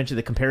mentioned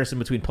the comparison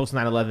between post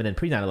 9/11 and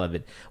pre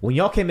 9/11. When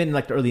y'all came in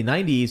like the early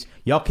 90s,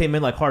 y'all came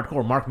in like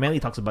hardcore. Mark Manley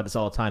talks about this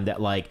all the time,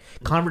 that like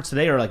converts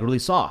today are like really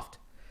soft.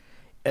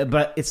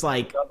 But it's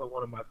like another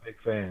one of my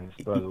big fans.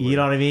 By the way. You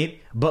know what I mean?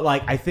 But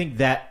like I think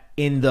that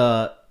in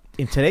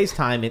today's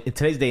time, in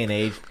today's day and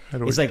age,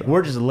 it's like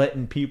we're just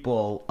letting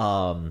people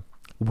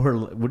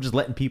we're just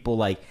letting people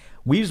like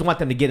we just want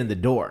them to get in the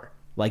door.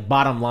 Like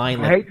bottom line,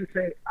 I hate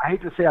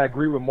to say I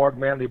agree with Mark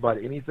Manley about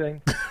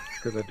anything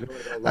because I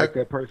don't like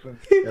that person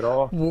at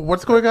all.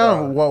 What's going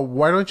on? Well,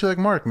 why don't you like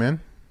Mark, man?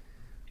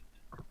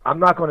 I'm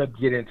not going to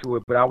get into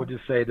it, but I would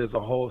just say there's a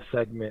whole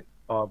segment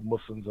of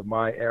Muslims of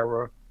my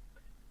era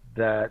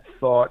that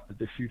thought that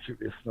the future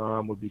of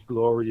Islam would be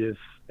glorious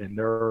and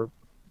their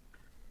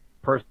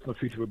personal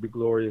future would be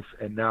glorious,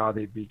 and now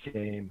they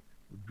became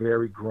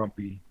very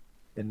grumpy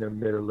in their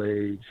middle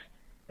age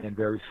and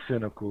very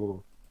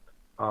cynical.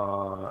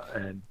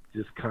 And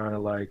just kind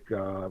of like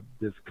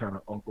this kind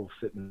of uncle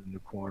sitting in the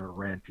corner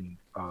ranting.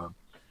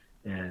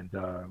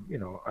 You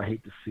know, I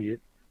hate to see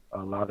it.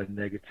 A lot of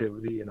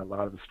negativity and a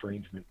lot of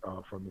estrangement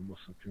from the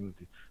Muslim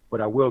community.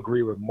 But I will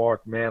agree with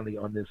Mark Manley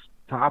on this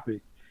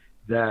topic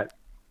that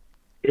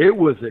it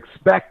was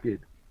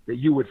expected that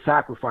you would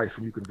sacrifice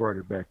when you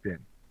converted back then.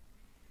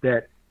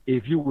 That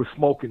if you were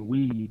smoking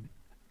weed,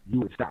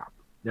 you would stop.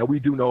 Now, we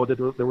do know that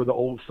there were the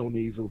old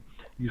Sunnis who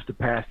used to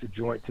pass the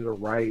joint to the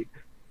right,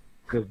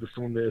 because the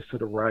Sunnah is to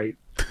the right,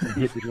 and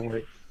hit the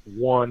joint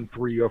 1,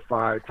 3, or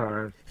 5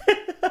 times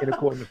in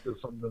accordance to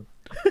Sunnah.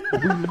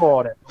 We know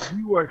all that.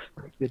 We were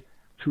expected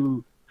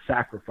to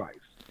sacrifice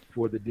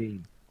for the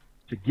deen,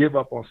 to give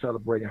up on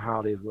celebrating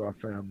holidays with our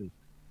family,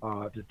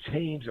 to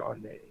change our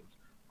names,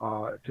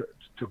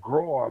 to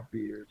grow our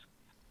beards,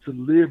 to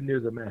live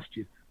near the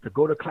masjid, to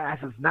go to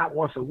classes not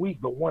once a week,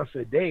 but once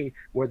a day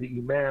where the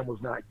imam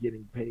was not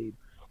getting paid,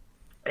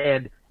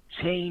 and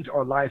change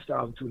our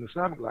lifestyle into an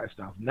Islamic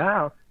lifestyle.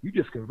 Now you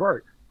just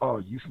convert. Oh,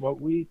 you smoke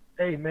weed?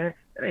 Hey man,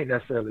 it ain't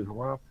necessarily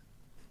haram.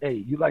 Hey,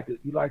 you like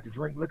to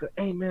drink liquor?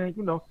 Hey man,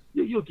 you know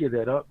you'll give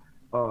that up.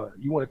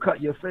 You want to cut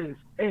your face?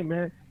 Hey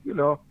man, you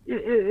know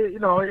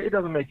it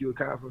doesn't make you a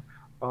kafir.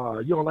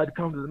 You don't like to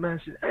come to the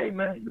masjid? Hey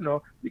man, you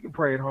know you can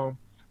pray at home.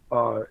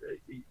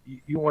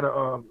 You want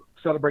to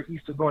celebrate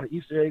Easter, going to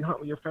Easter egg hunt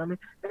with your family?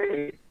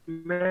 Hey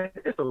man,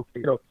 it's okay.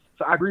 You know,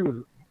 so I agree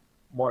with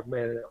Mark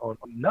Manley on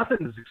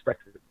nothing is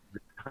expected to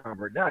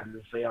convert. Now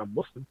just say I'm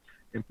Muslim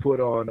and put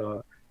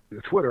on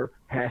Twitter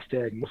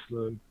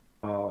 #Muslim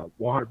 100%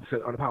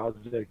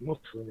 unapologetic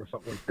Muslim or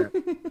something like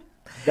that.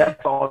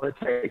 That's all it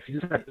takes. You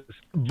just have to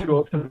show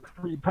up to the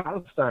Free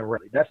Palestine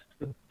rally. That's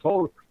the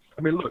total.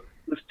 I mean, look,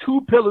 there's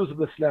 2 pillars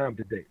of Islam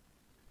today: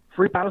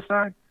 Free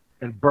Palestine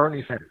and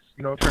Bernie Sanders.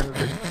 You know what I'm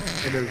trying to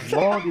say? And as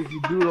long as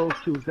you do those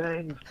 2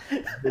 things,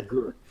 they're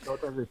good. You know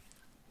what I'm saying?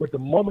 But the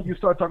moment you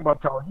start talking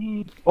about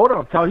Tawheed,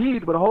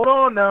 but hold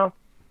on now.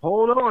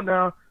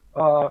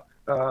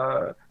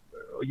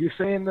 You're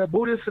saying the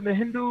Buddhists and the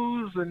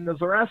Hindus and the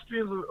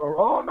Zoroastrians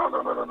are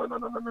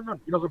no.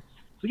 You know, so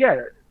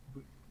yeah,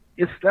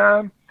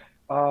 Islam.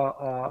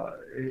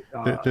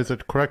 There's a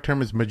correct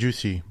term is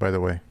Majusi, by the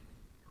way.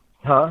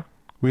 Huh?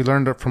 We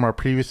learned from our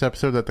previous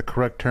episode that the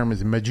correct term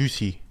is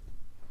Majusi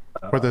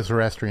for the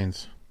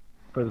Zoroastrians.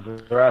 For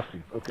the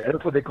Zoroastrians, okay,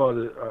 that's what they call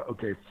it.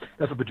 Okay,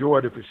 that's a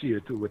pejorative for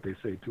Shia too. What they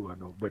say too, I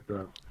know. But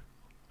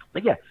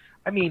yeah,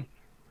 I mean,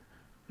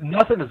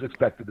 nothing is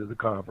expected as a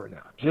convert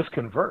now. Just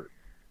convert.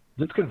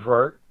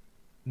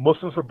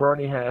 Muslims for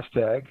Bernie #,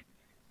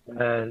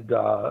 and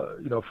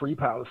Free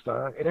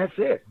Palestine, and that's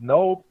it.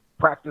 No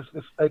practice.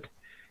 It's like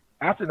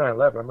after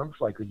 9/11, I remember it's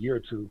like a year or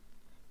 2.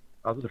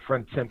 I was with a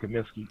friend, Tim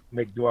Kaminsky,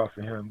 make dua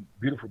for him.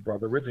 Beautiful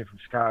brother, originally from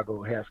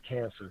Chicago, has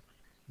cancer.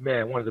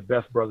 Man, one of the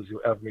best brothers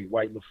you'll ever meet.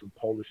 White Muslim,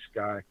 Polish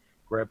guy,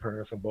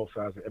 grandparents on both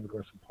sides are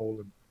immigrants from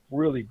Poland.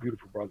 Really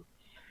beautiful brother.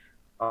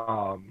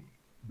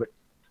 But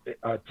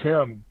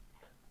Tim,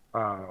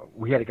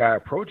 we had a guy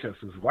approach us,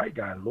 this white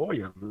guy,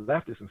 lawyer,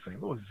 leftist in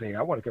St. Louis, saying,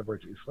 I want to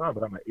convert to Islam,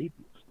 but I'm an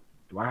atheist.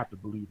 Do I have to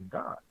believe in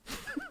God?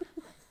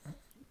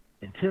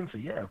 And Tim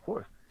said, yeah, of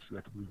course. You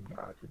have to believe in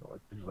God. You know,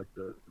 it's like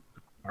the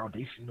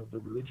foundation of the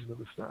religion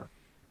of Islam.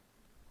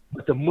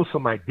 But the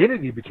Muslim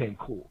identity became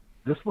cool.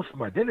 This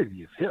Muslim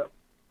identity is hip.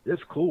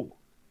 It's cool.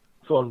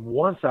 So on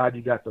one side,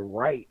 you got the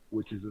right,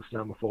 which is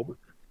Islamophobic,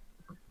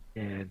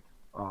 and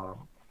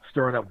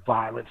stirring up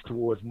violence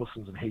towards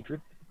Muslims and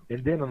hatred.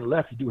 And then on the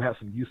left, you do have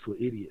some useful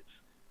idiots,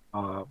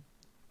 quote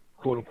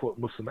unquote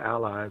Muslim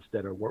allies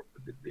that are,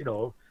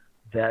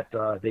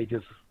 they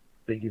just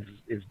think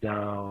is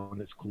down,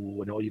 it's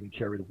cool, and they'll even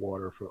carry the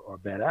water for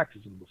bad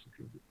actors in the Muslim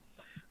community.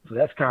 So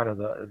that's kind of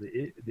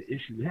the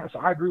issue we have. So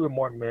I agree with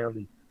Mark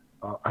Manley.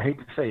 I hate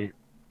to say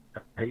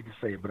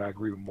it, but I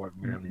agree with Mark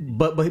Manley.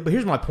 But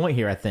here's my point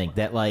here. I think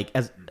that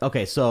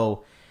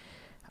so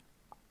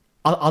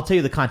I'll tell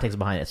you the context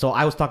behind it. So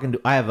I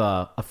have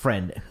a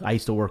friend I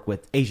used to work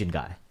with, Asian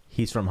guy.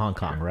 He's from Hong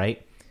Kong,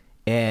 right?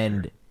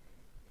 And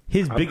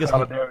his biggest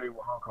solidarity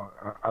with Hong Kong.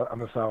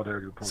 I'm a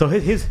solidarity with pork. So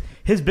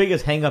his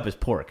biggest hang up is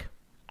pork,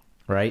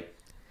 right?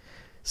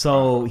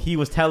 So he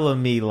was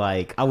telling me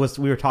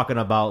we were talking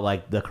about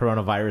like the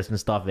coronavirus and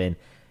stuff, and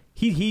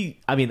we've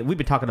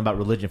been talking about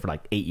religion for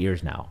like 8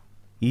 years now.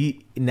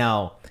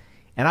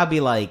 And I'd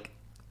be like,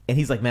 and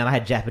he's like, man, I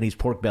had Japanese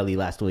pork belly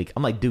last week.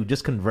 I'm like, dude,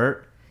 just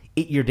convert,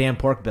 eat your damn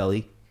pork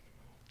belly,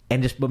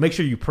 but make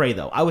sure you pray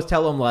though. I was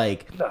telling him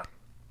like, no,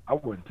 I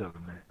wouldn't tell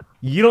him that.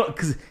 You don't,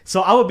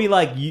 so I would be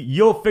like,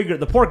 you'll figure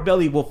the pork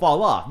belly will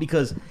fall off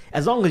because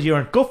as long as you're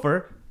in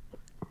kufr,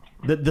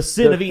 the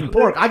sin of eating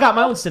pork. I got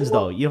my own sins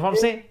though. You know what I'm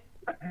saying?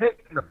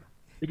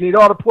 You can eat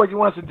all the pork you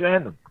want to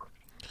Jahannam.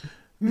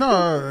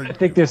 No, I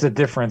think there's a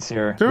difference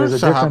here. There's a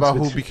Sahaba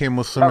who became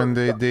Muslim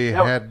and they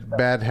had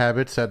bad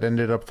habits that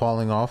ended up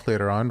falling off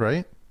later on,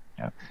 right?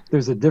 Yeah,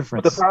 there's a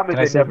difference. But the problem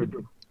is they never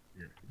do.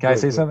 Can I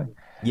say something?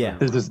 Yeah.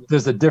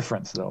 There's a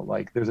difference though.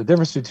 Like there's a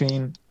difference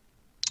between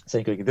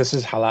saying, okay, this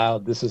is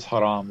halal, this is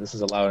haram, this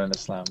is allowed in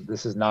Islam,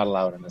 this is not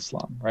allowed in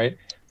Islam, right?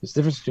 There's a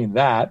difference between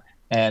that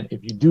and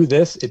if you do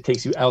this, it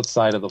takes you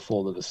outside of the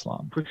fold of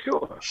Islam. For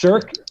sure.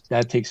 Shirk,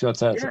 that takes you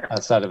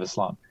outside of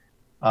Islam.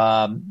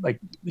 Like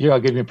here,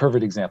 I'll give you a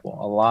perfect example.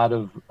 A lot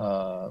of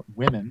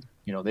women,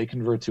 they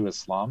convert to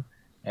Islam,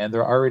 and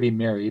they're already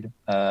married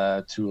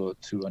to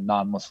a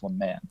non-Muslim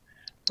man,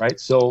 right?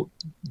 So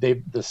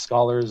the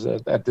scholars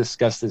have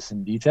discussed this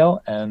in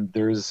detail, and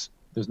there's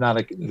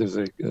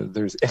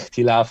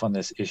ikhtilaf on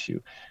this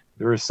issue.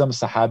 There are some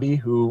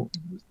sahabat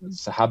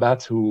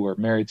who were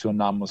married to a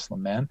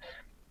non-Muslim man.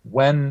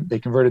 When they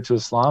converted to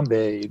Islam,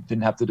 they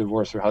didn't have to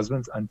divorce their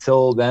husbands.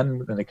 Until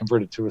then they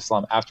converted to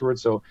Islam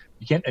afterwards. So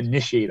you can't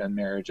initiate a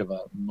marriage of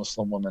a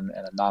Muslim woman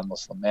and a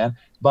non-Muslim man.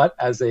 But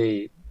as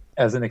an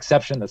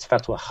exception, that's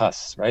fatwa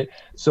khas, right?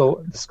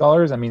 So the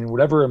scholars,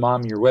 whatever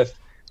imam you're with,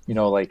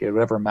 like at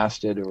whatever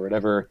masjid or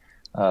whatever,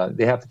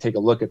 they have to take a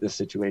look at this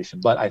situation.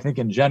 But I think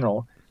in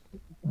general,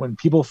 when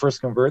people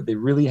first convert, they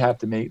really have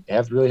to be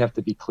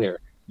clear.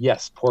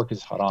 Yes, pork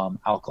is haram,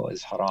 alcohol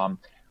is haram.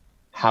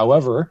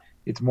 However,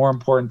 it's more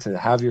important to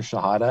have your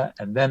shahada,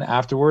 and then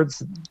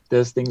afterwards,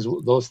 those things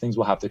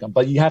will have to come.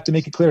 But you have to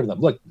make it clear to them.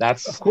 Look,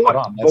 that's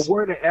haram. But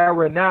we're in an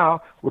era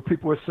now where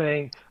people are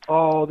saying,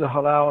 "Oh, the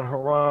halal and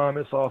haram,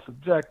 it's all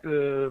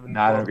subjective." No,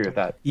 I don't agree with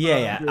that.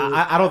 Yeah.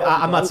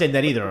 I'm not saying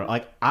that either.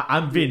 Like,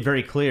 I'm being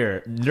very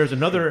clear. There's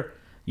another,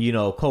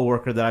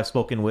 coworker that I've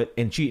spoken with,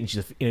 and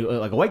she's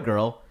like a white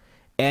girl,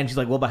 and she's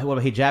like, "What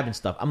about hijab and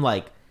stuff?" I'm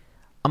like,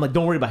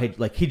 don't worry about hijab.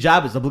 Like,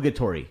 hijab is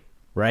obligatory,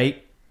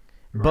 right?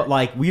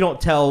 But we don't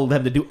tell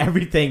them to do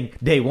everything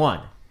day one.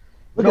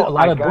 But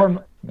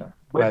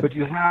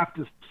you have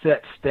to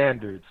set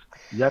standards.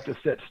 You have to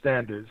set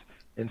standards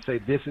and say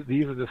these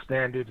are the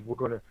standards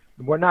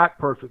we're not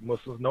perfect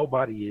Muslims.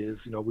 Nobody is.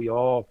 We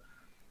all,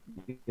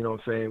 what I'm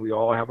saying, we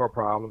all have our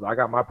problems. I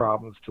got my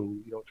problems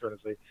too. I'm trying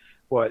to say,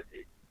 but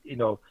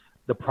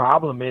the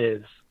problem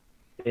is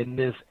in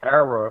this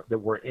era that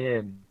we're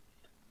in,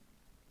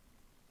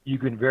 you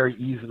can very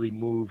easily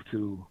move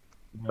to,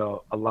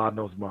 Allah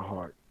knows my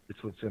heart.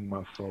 It's what's in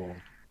my soul.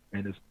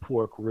 And is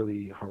pork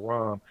really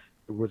haram?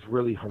 What's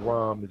really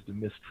haram is the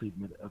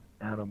mistreatment of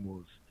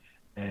animals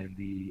and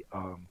the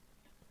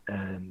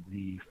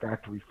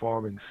factory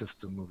farming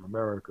system of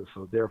America.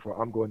 So therefore,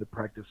 I'm going to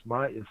practice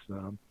my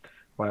Islam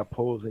by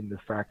opposing the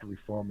factory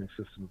farming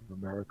system of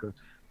America,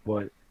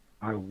 but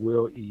I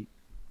will eat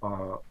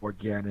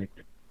organic,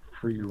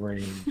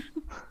 free-range,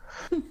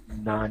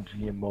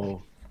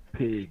 non-GMO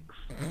pigs.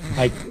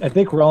 I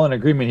think we're all in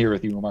agreement here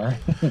with you, Umar.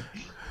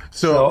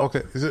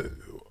 Okay.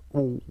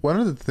 One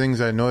of the things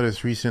I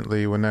noticed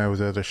recently when I was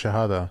at a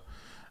shahada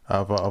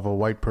of a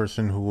white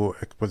person who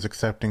was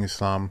accepting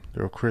Islam,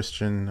 they were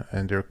Christian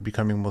and they're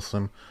becoming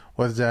Muslim,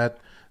 was that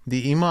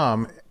the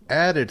imam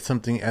added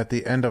something at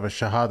the end of a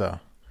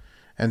shahada,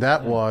 and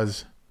that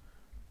was,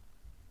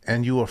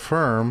 and you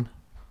affirm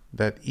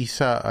that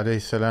Isa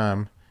alayhi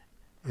salam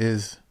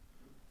is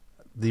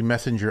the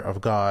messenger of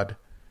God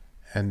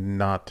and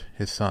not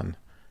his son.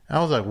 I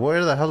was like,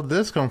 where the hell did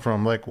this come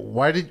from? Like,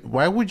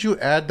 why would you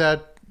add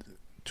that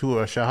to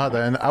a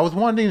shahada? And I was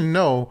wanting to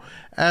know,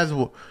 as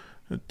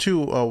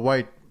to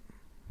white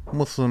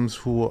Muslims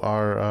who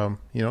are,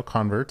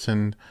 converts,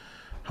 and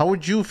how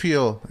would you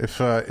feel if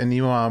an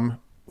imam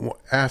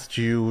asked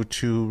you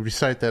to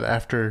recite that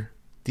at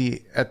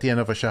the end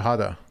of a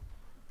shahada?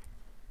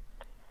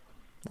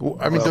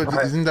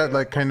 Isn't that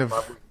like kind of?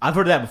 I've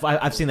heard that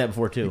before. I've seen that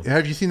before too.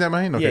 Have you seen that,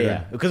 Maheen? Okay,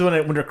 yeah. Because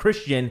when they're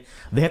Christian,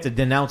 they have to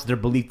denounce their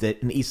belief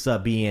that in Isa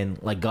being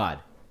like God.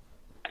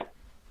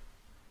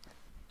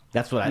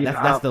 That's what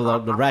that's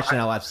the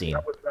rationale I've seen.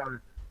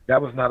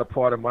 That was not a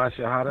part of my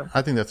shahada.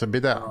 I think that's a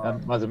bid'ah.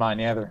 That wasn't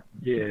mine either.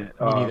 Yeah, Me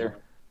neither.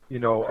 You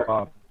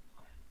know,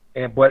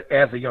 but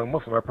as a young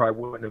Muslim, I probably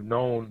wouldn't have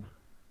known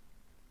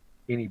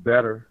any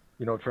better.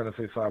 You know, trying to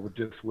say, so I would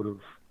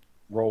have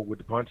rolled with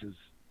the punches.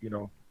 You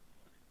know,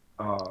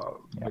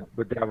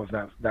 but that was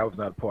not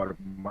a part of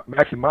my.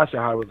 Actually, my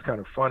shahada was kind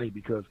of funny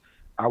because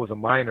I was a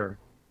minor,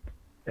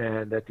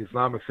 and at the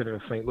Islamic Center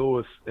in St.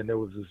 Louis, and there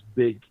was this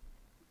big.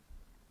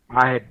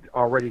 I had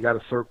already got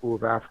a circle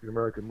of African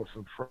American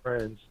Muslim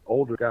friends,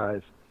 older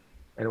guys,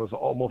 and it was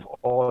almost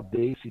all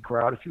Desi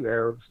crowd, a few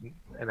Arabs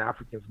and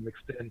Africans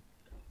mixed in.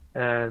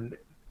 And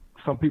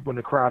some people in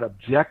the crowd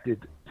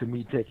objected to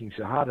me taking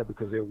Shahada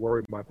because they were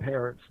worried my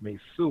parents may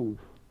sue.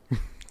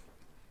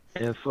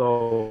 And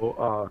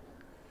so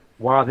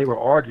while they were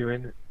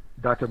arguing,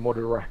 Dr.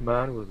 Modur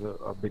Rahman was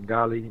a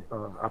Bengali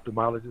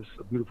ophthalmologist,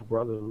 a beautiful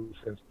brother who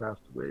since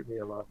passed away. May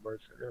Allah have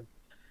mercy on him.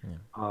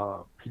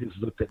 Yeah. He just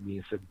looked at me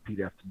and said,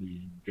 "Repeat after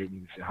me," and gave me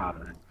the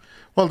Shahada.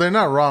 Well, they're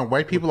not wrong.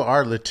 White people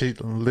are litigious.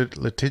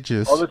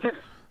 Oh, litigious.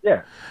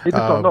 Yeah. They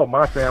just don't know.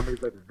 My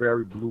family's like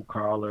very blue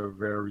collar,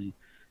 very,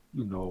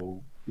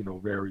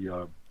 very.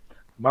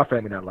 My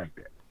family not like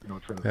that. You know,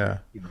 trying to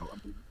say,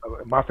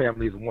 my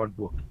family is one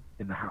book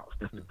in the house.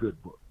 That's a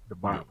good book, the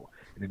Bible,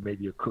 and then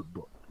maybe a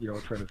cookbook. You know,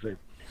 what I'm trying to say.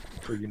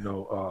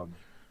 So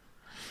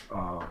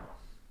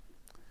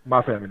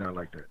my family not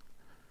like that.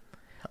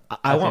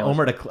 I want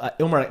Umar to.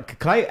 Umar,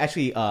 can I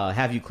actually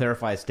have you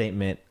clarify a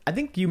statement? I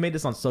think you made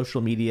this on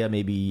social media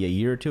maybe a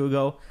year or two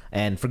ago,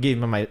 and forgive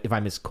me if I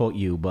misquote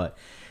you, but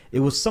it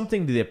was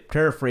something to the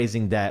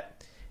paraphrasing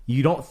that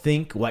you don't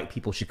think white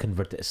people should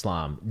convert to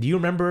Islam. Do you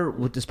remember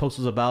what this post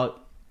was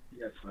about?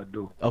 Yes, I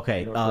do.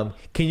 Okay,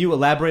 can you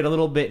elaborate a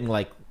little bit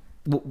and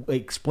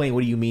explain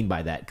what do you mean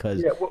by that?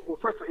 Because well,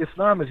 first,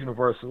 Islam is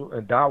universal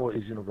and Dawah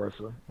is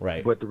universal,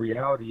 right? But the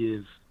reality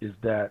is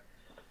that.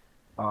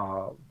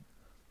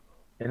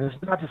 And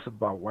it's not just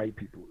about white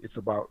people. It's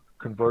about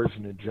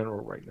conversion in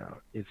general right now.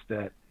 It's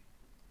that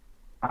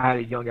I had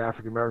a young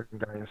African-American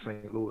guy in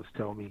St. Louis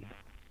tell me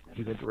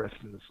he's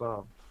interested in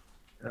Islam.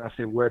 And I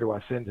said, where do I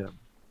send him?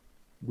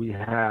 We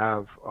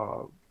have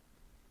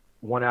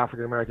one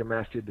African-American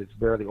masjid that's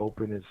barely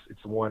open.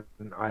 It's one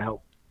I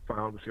helped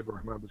found with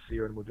Rahman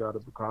Basir and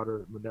Mujahid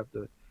Bukhara,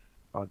 Manepta,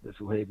 that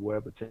Suhaib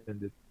Webb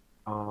attended.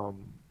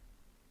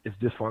 It's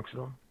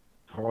dysfunctional.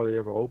 It's hardly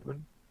ever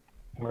open.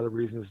 One of the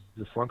reasons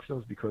it's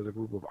dysfunctional is because a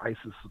group of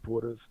ISIS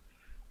supporters,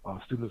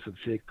 students of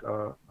Sheikh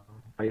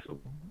Faisal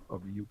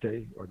of the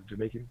UK or the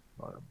Jamaican,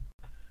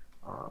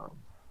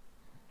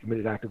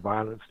 committed active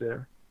violence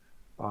there.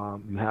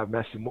 You have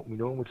Masjid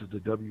Mu'minun, which is the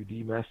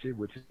WD Masjid,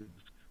 which is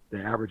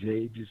the average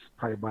age is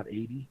probably about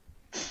 80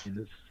 in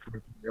this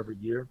every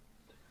year.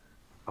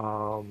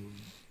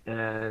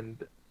 And,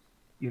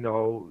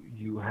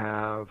 you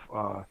have,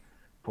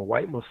 for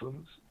white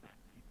Muslims,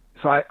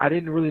 so I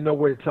didn't really know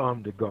where to tell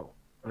them to go.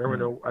 I didn't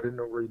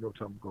know where to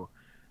tell them to go.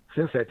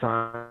 Since that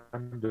time,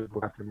 the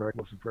African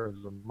American Muslim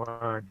friends of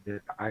mine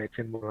that I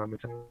attend when I'm in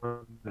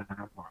town, that I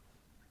have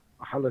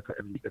a halakha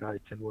every week that I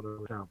attend when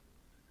I'm in town.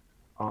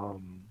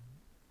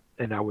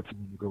 And I would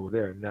go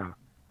there. Now,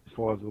 as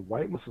far as the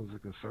white Muslims are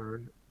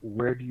concerned,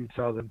 where do you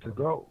tell them to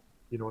go?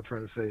 I'm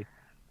trying to say,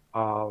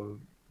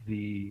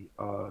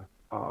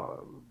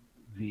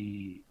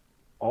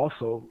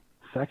 also,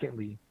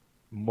 secondly,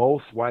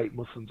 most white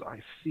Muslims I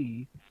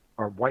see,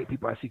 or white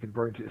people I see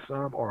converting to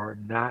Islam, are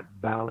not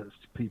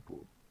balanced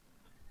people.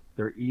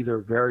 They're either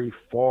very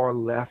far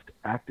left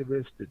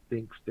activists that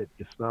thinks that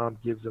Islam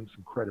gives them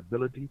some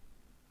credibility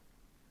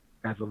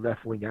as a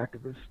left wing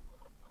activist,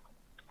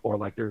 or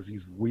like there's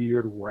these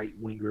weird right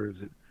wingers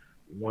that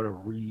want to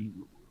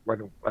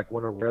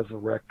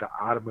resurrect the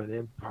Ottoman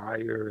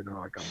Empire and are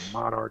like a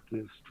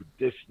monarchist,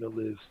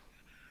 traditionalist,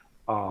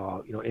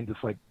 and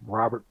just like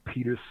Robert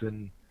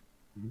Peterson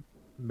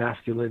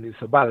masculinity.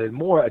 So by the way, the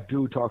more a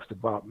dude talks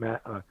about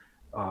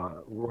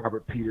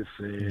Robert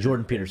Peterson,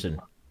 Jordan Peterson,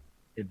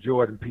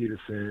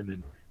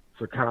 and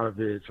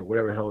Sirkanovich or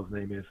whatever the hell his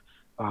name is,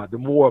 the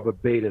more of a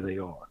beta they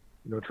are.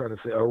 Trying to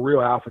say a real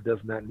alpha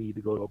does not need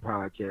to go to a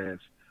podcast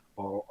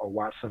or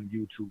watch some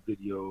YouTube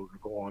videos or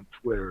go on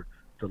Twitter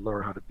to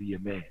learn how to be a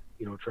man.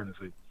 Trying to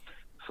say.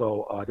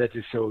 So that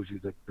just shows you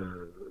that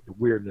the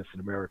weirdness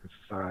in American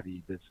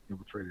society that's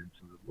infiltrated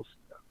into the Muslim.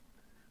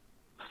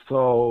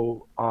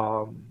 So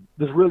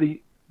there's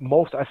really,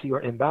 most I see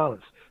are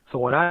imbalanced. So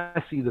when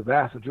I see the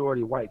vast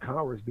majority of white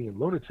converts being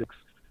lunatics,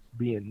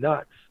 being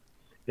nuts,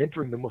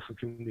 entering the Muslim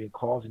community and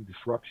causing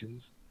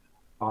disruptions,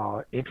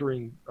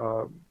 entering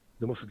the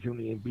Muslim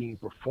community and being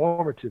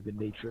performative in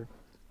nature,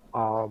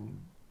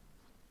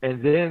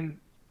 and then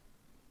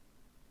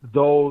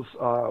those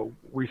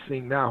we're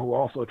seeing now who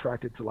are also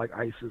attracted to like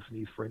ISIS and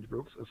these fringe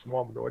groups, a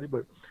small minority,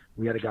 but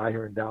we had a guy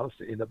here in Dallas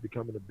that ended up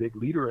becoming a big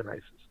leader in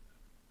ISIS.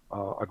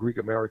 A Greek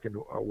American,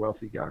 a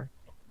wealthy guy.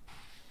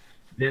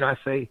 Then I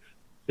say,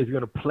 if you're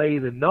going to play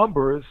the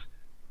numbers,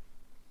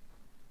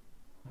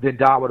 then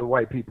dawah to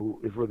white people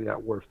is really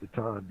not worth the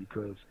time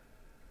because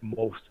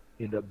most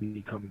end up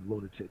becoming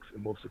lunatics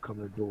and most that come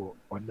to the door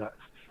are nuts.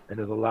 And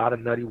there's a lot of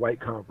nutty white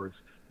converts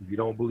If you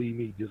don't believe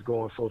me, just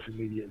go on social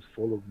media. It's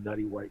full of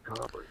nutty white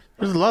converts.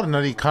 There's a lot of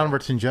nutty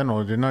converts in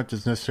general. They're not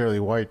just necessarily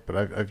white, but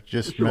I've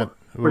just met.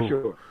 For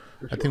sure.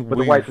 I think, but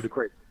the whites are the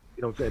crazy.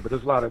 You know what I'm saying? But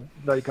there's a lot of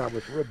nutty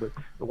converts for real, but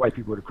the white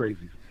people are the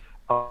crazies.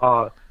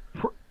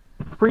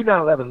 Pre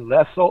 9/11,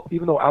 less so.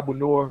 Even though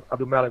Abdul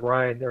Malik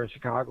Ryan, there in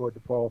Chicago at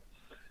DePaul,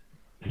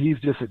 he's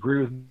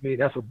disagreed with me.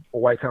 That's a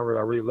white convert.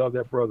 I really love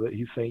that brother.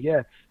 He's saying,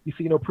 yeah, you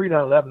see, pre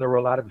 9/11, there were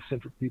a lot of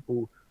eccentric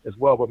people as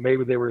well, but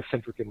maybe they were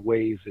eccentric in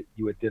ways that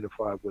you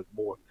identified with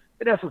more.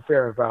 And that's a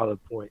fair and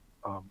valid point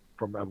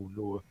from Abu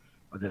Noor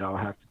that I'll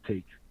have to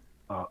take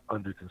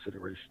under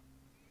consideration.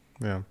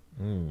 Yeah.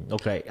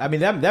 Okay. I mean,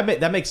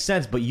 that makes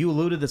sense, but you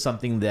alluded to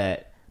something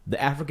that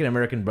the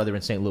African-American brother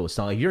in St. Louis,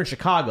 so if you're in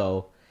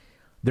Chicago,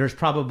 there's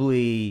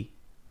probably,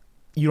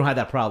 you don't have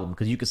that problem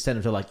because you could send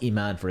them to like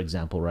Iman, for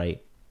example,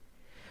 right?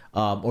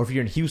 Or if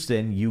you're in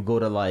Houston, you go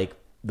to like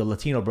the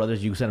Latino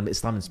brothers, you send them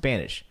Islam and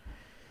Spanish.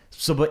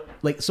 So, but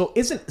like,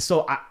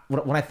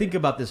 when I think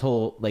about this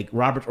whole like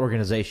Robert's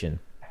organization,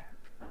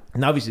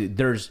 and obviously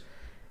there's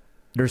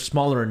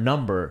smaller in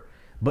number,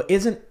 but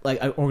isn't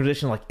like an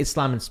organization like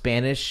Islam and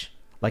Spanish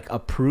like a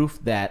proof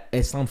that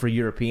Islam for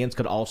Europeans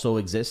could also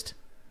exist?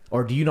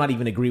 Or do you not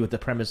even agree with the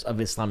premise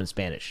of Islam and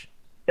Spanish?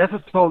 That's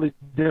a totally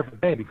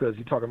different thing because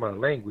you're talking about a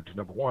language,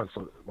 number one.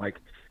 So like,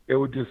 it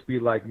would just be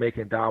like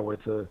making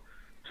dawah to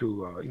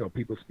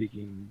people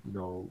speaking,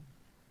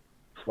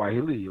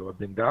 Swahili or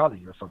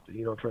Bengali or something,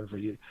 in terms of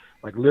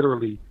like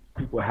literally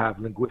people have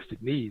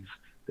linguistic needs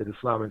that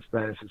Islam and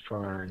Spanish is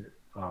trying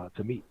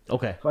to meet.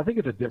 Okay. So I think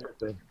it's a different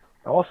thing.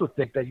 I also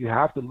think that you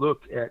have to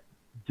look at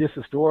just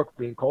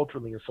historically and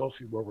culturally and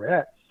socially where we're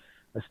at.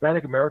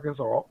 Hispanic Americans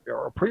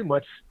are pretty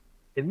much,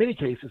 in many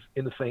cases,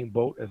 in the same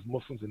boat as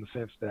Muslims in the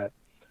sense that,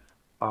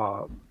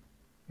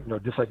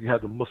 just like you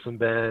have the Muslim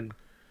ban,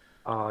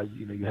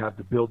 you have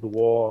the build the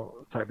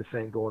wall type of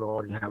thing going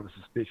on. You have a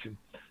suspicion.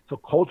 So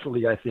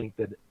culturally, I think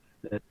that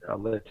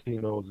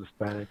Latinos,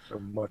 Hispanics are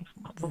much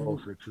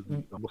closer to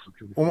the Muslim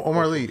community.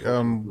 Omar Lee,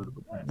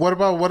 what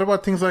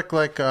about things like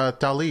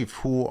Talif,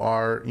 who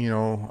are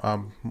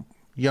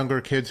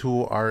younger kids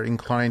who are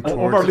inclined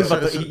towards? Omar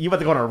Lee's you about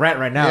to go on a rant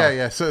right now.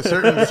 Yeah. So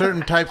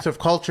certain types of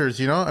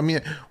cultures, I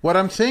mean, what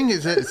I'm saying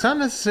is that it's not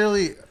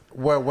necessarily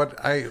what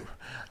I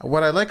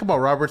like about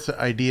Robert's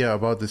idea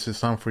about this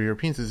Islam for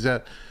Europeans is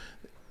that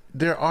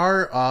there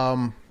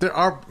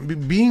are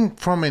being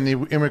from an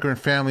immigrant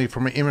family,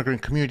 from an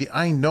immigrant community,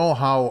 I know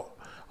how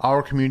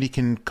our community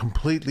can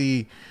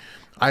completely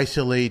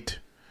isolate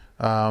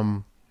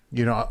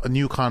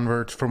new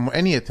converts from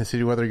any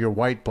ethnicity, whether you're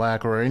white,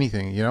 black, or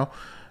anything,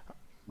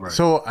 Right.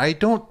 So I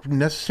don't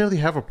necessarily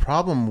have a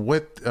problem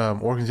with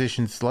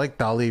organizations like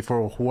Dalif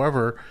or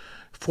whoever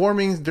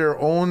forming their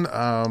own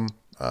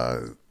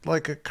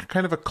like a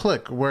kind of a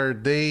clique where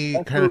they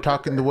kind of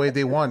talk in the way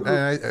they want.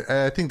 And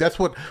I think that's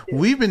what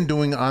we've been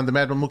doing on the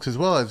Mad Mamluks as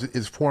well,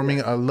 is forming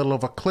a little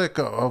of a clique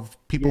of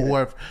people who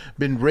have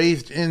been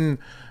raised in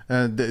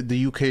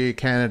the UK,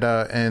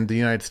 Canada, and the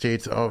United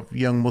States, of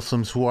young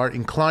Muslims who are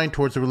inclined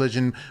towards the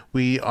religion.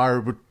 We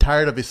are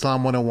tired of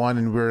Islam 101,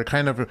 and we're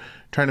kind of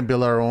trying to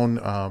build our own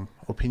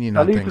opinion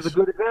on things. Talif is a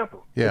good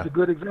example. Yeah. It's a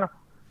good example.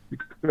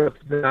 Because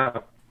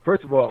now,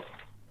 first of all,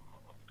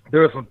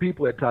 there are some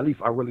people at Talif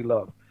I really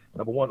love.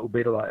 Number one,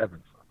 Ubaydullah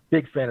Evans.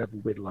 Big fan of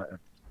Ubaydullah Evans.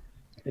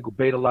 I think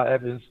Ubaydullah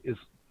Evans is,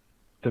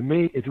 to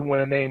me, if you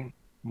want to name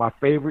my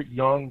favorite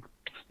young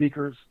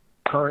speakers,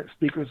 current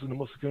speakers in the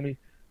Muslim community,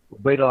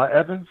 Ubaydullah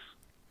Evans,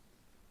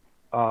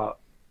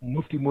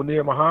 Mufti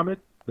Munir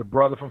Muhammad, the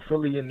brother from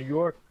Philly in New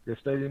York, that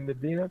stayed in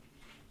Medina,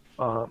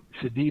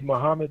 Shadid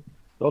Muhammad,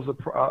 those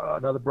are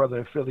another brother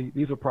in Philly.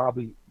 These are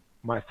probably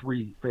my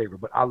three favorite,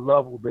 but I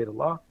love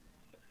Ubaydullah.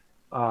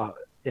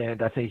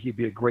 And I think he'd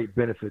be a great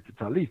benefit to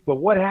Talif. But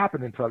what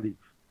happened in Talif?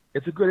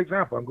 It's a good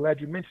example. I'm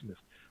glad you mentioned this.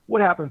 What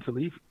happened in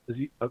Talif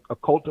is a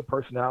cult of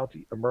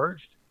personality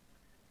emerged,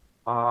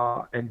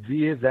 and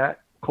via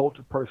that cult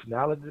of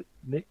personality,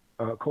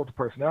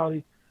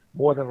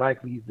 more than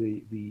likely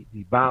the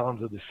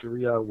bounds of the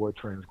Sharia were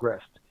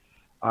transgressed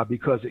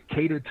because it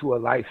catered to a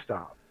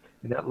lifestyle,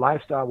 and that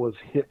lifestyle was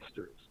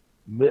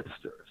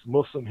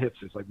Muslim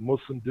hipsters, like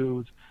Muslim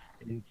dudes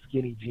in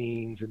skinny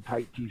jeans and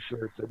tight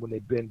T-shirts that when they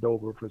bend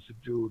over for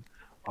sujood,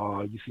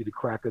 you see the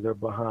crack of their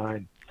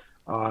behind,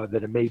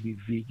 that it may be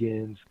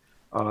vegans.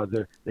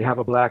 They have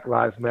a Black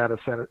Lives Matter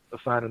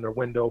sign in their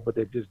window, but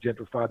they've just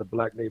gentrified a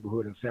black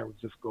neighborhood in San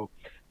Francisco.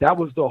 That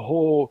was the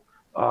whole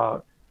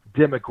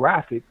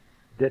demographic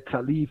that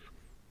Talif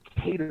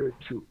catered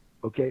to,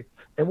 okay?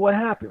 And what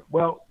happened?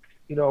 Well,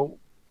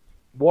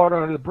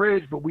 water under the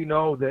bridge, but we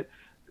know that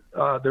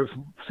there's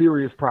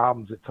serious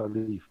problems at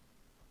Talif.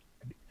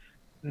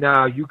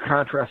 Now, you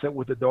contrast that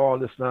with the Dar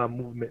al-Islam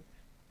movement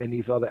and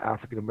these other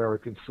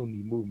African-American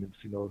Sunni movements,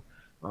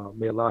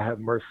 may Allah have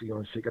mercy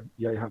on Sheikh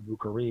Yahya Abdul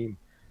Karim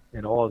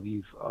and all of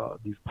these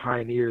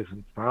pioneers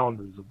and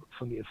founders of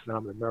Sunni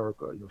Islam in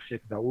America,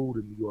 Sheikh Dawood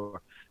in New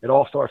York. It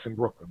all starts in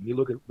Brooklyn. When you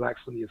look at Black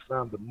Sunni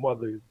Islam, the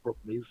mother is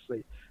Brooklyn.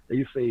 They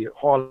used to say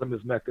Harlem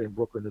is Mecca and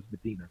Brooklyn is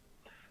Medina.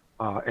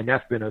 And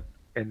that's been a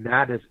And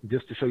that is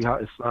just to show you how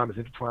Islam is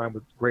intertwined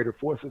with greater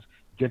forces.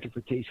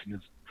 Gentrification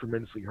has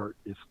tremendously hurt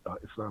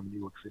Islam in New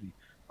York City,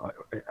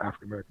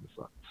 African American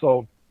Islam.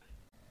 So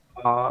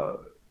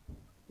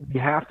we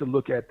have to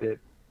look at that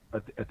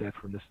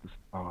from this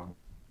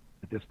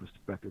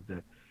perspective,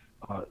 that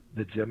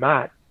the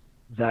Jamaat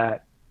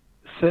that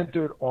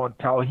centered on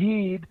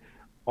Tawheed,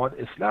 on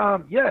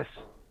Islam, yes,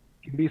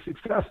 can be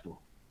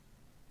successful.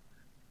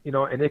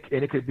 And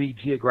it could be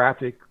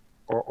geographic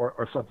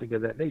or something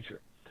of that nature.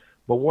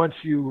 But once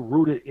you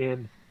root it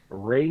in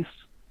race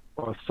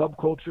or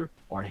subculture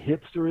or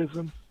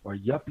hipsterism or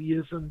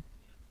yuppieism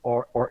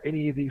or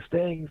any of these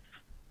things,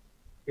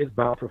 it's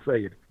bound for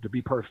failure to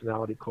be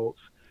personality cults,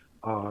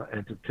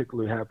 and to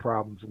particularly have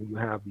problems when you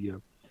have the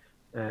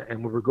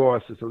and with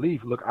regards to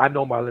Salif, look, I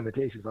know my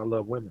limitations. I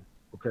love women.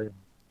 Okay.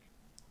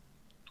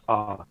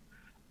 Yasser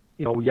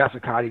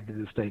Qadi did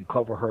this thing,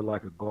 cover her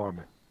like a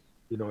garment.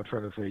 I'm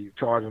trying to say,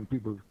 charging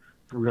people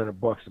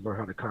 $300 to learn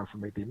how to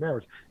consummate their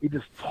marriage. It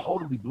just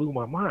totally blew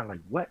my mind.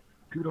 Like, what?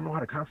 People don't know how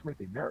to consummate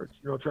their marriage.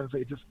 I'm trying to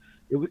say,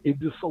 it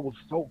just was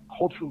so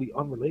culturally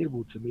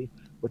unrelatable to me.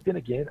 But then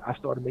again, I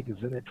started making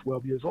Zen at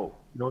 12 years old.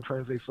 I'm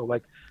trying to say, so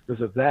like,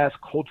 there's a vast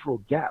cultural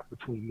gap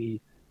between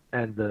me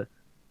and the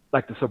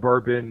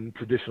suburban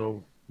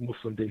traditional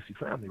Muslim Desi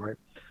family, right?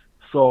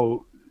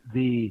 So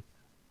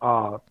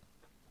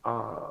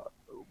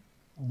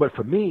but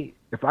for me,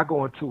 if I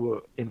go into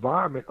an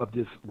environment of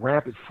this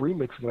rampant free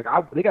mixing, like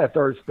they got a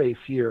third space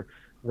here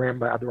ran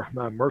by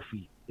Abdurrahman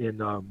Murphy in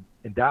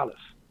Dallas.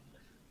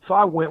 So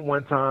I went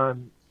one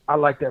time. I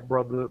liked that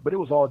brother, but it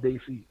was all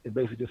Desi and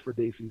basically just for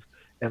Desis,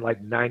 and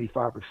like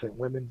 95%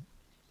 women.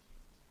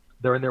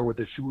 They're in there with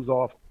their shoes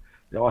off.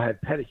 They all had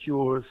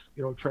pedicures,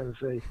 I'm trying to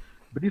say.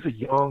 But these are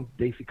young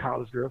Desi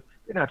college girls.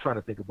 They're not trying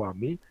to think about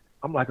me.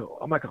 I'm like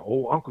an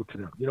old uncle to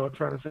them. I'm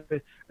trying to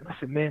say. And I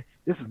said, man,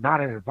 this is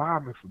not an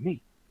environment for me.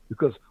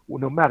 Because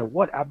no matter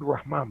what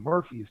Abdurrahman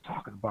Murphy is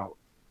talking about,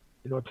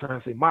 I'm trying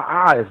to say, my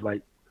eye is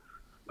like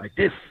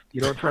this.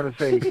 I'm trying to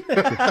say,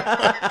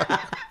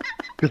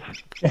 because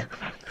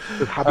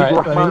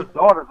Habib Rahman's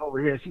daughter's over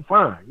here and she's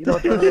fine.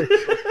 I'm trying to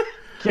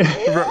say.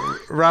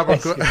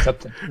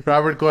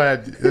 Robert, go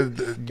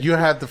ahead. You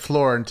had the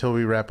floor until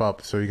we wrap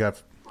up, so you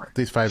got at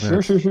least 5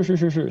 minutes.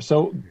 Sure.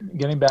 So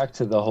getting back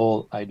to the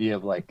whole idea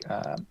of like,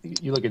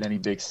 you look at any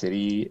big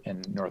city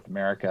in North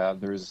America,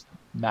 there's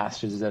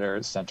masjids that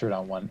are centered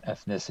on one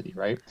ethnicity,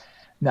 right?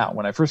 Now,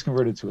 when I first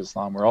converted to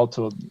Islam,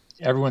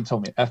 everyone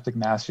told me ethnic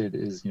masjid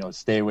is,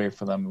 stay away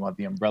from them. We want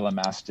the umbrella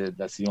masjid.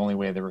 That's the only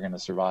way that we're going to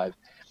survive.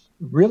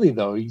 Really,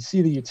 though, you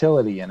see the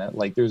utility in it.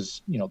 Like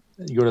there's, you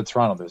go to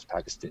Toronto, there's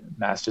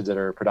masjids that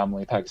are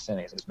predominantly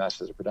Pakistani. There's masjids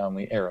that are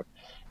predominantly Arab.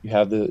 You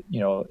have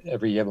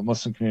you have a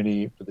Muslim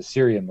community for the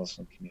Syrian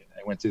Muslim community.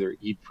 I went to their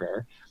Eid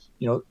prayer.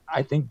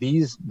 I think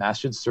these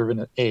masjids serve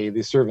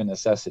a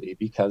necessity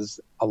because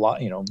a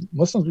lot,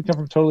 Muslims, we come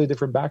from totally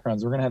different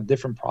backgrounds. We're going to have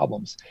different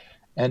problems.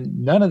 And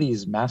none of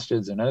these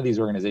masjids and none of these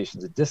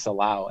organizations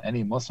disallow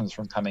any Muslims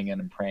from coming in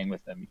and praying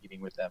with them,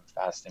 eating with them,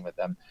 fasting with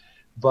them.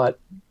 But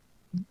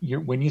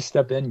when you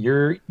step in,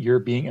 you're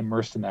being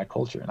immersed in that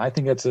culture, and I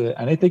think it's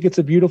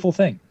a beautiful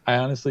thing. I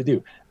honestly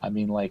do. I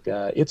mean, like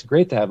it's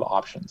great to have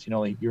options.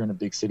 Like you're in a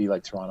big city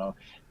like Toronto,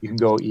 you can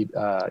go eat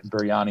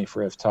biryani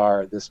for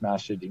iftar. This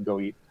masjid, you can go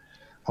eat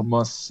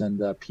hummus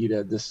and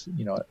pita. This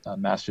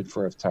masjid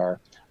for iftar.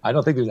 I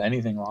don't think there's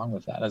anything wrong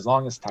with that, as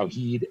long as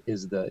Tawheed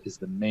is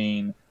the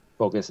main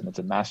focus and it's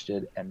a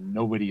masjid and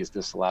nobody is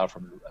disallowed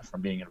from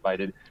being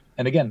invited.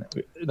 And again,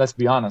 let's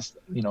be honest,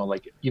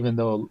 like even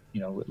though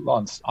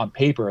on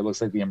paper it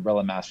looks like the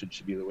umbrella masjid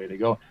should be the way to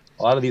go,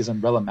 a lot of these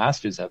umbrella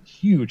masjids have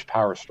huge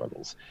power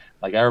struggles.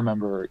 Like I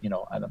remember,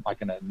 I'm not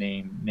going to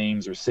name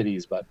names or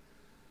cities, but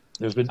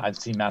I've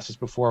seen masjids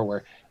before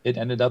where it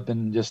ended up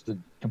in just a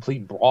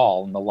complete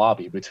brawl in the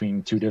lobby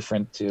between two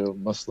different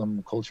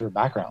Muslim culture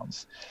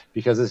backgrounds,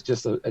 because it's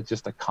just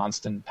a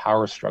constant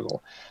power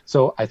struggle.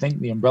 So I think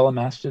the umbrella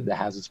masjid that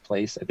has its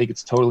place. I think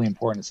it's totally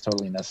important. It's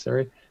totally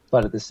necessary.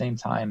 But at the same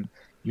time,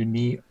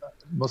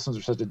 Muslims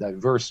are such a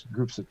diverse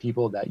groups of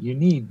people that you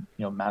need,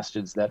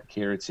 masjids that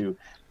cater to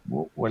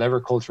whatever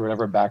culture,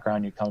 whatever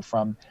background you come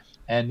from.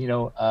 And,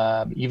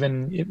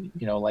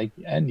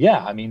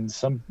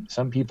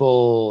 some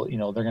people,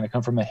 they're going to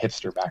come from a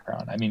hipster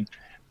background. I mean,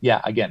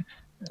 again,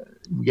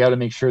 we got to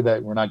make sure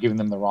that we're not giving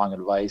them the wrong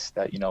advice,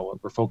 that,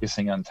 we're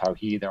focusing on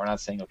Tawheed, that we're not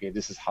saying, okay,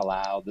 this is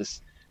halal,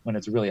 when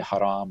it's really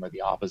haram, or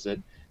the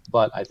opposite.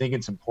 But I think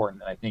it's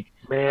important. And I think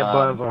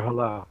buns are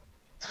halal.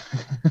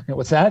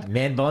 What's that?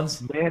 Man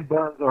buns? Man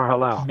buns are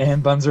halal. Man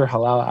buns are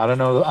halal. I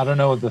don't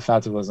know what the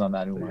fatwa was on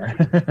that, Umar.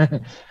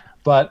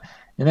 But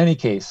in any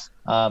case,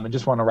 I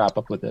just want to wrap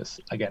up with this.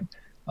 Again,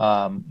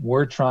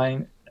 we're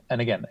trying,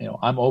 and again,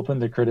 I'm open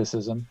to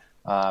criticism.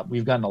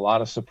 We've gotten a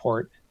lot of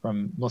support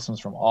from Muslims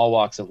from all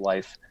walks of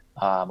life.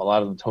 A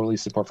lot of them totally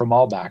support from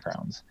all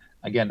backgrounds.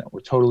 Again,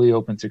 we're totally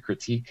open to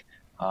critique.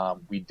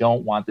 We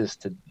don't want this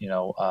to,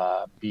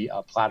 be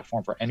a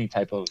platform for any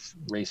type of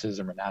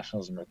racism or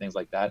nationalism or things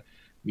like that.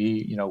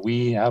 We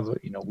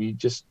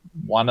just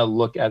want to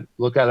look at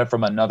it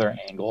from another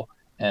angle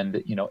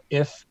And,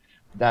 if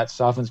that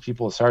softens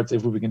people's hearts,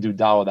 if we can do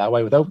dawah that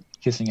way without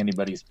kissing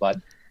anybody's butt,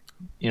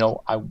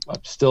 I'm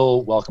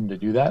still welcome to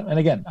do that. And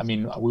again,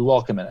 we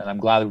welcome it. And I'm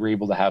glad that we're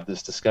able to have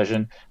this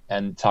discussion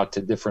and talk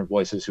to different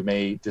voices who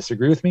may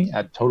disagree with me.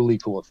 I'm totally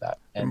cool with that.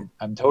 And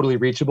I'm totally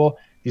reachable.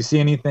 If you see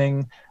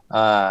anything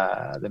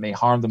that may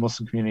harm the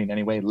Muslim community in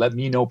any way, let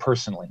me know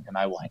personally, and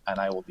I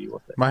will deal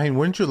with it. Mahin,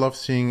 wouldn't you love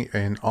seeing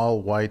an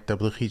all-white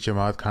Tablighi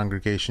Jamaat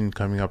congregation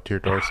coming up to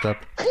your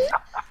doorstep?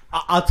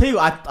 I'll tell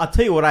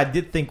you what I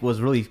did think was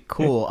really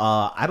cool.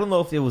 I don't know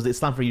if it was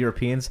Islam for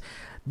Europeans.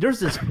 There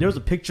was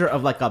a picture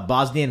of like a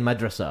Bosnian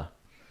madrasa,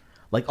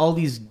 like all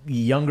these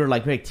younger,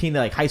 like maybe teen,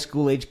 like high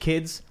school age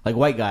kids, like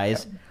white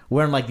guys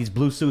wearing like these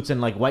blue suits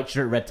and like white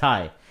shirt, red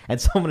tie.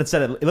 And someone had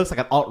said it looks like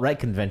an alt-right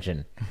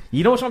convention.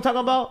 You know what I'm talking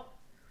about?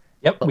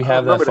 Yep, we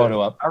have that photo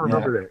up. I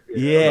remember that.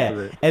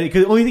 Yeah. And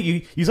because only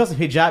thing you saw some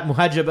hijab,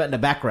 muhajaba in the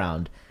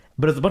background,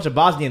 but it's a bunch of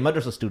Bosnian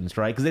madrasa students,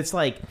 right? Because it's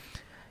like,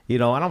 I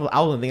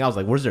was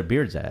like, where's their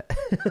beards at?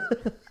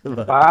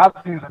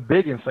 Bosnians are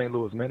big in St.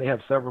 Louis, man. They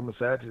have several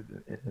massages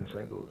in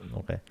St. Louis.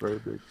 Okay, very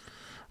big.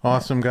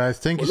 Awesome, guys.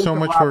 Thank you so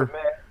much for.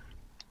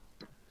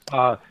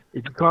 If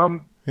you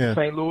come to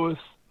St. Louis,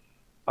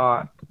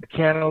 a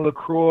can of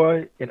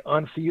LaCroix and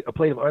a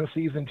plate of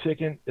unseasoned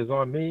chicken is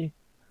on me.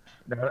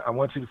 Now, I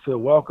want you to feel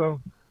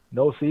welcome.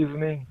 No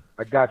seasoning.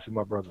 I got you,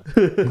 my brother.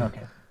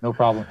 Okay, no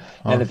problem.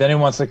 And if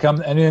anyone wants to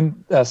come,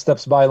 anyone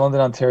steps by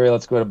London, Ontario,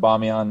 let's go to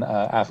Bamiyan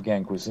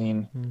Afghan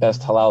cuisine.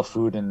 Best halal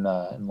food in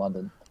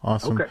London.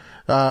 Awesome. Okay.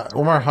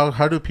 Umar,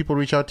 how do people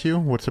reach out to you?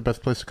 What's the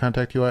best place to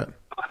contact you at?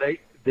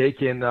 They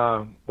can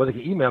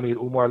email me at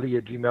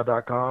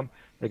umarlee@gmail.com.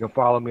 They can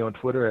follow me on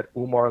Twitter at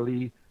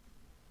umarlee,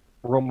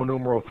 Roman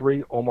numeral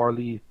 3, Umar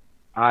Lee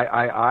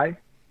III.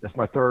 That's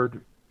my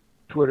third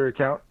Twitter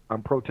account.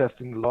 I'm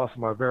protesting the loss of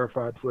my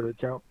verified Twitter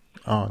account.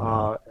 Oh,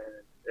 no.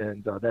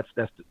 And that's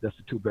the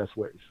two best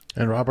ways.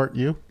 And Robert,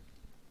 you?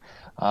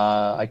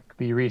 I could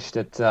be reached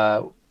at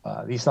the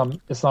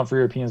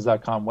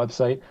IslamForEuropeans.com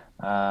website.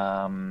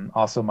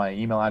 Also, my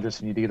email address,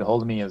 if you need to get a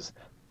hold of me, it's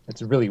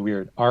really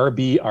weird.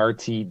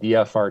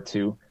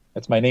 RBRTDFR2.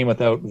 That's my name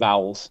without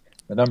vowels.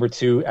 The number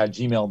 2 at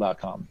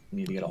gmail.com. You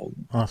need to get a hold of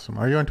me. Awesome.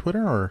 Are you on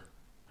Twitter or?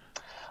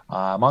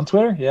 I'm on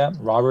Twitter, yeah.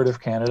 Robert of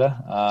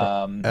Canada.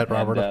 At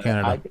Robert of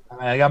Canada.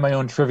 I got my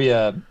own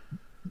trivia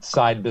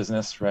side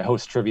business where I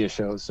host trivia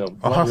shows. So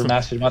awesome.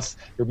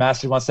 your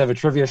master wants to have a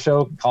trivia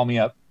show, call me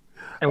up.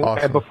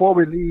 And before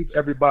we leave,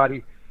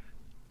 everybody,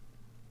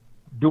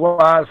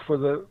 du'as for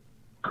the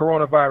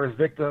coronavirus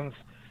victims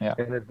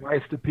and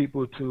advice to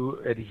people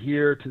to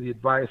adhere to the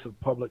advice of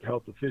public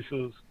health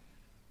officials.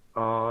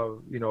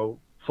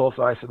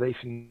 Social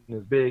isolation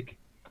is big.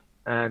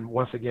 And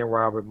once again,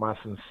 Robert, my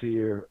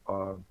sincere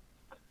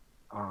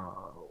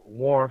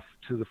warmth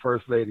to the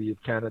First Lady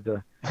of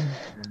Canada and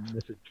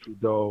Mr.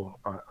 Trudeau.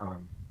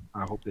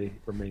 I hope they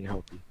remain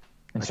healthy.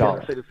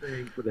 Inshallah. I cannot say the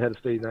same for the head of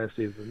state of the United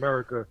States of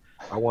America.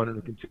 I want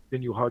him to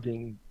continue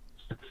hugging,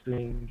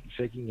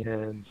 shaking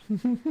hands,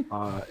 and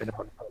out in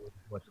public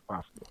as much as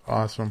possible.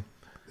 Awesome.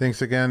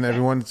 Thanks again,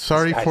 everyone.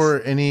 Sorry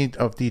for any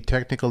of the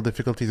technical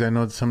difficulties. I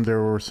know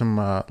there were some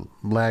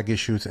lag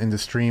issues in the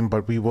stream,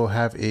 but we will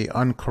have a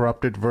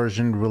uncorrupted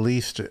version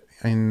released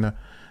in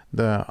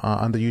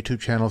on the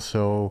YouTube channel.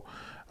 So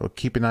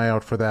keep an eye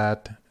out for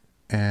that.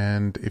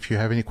 And if you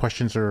have any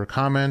questions or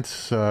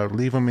comments,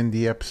 leave them in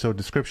the episode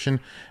description.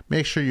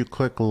 Make sure you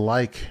click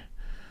like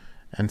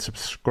and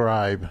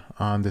subscribe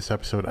on this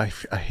episode. I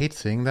hate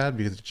saying that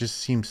because it just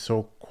seems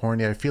so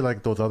corny. I feel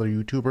like those other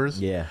YouTubers.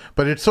 Yeah.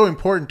 But it's so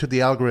important to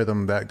the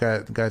algorithm that,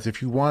 guys,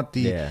 if you want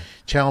the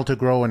channel to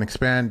grow and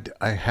expand,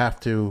 I have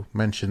to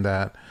mention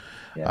that.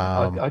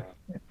 Yeah.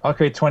 I'll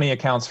create 20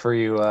 accounts for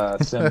you,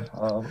 Sim.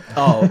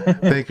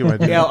 Thank you, my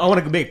dude. Yeah, I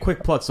want to make a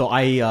quick plug. So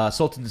I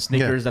Sultan the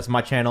Sneakers, that's my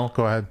channel.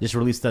 Go ahead. Just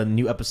released a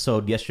new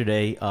episode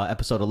yesterday,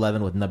 episode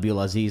 11 with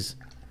Nabil Aziz.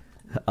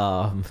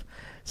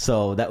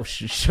 So that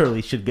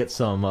surely should get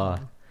some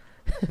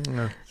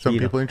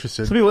people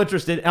interested. Some people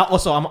interested.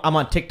 Also, I'm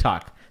on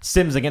TikTok.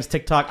 Sims against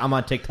TikTok. I'm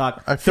on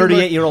TikTok.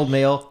 38-year-old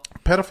male.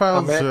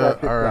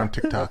 Pedophiles are on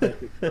TikTok.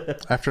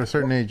 After a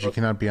certain age, you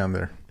cannot be on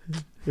there.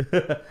 All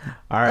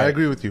right. I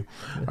agree with you.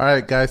 All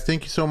right, guys.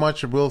 Thank you so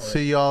much. We'll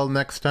see y'all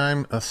next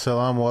time.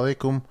 Assalamu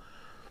alaikum.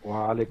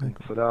 Wa alaikum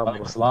assalam. Wa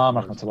alaikum assalam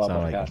wa rahmatullahi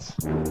wa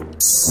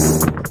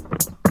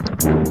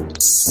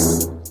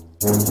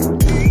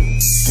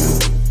barakatuh.